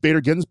Bader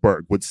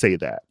Ginsburg would say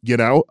that,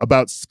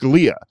 about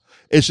Scalia.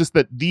 It's just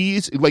that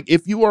these, like,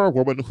 if you are a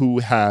woman who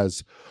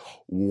has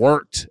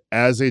worked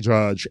as a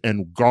judge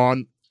and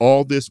gone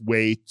all this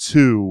way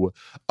to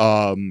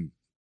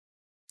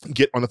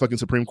get on the fucking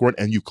Supreme Court,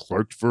 and you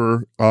clerked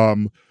for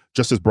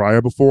Justice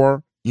Breyer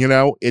before,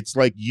 it's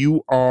like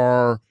you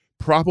are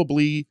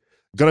probably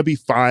gonna be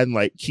fine,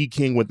 like,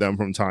 key-king with them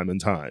from time to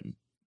time.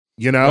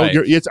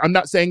 Right. I'm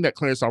not saying that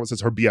Clarence Thomas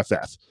is her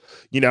BFF,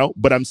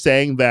 but I'm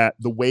saying that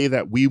the way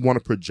that we want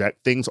to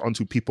project things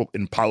onto people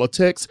in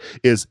politics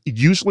is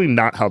usually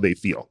not how they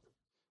feel.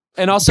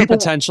 And also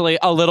potentially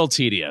a little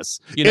tedious.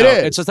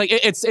 It's just like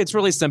it's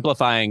really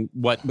simplifying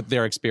what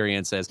their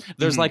experience is.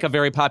 There's like a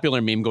very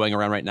popular meme going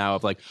around right now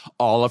of like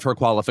all of her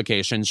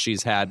qualifications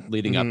she's had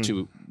leading up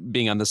to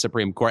being on the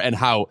Supreme Court, and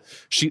how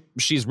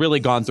she's really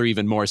gone through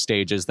even more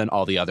stages than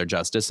all the other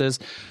justices.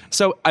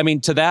 So, I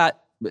mean,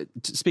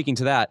 speaking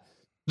to that,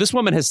 this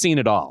woman has seen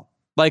it all.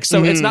 Like,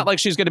 so it's not like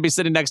she's going to be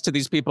sitting next to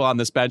these people on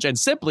this bench and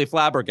simply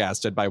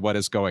flabbergasted by what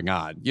is going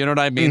on. You know what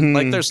I mean?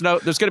 Like, there's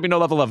going to be no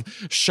level of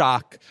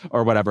shock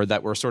or whatever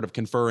that we're sort of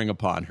conferring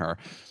upon her.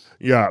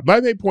 Yeah, my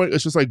main point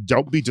is just like,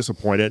 don't be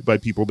disappointed by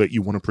people that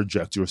you want to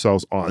project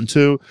yourselves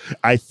onto.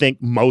 I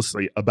think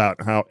mostly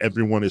about how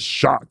everyone is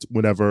shocked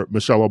whenever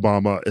Michelle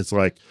Obama is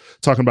like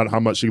talking about how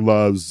much she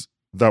loves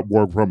that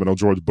war criminal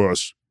George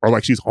Bush, or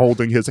like she's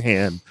holding his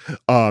hand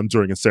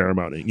during a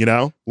ceremony,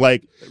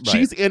 like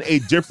she's in a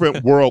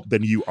different world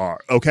than you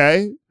are.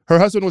 Okay, her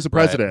husband was a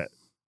president.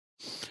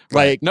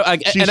 Right. Like, no,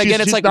 and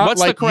again, it's like,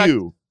 what's like the correct?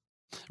 You.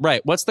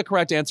 Right. What's the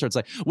correct answer? It's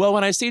like, well,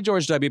 when I see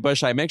George W.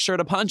 Bush, I make sure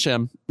to punch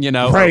him,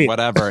 right. or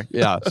whatever.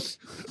 Yeah.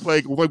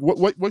 like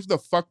what the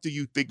fuck do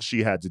you think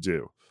she had to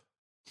do?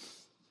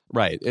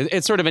 Right.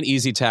 It's sort of an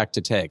easy tack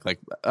to take. Like,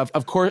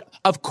 of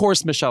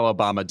course, Michelle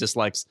Obama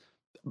dislikes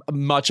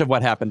much of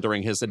what happened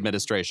during his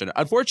administration.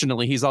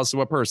 Unfortunately, he's also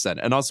a person,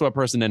 and also a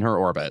person in her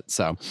orbit.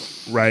 So,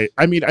 right.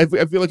 I mean, I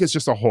feel like it's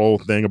just a whole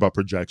thing about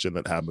projection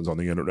that happens on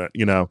the internet.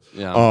 Yeah.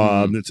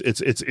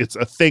 It's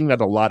a thing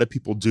that a lot of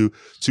people do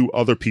to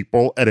other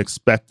people, and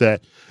expect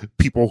that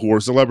people who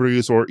are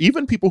celebrities, or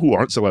even people who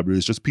aren't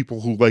celebrities, just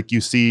people who, like, you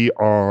see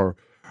are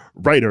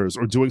writers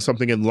or doing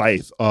something in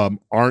life,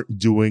 aren't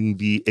doing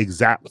the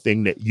exact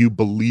thing that you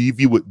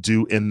believe you would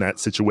do in that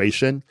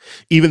situation,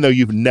 even though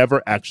you've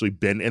never actually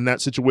been in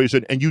that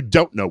situation and you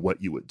don't know what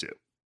you would do.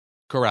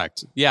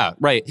 Correct. Yeah,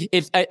 right.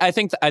 I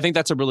think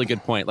that's a really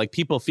good point. Like,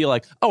 people feel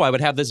like, oh, I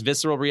would have this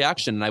visceral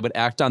reaction and I would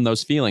act on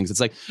those feelings. It's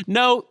like,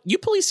 no, you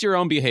police your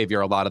own behavior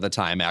a lot of the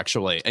time,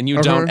 actually, and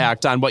you don't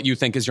act on what you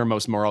think is your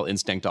most moral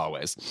instinct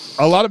always.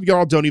 A lot of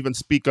y'all don't even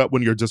speak up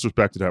when you're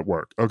disrespected at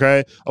work,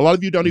 okay? A lot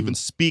of you don't even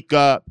speak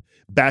up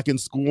back in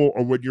school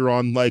or when you're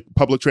on like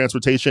public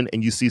transportation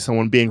and you see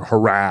someone being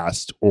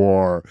harassed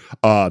or,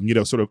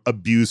 sort of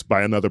abused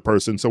by another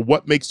person. So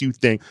what makes you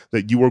think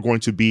that you are going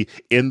to be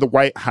in the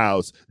White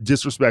House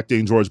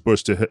disrespecting George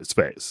Bush to his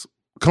face?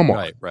 Come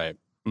on. Right.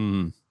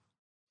 Mm.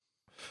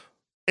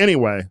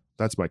 Anyway,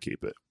 that's my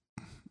keep it.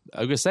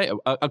 I was going to say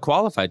a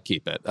qualified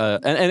keep it,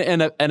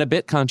 and a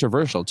bit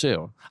controversial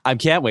too. I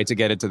can't wait to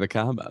get into the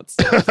comments.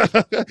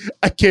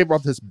 I came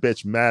off this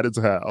bitch mad as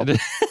hell.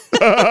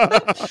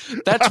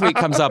 That tweet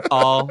comes up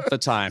all the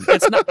time.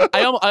 It's not.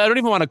 I don't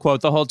even want to quote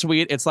the whole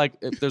tweet. It's like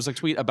there's a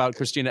tweet about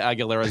Christina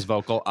Aguilera's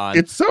vocal on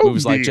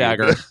Moves Like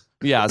Jagger.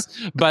 Yes,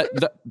 but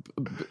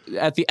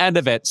at the end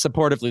of it,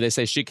 supportively, they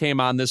say she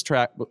came on this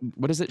track.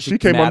 What is it? She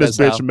came on this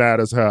bitch mad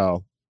as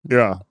hell.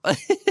 Yeah.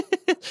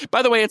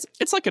 By the way,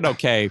 it's like an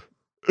okay.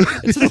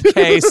 It's an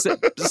okay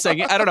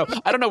singing. I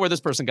don't know where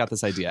this person got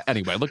this idea.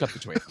 Anyway, look up the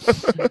tweet.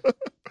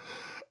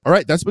 All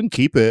right, that's been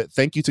Keep It.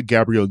 Thank you to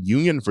Gabrielle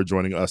Union for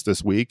joining us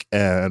this week.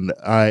 And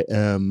I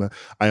am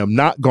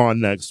not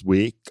gone next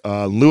week.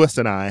 Lewis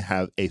and I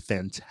have a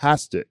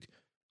fantastic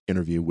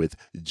interview with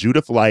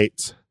Judith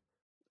Light,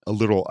 a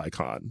little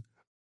icon.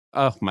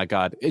 Oh my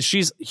God.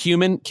 She's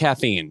human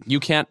caffeine. You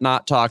can't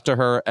not talk to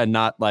her and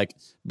not like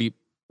be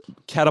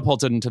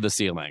catapulted into the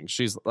ceiling.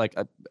 She's like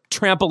a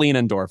trampoline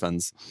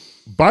endorphins.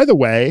 By the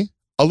way,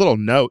 a little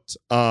note,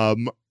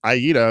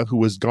 Aida, who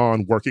was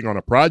gone working on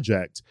a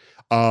project,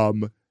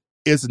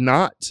 is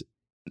not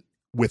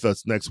with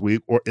us next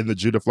week or in the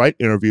Judith Light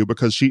interview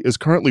because she is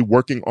currently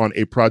working on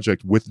a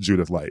project with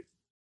Judith Light.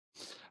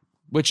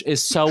 Which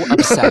is so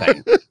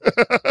upsetting.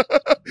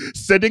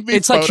 Sending me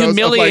it's like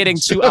humiliating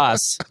to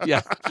us.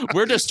 Yeah.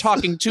 We're just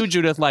talking to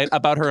Judith Light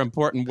about her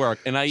important work.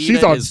 And Aida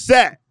she's on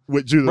set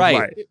with Judith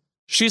Light.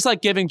 She's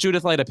like giving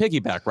Judith Light a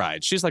piggyback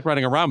ride. She's like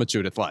running around with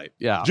Judith Light.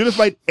 Yeah. Judith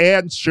Light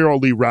and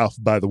Cheryl Lee Ralph,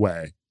 by the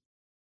way.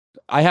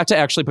 I have to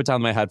actually put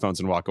down my headphones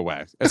and walk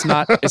away. It's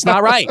not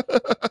right.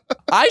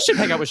 I should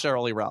hang out with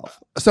Cheryl Lee Ralph.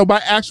 So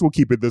my actual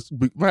keep it this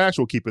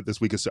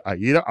week is to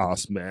Aida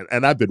Osman,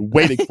 and I've been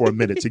waiting for a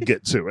minute to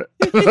get to it.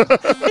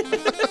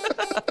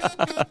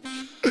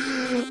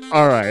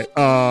 All right.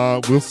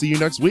 We'll see you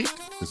next week.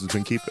 This has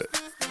been Keep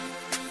It.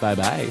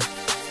 Bye-bye.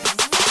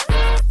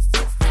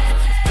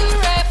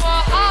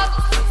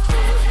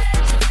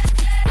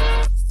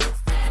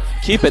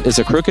 Keep It is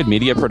a Crooked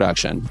Media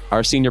production.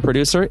 Our senior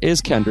producer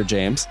is Kendra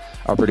James.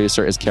 Our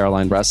producer is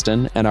Caroline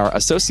Reston. And our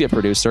associate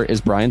producer is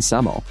Brian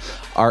Semmel.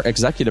 Our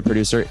executive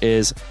producer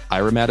is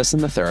Ira Madison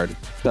III.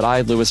 But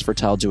I, Louis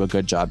Fertel, do a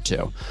good job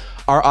too.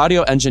 Our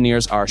audio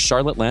engineers are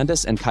Charlotte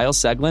Landis and Kyle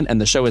Seglin, and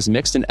the show is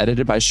mixed and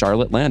edited by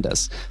Charlotte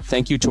Landis.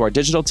 Thank you to our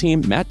digital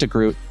team, Matt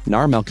DeGroot,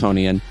 Nar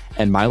Melkonian,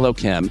 and Milo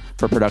Kim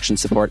for production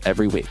support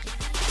every week.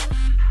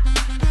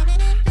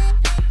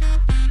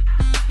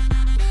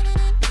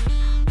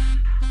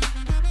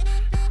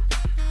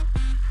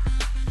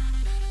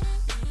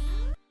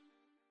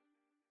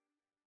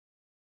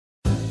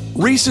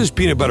 Reese's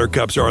peanut butter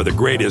cups are the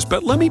greatest,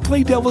 but let me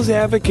play devil's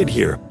advocate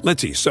here.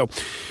 Let's see. So,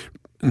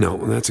 no,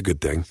 that's a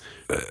good thing.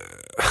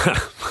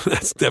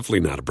 That's definitely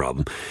not a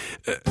problem.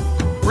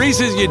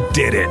 Reese's, you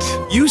did it.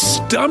 You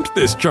stumped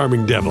this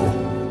charming devil.